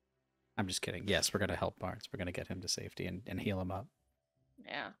 I'm just kidding. Yes, we're gonna help Barnes. We're gonna get him to safety and heal him up.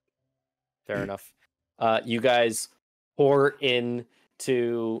 Yeah. Fair enough. You guys pour in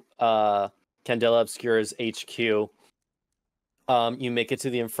to Candela Obscura's HQ. You make it to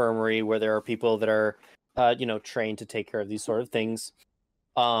the infirmary where there are people that are, trained to take care of these sort of things.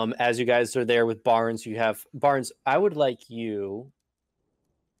 As you guys are there with Barnes, you have Barnes. I would like you.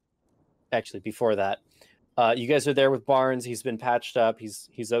 Actually, before that, you guys are there with Barnes. He's been patched up.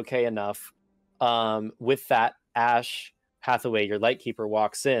 He's okay enough. With that, Ash Hathaway, your lightkeeper,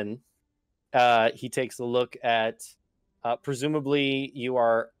 walks in. He takes a look at. Presumably, you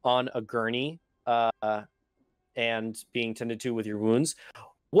are on a gurney and being tended to with your wounds.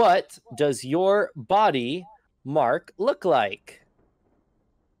 What does your body mark look like?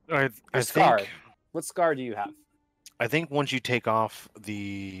 I Scar. think What scar do you have? I think once you take off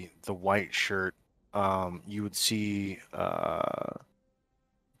the white shirt, you would see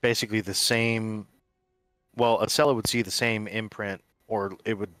basically the same. Well, Acela would see the same imprint, or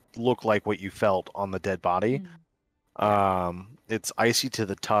it would look like what you felt on the dead body. It's icy to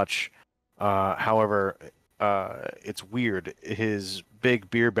the touch. However, it's weird. His big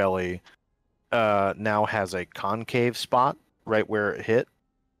beer belly now has a concave spot right where it hit,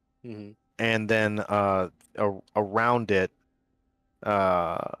 and then around it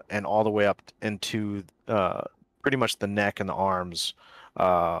and all the way up into pretty much the neck and the arms,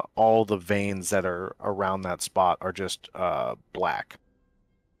 all the veins that are around that spot are just black.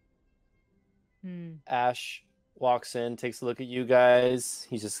 Ash walks in, takes a look at you guys.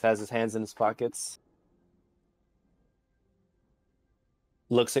 He just has his hands in his pockets.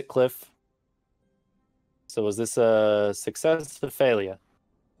 Looks at Cliff. So was this a success or failure?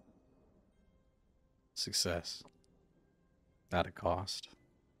 Success. At a cost.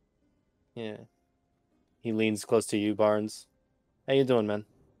 Yeah. He leans close to you, Barnes. How you doing, man?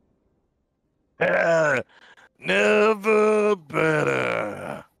 Never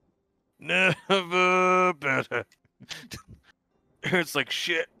better. Never better. It's like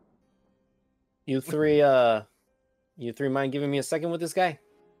shit. You three mind giving me a second with this guy?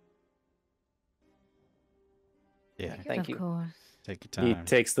 Yeah. Thank you. Of course. Take your He time.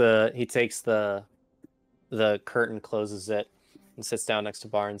 takes the curtain, closes it, and sits down next to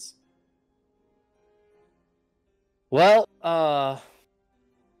Barnes. Well,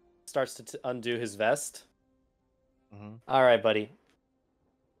 starts to undo his vest. All right, buddy.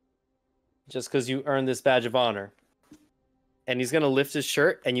 Just because you earned this badge of honor. And he's going to lift his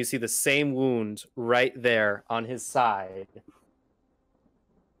shirt, and you see the same wound right there on his side.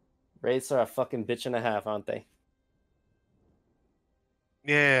 Wraiths are a fucking bitch and a half, aren't they?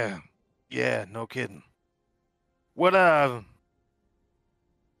 Yeah, no kidding. What happened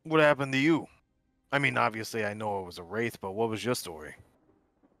to you? I mean, obviously I know it was a wraith, but what was your story?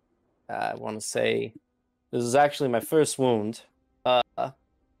 I want to say this is actually my first wound.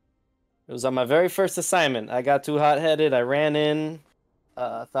 It was on my very first assignment. I got too hot-headed. I ran in.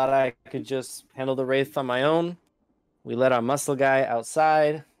 Thought I could just handle the wraith on my own. We let our muscle guy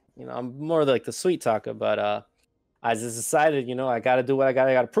outside. I'm more like the sweet talker, but I just decided, I got to do what I got.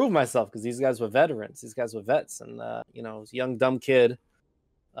 I got to prove myself because these guys were veterans. These guys were vets, and I was a young dumb kid.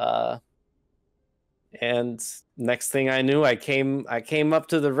 And next thing I knew, I came up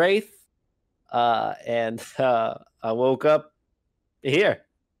to the wraith, and I woke up Here.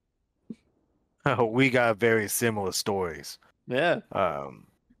 We got very similar stories. Yeah.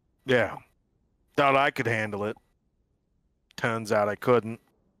 Yeah. Thought I could handle it. Turns out I couldn't.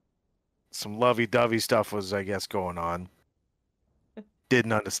 Some lovey-dovey stuff was, I guess, going on.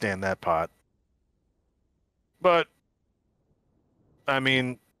 Didn't understand that part. But, I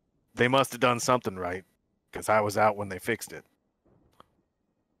mean, they must have done something right, because I was out when they fixed it.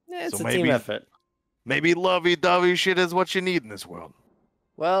 Yeah, it's So a team effort. Maybe lovey-dovey shit is what you need in this world.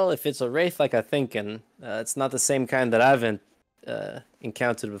 Well, if it's a wraith like I'm thinking, it's not the same kind that I've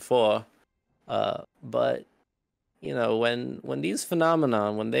encountered before. But you know, when these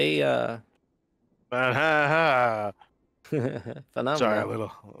phenomenon, when they Sorry, phenomena, a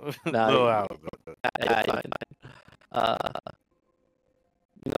little, Nah, little out of it. yeah, fine.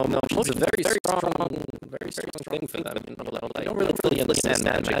 It's a very strong thing for them. You know, like, I don't really understand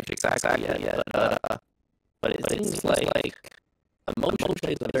that magic exactly yet, but it seems like emotion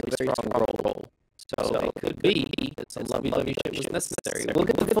plays a very strong role. So it could be that some lovey-dovey shit was necessary. We'll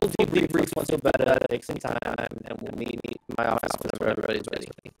get the full debrief once we're better. Take some time, and we'll meet in my office whenever everybody's ready.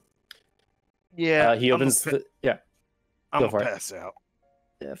 Yeah, He opens the... Yeah, I'm go for gonna it. pass out.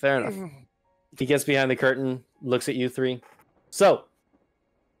 Yeah, fair enough. He gets behind the curtain, looks at you three. So,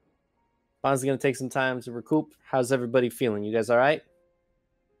 Bond's going to take some time to recoup. How's everybody feeling? You guys all right?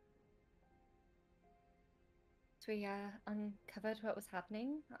 So we uncovered what was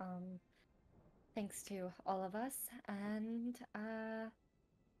happening. Thanks to all of us, and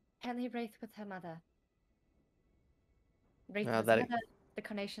apparently Wraith with her mother. Wraith with her mother. The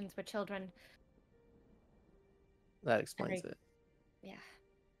Carnations were children. That explains it. Yeah.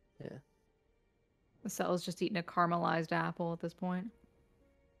 Yeah. Estelle's just eating a caramelized apple at this point.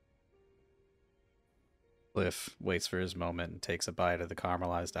 Cliff waits for his moment and takes a bite of the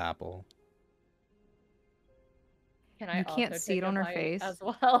caramelized apple. You can't see it on her face as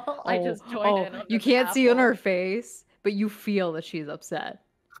well. I just joined in. You can't see on her face, but you feel that she's upset.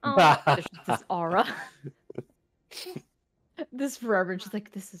 Oh. There's just this aura. This forever, and she's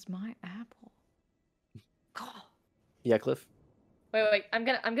like, "This is my apple." Oh. Yeah, Cliff. Wait. I'm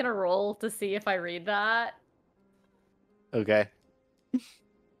gonna roll to see if I read that. Okay.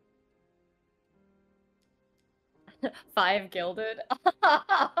 5 gilded.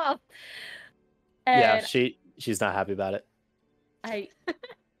 Yeah, she's not happy about it.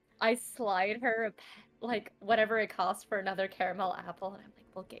 I slide her like whatever it costs for another caramel apple, and I'm like,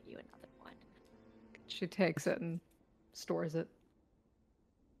 we'll get you another one. She takes it and stores it.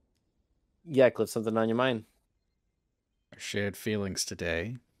 Yeah, Cliff, something on your mind? I shared feelings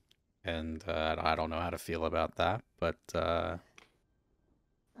today, and I don't know how to feel about that, but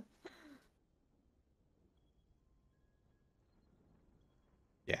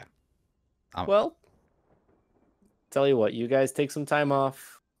yeah. Well, tell you what, you guys take some time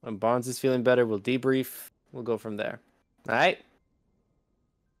off. When Barnes is feeling better, we'll debrief. We'll go from there. All right?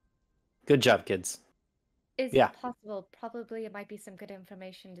 Good job, kids. Is it possible? Probably it might be some good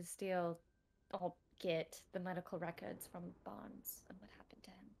information to steal or get the medical records from Barnes and what happened to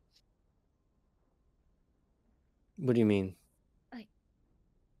him. What do you mean? Like,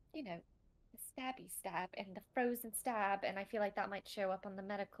 you know, the stabby stab and the frozen stab, and I feel like that might show up on the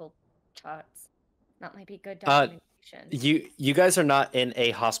medical charts. That might be good documentation. You guys are not in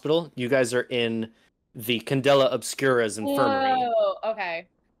a hospital. You guys are in the Candela Obscura's infirmary. Oh, okay.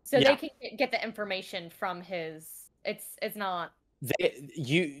 So they can get the information from his. It's not.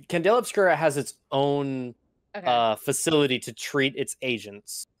 Candela Obscura has its own facility to treat its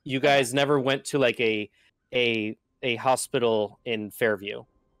agents. You guys never went to like a hospital in Faireview.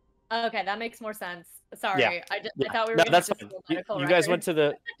 Okay, that makes more sense. Sorry, I thought we were. No, that's fine. You guys went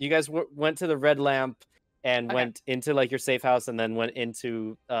to the Red Lamp and went into like your safe house, and then went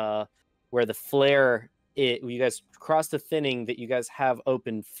into where the flare. You guys crossed the thinning that you guys have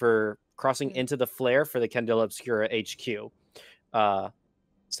open for crossing into the flare for the Candela Obscura HQ.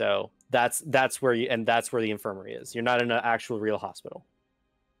 So that's where that's where the infirmary is. You're not in an actual real hospital.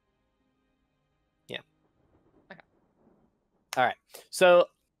 Yeah. Okay. All right. So it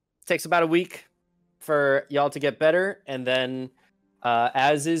takes about a week for y'all to get better, and then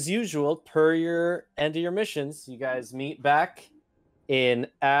as is usual, per your end of your missions, you guys meet back in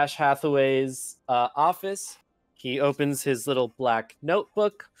Ash Hathaway's office. He opens his little black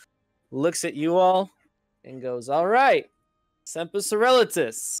notebook, looks at you all, and goes, "All right, Semper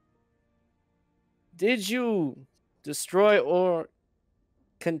Cerritulus, did you destroy or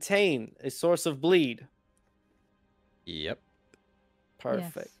contain a source of bleed?" Yep.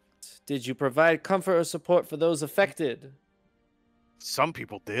 Perfect. Yes. Did you provide comfort or support for those affected? Some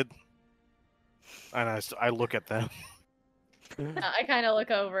people did. And I look at them. I kind of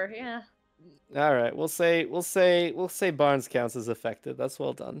look over. Yeah. All right, we'll say Barnes counts as affected. That's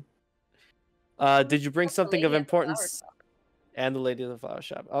well done. Did you bring That's the something of lady at the flower importance? shop. And the lady of the flower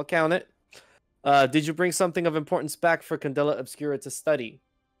shop. I'll count it. Did you bring something of importance back for Candela Obscura to study?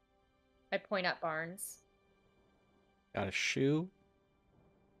 I point at Barnes. Got a shoe.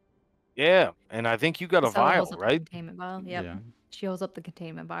 Yeah, and I think you got a Estella holds vial, up the right? containment vial. Yep. Yeah. She holds up the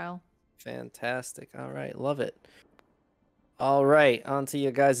containment vial. Fantastic. All right, love it. All right, on to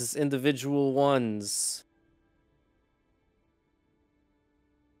you guys' individual ones.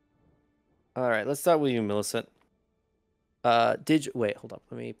 All right, let's start with you, Millicent. Wait, hold up.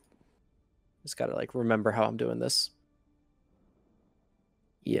 Let me just gotta like remember how I'm doing this.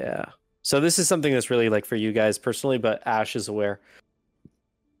 Yeah. So this is something that's really like for you guys personally, but Ash is aware.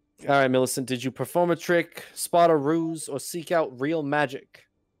 All right, Millicent, did you perform a trick, spot a ruse, or seek out real magic?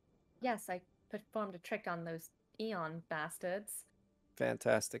 Yes, I performed a trick on those Eon bastards.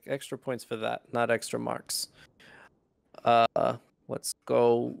 Fantastic. Extra points for that, not extra marks. Let's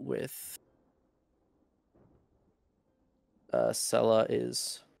go with Sella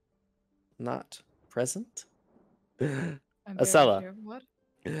is not present. I'm Acela. sure.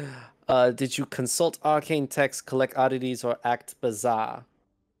 What? Did you consult arcane texts, collect oddities, or act bizarre?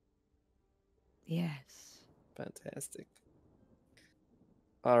 Yes. Fantastic.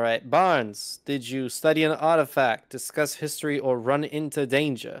 All right, Barnes. Did you study an artifact, discuss history, or run into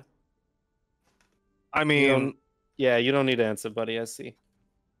danger? I You mean, don't. Yeah, you don't need to answer, buddy. I see.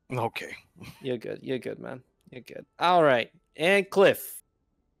 okay. You're good. You're good, man. You're good. All right, and Cliff.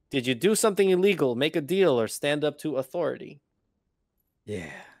 Did you do something illegal, make a deal, or stand up to authority?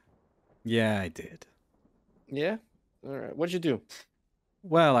 Yeah. Yeah, I did. Yeah. All right. What'd you do?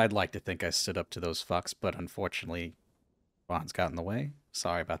 Well, I'd like to think I stood up to those fucks, but unfortunately, Bond's got in the way.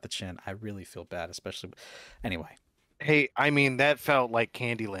 Sorry about the chin. I really feel bad, especially. Anyway. Hey, I mean, that felt like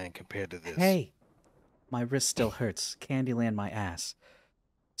Candyland compared to this. Hey, my wrist still hurts. Candyland my ass.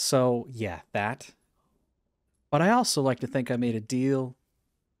 So, yeah, that. But I also like to think I made a deal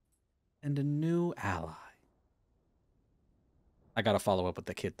and a new ally. I gotta follow up with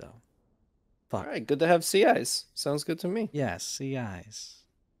the kid, though. Fuck. All right. Good to have CIs. Sounds good to me. Yes, CIs.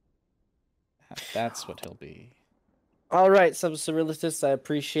 That's what he'll be. All right, Semper Cerritulus, I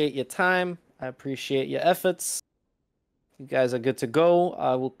appreciate your time. I appreciate your efforts. You guys are good to go.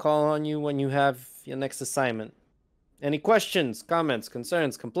 I will call on you when you have your next assignment. Any questions, comments,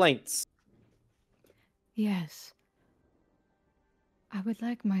 concerns, complaints? Yes. I would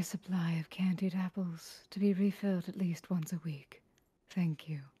like my supply of candied apples to be refilled at least once a week. Thank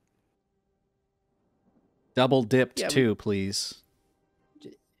you. Double dipped, Yeah, too, please.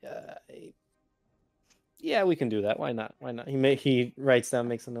 Uh, yeah, we can do that. Why not? Why not? He writes down,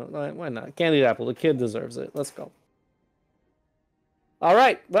 makes a note. Why not? Candied apple. The kid deserves it. Let's go. All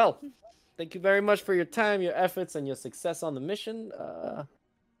right. Well, thank you very much for your time, your efforts, and your success on the mission.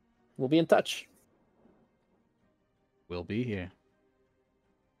 We'll be in touch. We'll be here.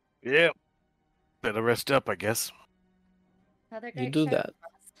 Yeah. Better rest up, I guess. Another You great do show. that.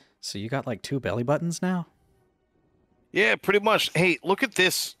 So you got like 2 belly buttons now? Yeah, pretty much. Hey, look at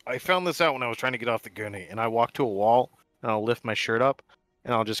this. I found this out when I was trying to get off the gurney, and I walk to a wall, and I'll lift my shirt up,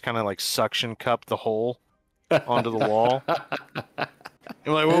 and I'll just kind of like suction cup the hole onto the wall. I'm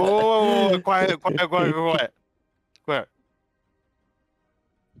like, whoa, quiet.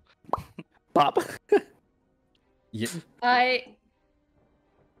 Pop. Yeah.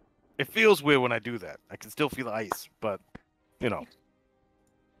 It feels weird when I do that. I can still feel the ice, but, you know,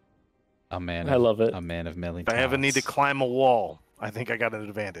 A man I of, love it. A man of many if I ever need to talents. climb a wall, I think I got an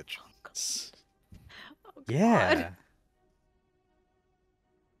advantage. Oh, God. Yeah.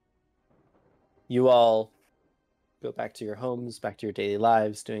 You all go back to your homes, back to your daily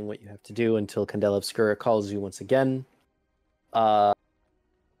lives, doing what you have to do until Candela Obscura calls you once again. For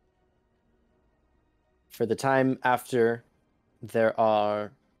the time after, there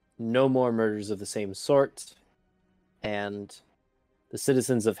are no more murders of the same sort, and the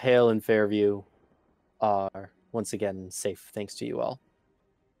citizens of Hale and Faireview are once again safe, thanks to you all.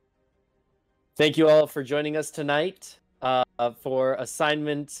 Thank you all for joining us tonight for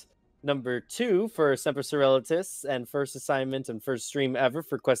assignment number 2 for Semper Cerritulus, and first assignment and first stream ever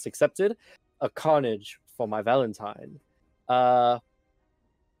for Quest Accepted, a Carnage for My Valentine.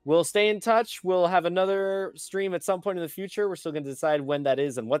 We'll stay in touch. We'll have another stream at some point in the future. We're still going to decide when that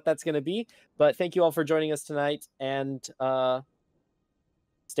is and what that's going to be. But thank you all for joining us tonight, and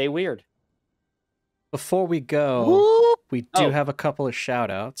stay weird. Before we go, Whoop! we do Oh. have a couple of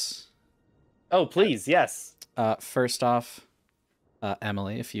shout outs. Oh, please, yes. First off,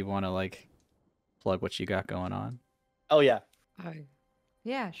 Emily, if you want to like plug what you got going on. Oh, yeah.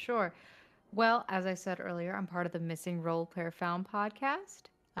 Yeah, sure. Well, as I said earlier, I'm part of the Missing Role Player Found podcast.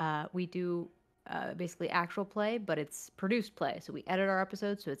 We do basically actual play, but it's produced play. So we edit our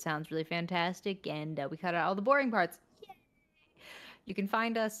episodes so it sounds really fantastic, and we cut out all the boring parts. You can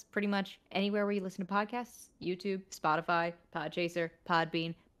find us pretty much anywhere where you listen to podcasts: YouTube, Spotify, Podchaser,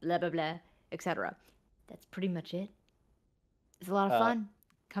 Podbean, blah blah blah, etc. That's pretty much it. It's a lot of fun.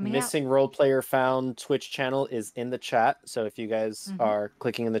 Coming Missing Role Player Found Twitch channel is in the chat. So if you guys are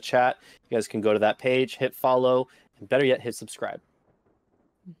clicking in the chat, you guys can go to that page, hit follow, and better yet, hit subscribe.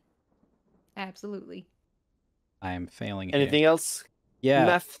 Absolutely. I am failing Anything else?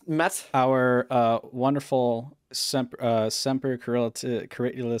 Yeah. Matt? Our wonderful Semper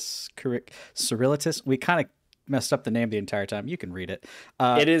Cerritulus. We kind of messed up the name the entire time. You can read it.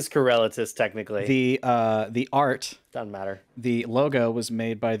 It is Cerritulus, technically. The art, doesn't matter. The logo was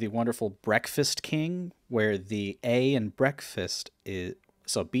made by the wonderful Breakfast King, where the A in breakfast is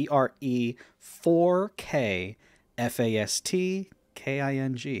so BRE4KFASTKING.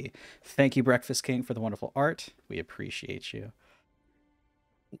 Thank you, Breakfast King, for the wonderful art. We appreciate you.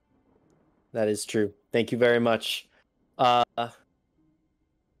 That is true. Thank you very much. Are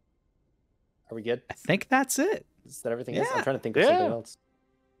we good? I think that's it. Is that everything Yeah. else? I'm trying to think of something else.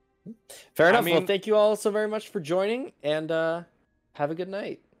 Fair enough. Well, thank you all so very much for joining, and have a good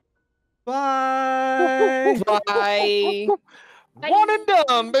night. Bye. Bye. One and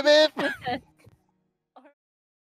done, baby.